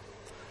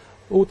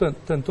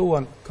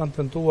 Kanë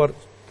tentuar,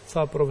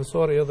 tha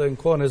profesori, edhe në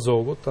kohën e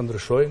Zogut të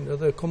ndryshojnë,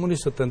 edhe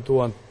komunistët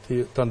tentuan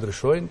të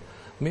ndryshojnë,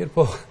 mirë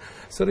po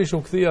sërish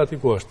u kthia aty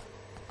ku është.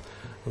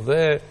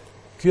 Dhe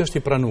ky është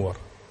i pranuar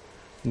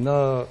në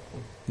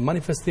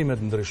manifestimet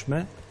ndryshme,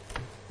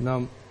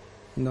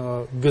 në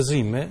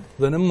gëzime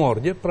dhe në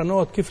mordje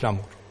pranohet ky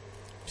flamur.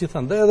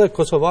 Gjithandaj edhe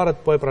kosovarët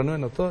po e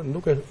pranojnë atë,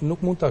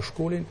 nuk mund ta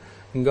shkulin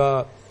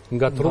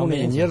nga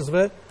truni i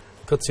njerëzve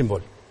këtë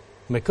simbol.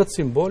 Me këtë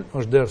simbol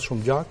është derë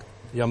shumë gjak,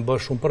 janë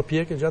bërë shumë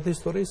përpjekje gjatë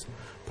historisë,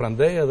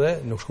 prandaj edhe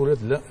nuk shkulet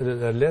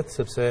lehtë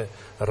sepse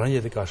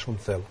rënjet i ka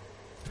shumë thellë.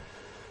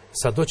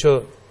 Sado që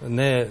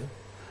ne,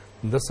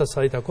 ndërsa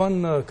sa i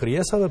takon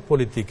krijesave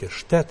politike,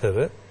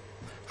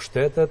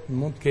 shtetet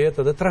mund të ketë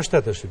edhe 3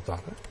 shtete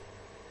shqiptare.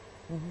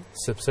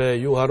 Sepse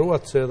ju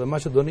harruat se edhe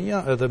Maqedonia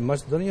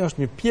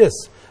është një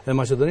pjesë e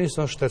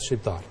Maqedonisë është shtet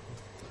shqiptar.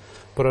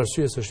 Për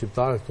arsye se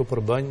shqiptarët këtu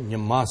përbëjnë një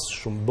masë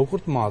shumë bukur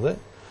të madhe,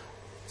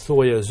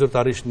 thuaje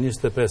zyrtarisht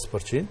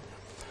 25%,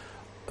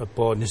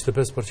 po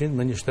 25%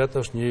 me një shtet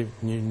është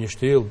një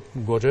shtyll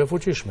goxha e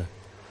fuqishme.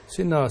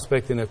 Si në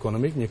aspektin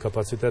ekonomik, një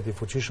kapacitet i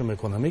fuqishëm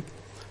ekonomik,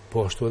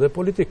 po ashtu edhe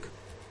politik.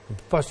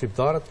 Pa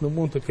shqiptarët nuk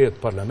mund të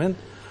ketë parlament,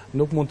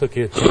 nuk mund të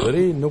ketë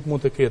qeveri, nuk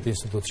mund të ketë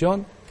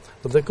institucion,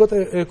 dhe këtë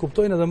e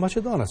kuptojnë edhe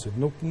maqedonasit,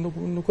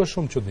 nuk është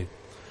shumë çudi.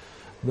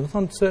 Do të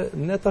thonë se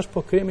ne tash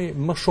po kemi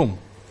më shumë,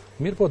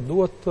 mirë po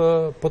duhet të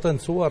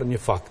potencuar një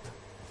fakt.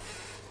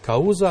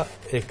 Kauza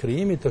e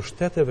krijimit të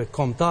shteteve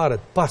kombëtare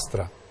të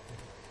pastra,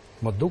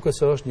 më duke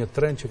se është një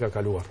trend që ka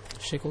kaluar.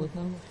 Shekullit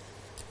 19.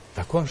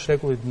 Takon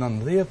shekullit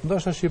 19,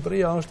 ndoshta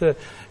Shqipëria është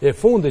e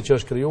fundit që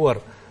është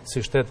krijuar si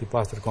shtet i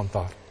pastër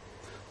kombëtar.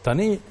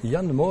 Tani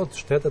janë në modë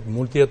shtetet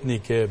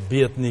multietnike,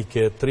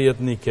 bietnike,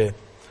 trietnike.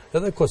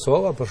 Edhe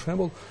Kosova, për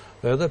shembull,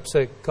 edhe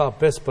pse ka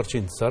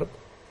 5% serb,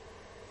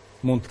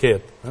 mund të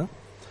ketë,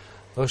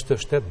 është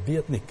shtet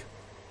bietnik.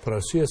 Për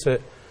arsye se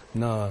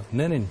në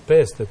nenin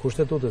 5 të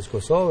kushtetutës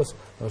Kosovës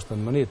është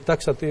në mënyrë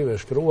taksative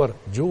shkruar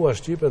gjuha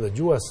shqipe dhe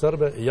gjuha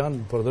serbe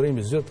janë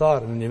përdorimi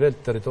zyrtar në nivel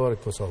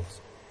territorit të Kosovës.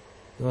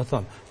 Do të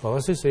thonë,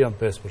 pavarësisht se janë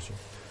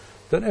 5%.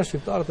 Të ne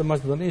shqiptarët e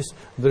Maqedonisë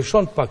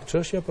ndryshon pak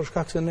çështja për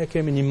shkak se ne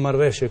kemi një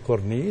marrëveshje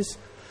kornizë,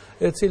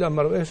 e cila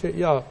marrëveshje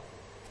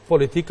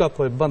politika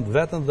po e bën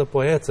vetën dhe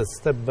po ecet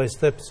step by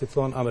step, si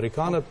thon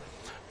amerikanët,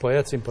 po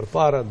ecin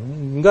përpara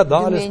nga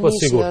dalës po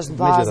sigurt. Është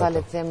baza,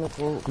 le të themi,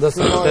 ku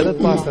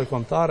shtetet pastër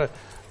kombëtare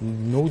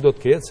nuk do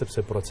të ketë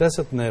sepse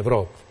proceset në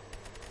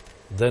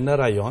Evropë dhe në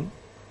rajon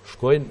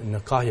shkojnë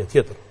në kahje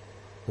tjetër.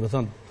 Do të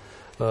thonë,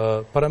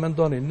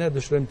 paramendoni, ne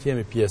dëshirojmë të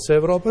jemi pjesë e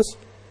Evropës,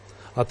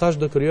 ata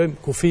do krijojmë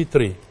kufi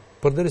 3,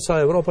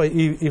 përderisa Evropa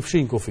i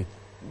fshin kufit.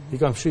 I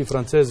kanë fshi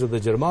francezët dhe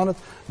gjermanët,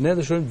 ne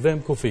dëshirojmë të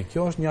vëmë kufi.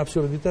 Kjo është një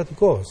absurditet i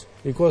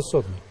kohës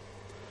sotme.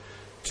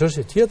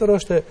 Çështja tjetër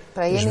është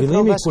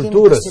zhvillimi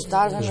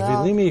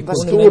i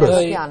kulturës.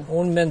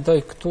 Unë mendoj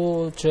këtu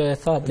që e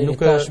tha deri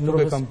tash, nuk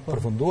e kam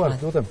përfunduar,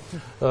 lutem.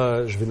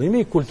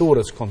 Zhvillimi i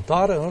kulturës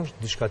kombëtare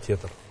është diçka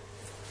tjetër.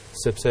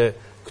 Sepse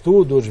këtu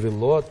duhet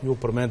zhvillohet, ju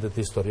përmendet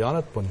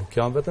historianët, po nuk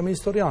janë vetëm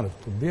historianët,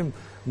 tu bim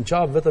në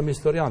qafë vetëm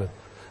historianët.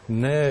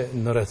 Ne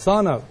në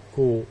rrethana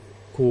ku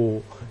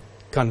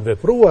kanë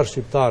vepruar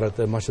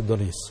shqiptarët e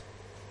Maqedonisë.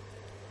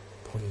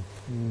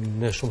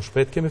 Ne shumë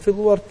shpejt kemi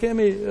filluar të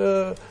kemi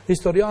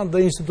historian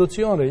dhe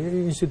institucione.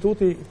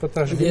 Instituti për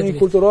trashëgiminë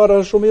kulturore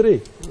është shumë i ri.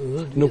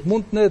 Nuk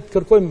mund ne të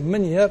kërkojmë më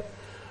njëherë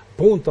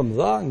punë të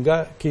mëdha nga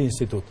ky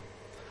institut.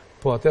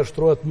 Po atëherë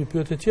shtrohet një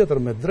pyetje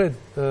tjetër me drejt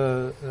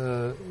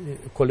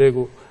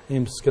kolegu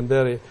im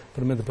Skënderi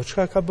përmendet, po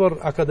çka ka bërë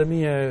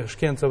Akademia e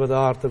Shkencave dhe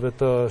Arteve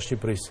të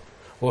Shqipërisë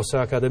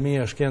ose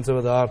Akademia e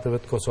Shkencave dhe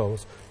Arteve të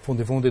Kosovës?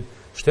 Fundit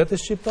shteti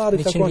shqiptar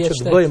i takon që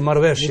të bëjë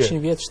marrëveshje.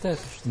 100 vjet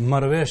shtet.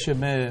 Marrëveshje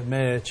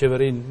me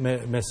qeverinë,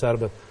 me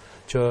serbët,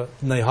 që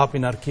ne i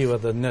hapin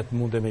arkivat dhe ne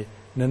mundemi.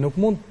 Ne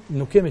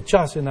nuk kemi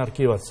qasje në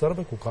arkivat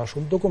serbe ku ka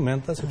shumë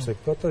dokumenta, sepse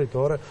këto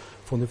territore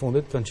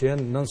fundit kanë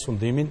qenë në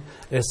sundimin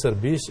e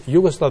Serbisë,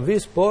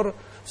 Jugosllavisë, por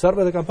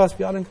serbët e kanë pas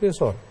fjalën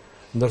kryesore.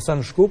 Ndërsa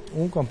në Shkup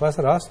unë kam pas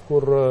rast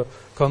kur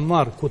kam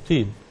marrë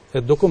kutinë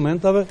e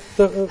dokumentave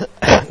të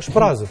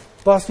shprazët,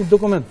 pas një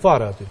dokument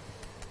fare aty.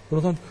 Do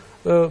të thonë,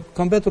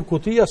 kam mbetur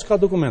kutia, s'ka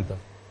dokumenta.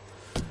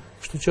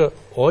 Kështu që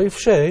o i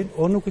fshejnë,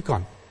 o nuk i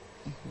kanë.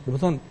 Do të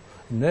thonë,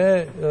 ne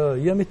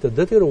jemi të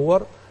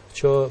detyruar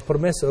që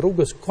përmes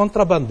rrugës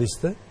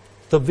kontrabandiste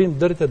të vim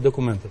deri te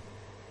dokumentet.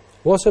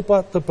 Ose pa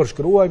të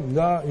përshkruajmë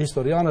nga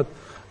historianët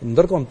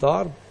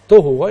ndërkombëtar të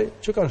huaj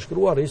që kanë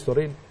shkruar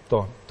historinë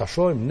tonë. Ta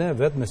shohim ne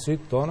vetë me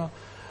sytë tona,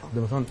 dhe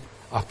më thonë,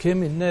 a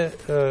kemi ne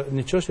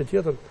një çështje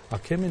tjetër, a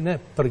kemi ne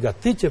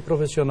përgatitje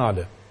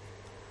profesionale?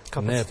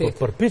 Ne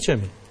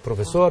përpiqemi.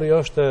 Profesori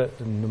është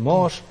në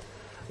moshë,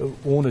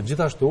 unë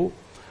gjithashtu,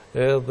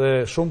 edhe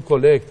shumë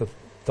kolegë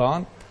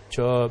tanë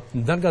që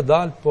ndër nga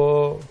dalë,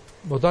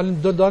 po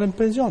dalin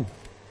penzion.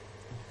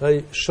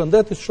 Dhe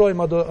shëndetit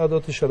shojmë a do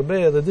t'i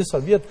shërbej edhe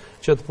disa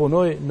vjetë që të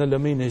punoj në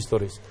lëmin e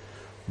historisë.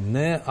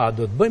 Ne a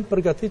do të bëjmë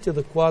përgatitje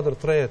dhe kuadrë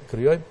të reje të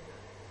kryojmë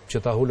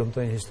që ta hullëm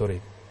të një histori.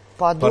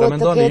 Pa duhet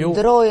të ketë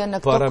droje në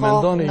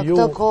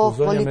këtë kohë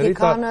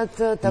politikanët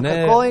të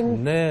kërkojnë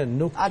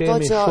ato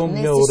që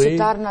ne si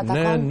shqiptarë në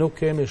takon? Ne nuk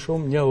kemi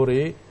shumë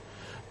njohuri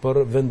për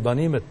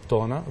vendbanimet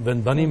tona,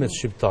 vendbanimet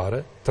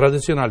shqiptare,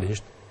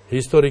 tradicionalisht,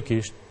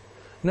 historikisht.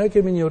 Ne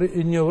kemi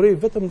njohuri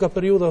vetëm nga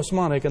periudha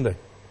osmane e këndej.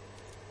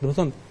 Dhe më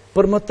thonë,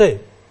 për më tej,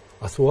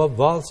 a thua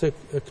valë se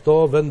këto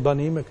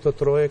vendbanime, këto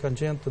troje kanë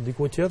qenë të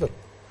diku tjetër.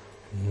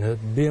 Ne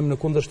bijem në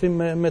kundërshtim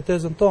me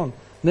tezën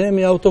tonë. Ne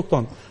jemi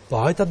autokton.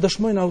 Po hajta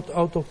dëshmojnë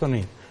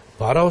autoktonin.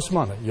 Para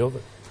osmane, jo.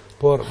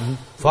 Por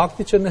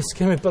fakti që ne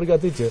s'kemi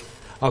përgatitje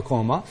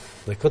akoma,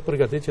 dhe këtë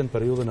përgatitje në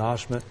periudhën e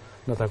ashme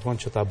në takon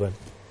që ta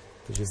bëjmë.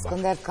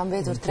 Skënder, kam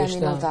vetur 3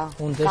 minuta.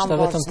 Unë deshta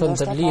vetëm të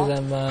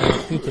ndërlidhem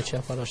pyetje që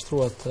ja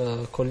parashtruat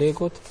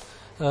kolegut.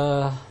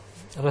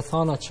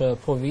 Rrethana që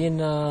po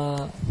vinë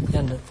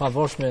janë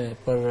favorshme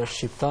për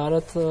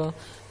shqiptarët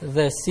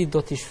dhe si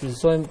do t'i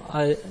shfrytëzojmë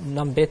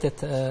në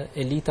mbetet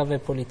elitave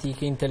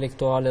politike,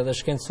 intelektuale dhe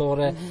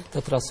shkencore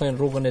të trasojnë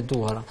rrugën e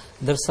duhura.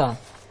 Ndërsa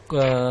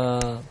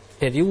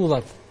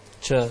periudhat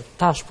që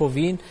tash po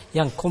vinë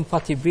janë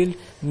kompatibil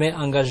me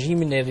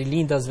angazhimin e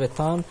rilindasve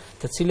tanë,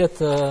 të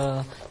cilët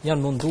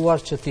janë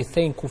munduar që t'i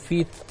thejnë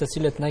kufit të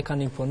cilët na i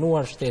kanë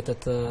imponuar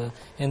shtetet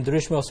e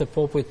ndryshme ose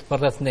popujt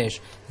përreth nesh.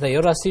 Dhe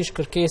jo rastësisht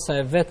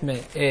kërkesa e vetme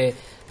e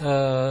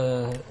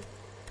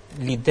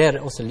lider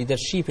ose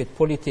leadershipit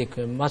politik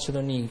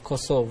Maqedoni,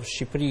 Kosovë,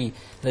 Shqipëri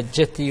dhe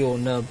gjithë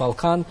në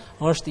Ballkan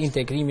është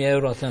integrimi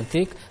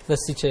euroatlantik dhe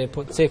siç e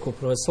ceku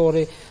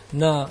profesori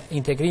në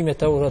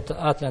integrimet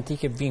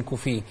euroatlantike bin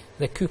kufi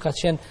dhe ky ka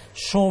qenë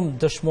shumë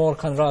dëshmor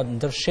kanë radhë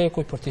ndër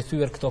shekuj për t'i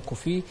thyer këto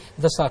kufi,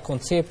 ndërsa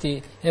koncepti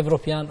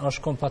evropian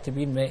është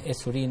kompatibil me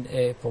esurinë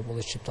e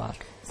popullit shqiptar.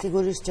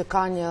 Sigurisht që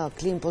ka një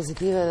klim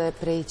pozitive dhe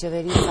prej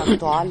qeverisë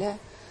aktuale.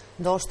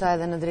 Ndoshta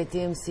edhe në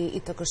drejtim si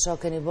ITKSH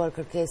keni bërë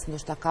kërkesë,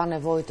 ndoshta ka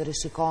nevojë të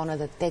rishikon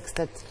edhe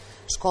tekstet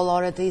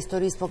shkollore të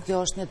historisë, po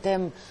kjo është një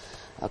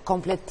temë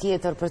komplet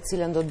tjetër për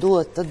cilën do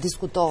duhet të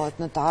diskutohet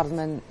në të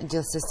ardhmen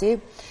gjithsesi.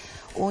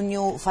 Unë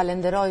ju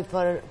falenderoj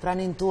për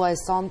praninë tuaj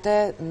sonte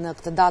në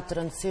këtë datë të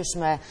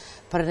rëndësishme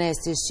për ne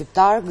si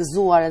shqiptar,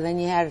 gëzuar edhe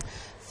një herë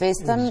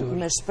festën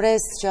me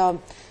shpresë që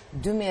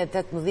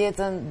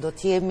 2018 do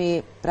të jemi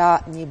pra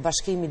një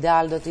bashkim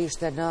ideal do të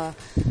ishte në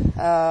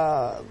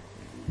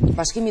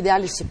bashkimi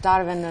ideal i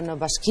shqiptarëve në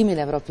bashkimin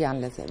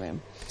evropian, le themi.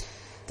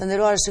 Të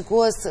nderuar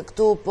shikues,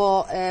 këtu po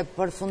e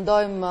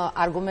përfundojmë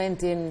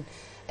argumentin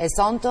e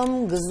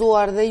sonetëm,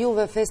 gëzuar dhe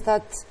juve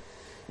festat,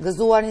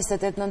 gëzuar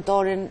 28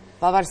 nëntorin,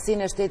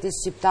 pavarësinë e shtetit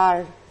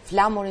shqiptar,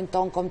 flamurin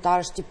ton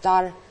kombëtar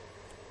shqiptar.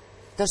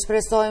 Të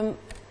shpresojmë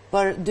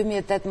për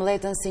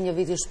 2018 si një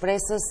vit i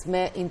shpresës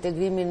me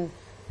integrimin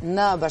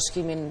në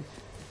bashkimin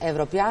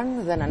evropian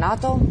dhe në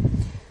NATO.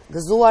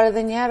 Gëzuar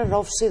edhe njerë,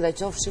 rofshi dhe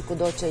qofshi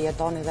kudo që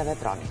jetoni dhe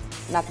veproni.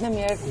 Natë në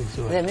mirë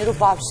dhe miru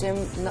pafshim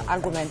në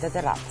argumentet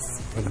e ratës.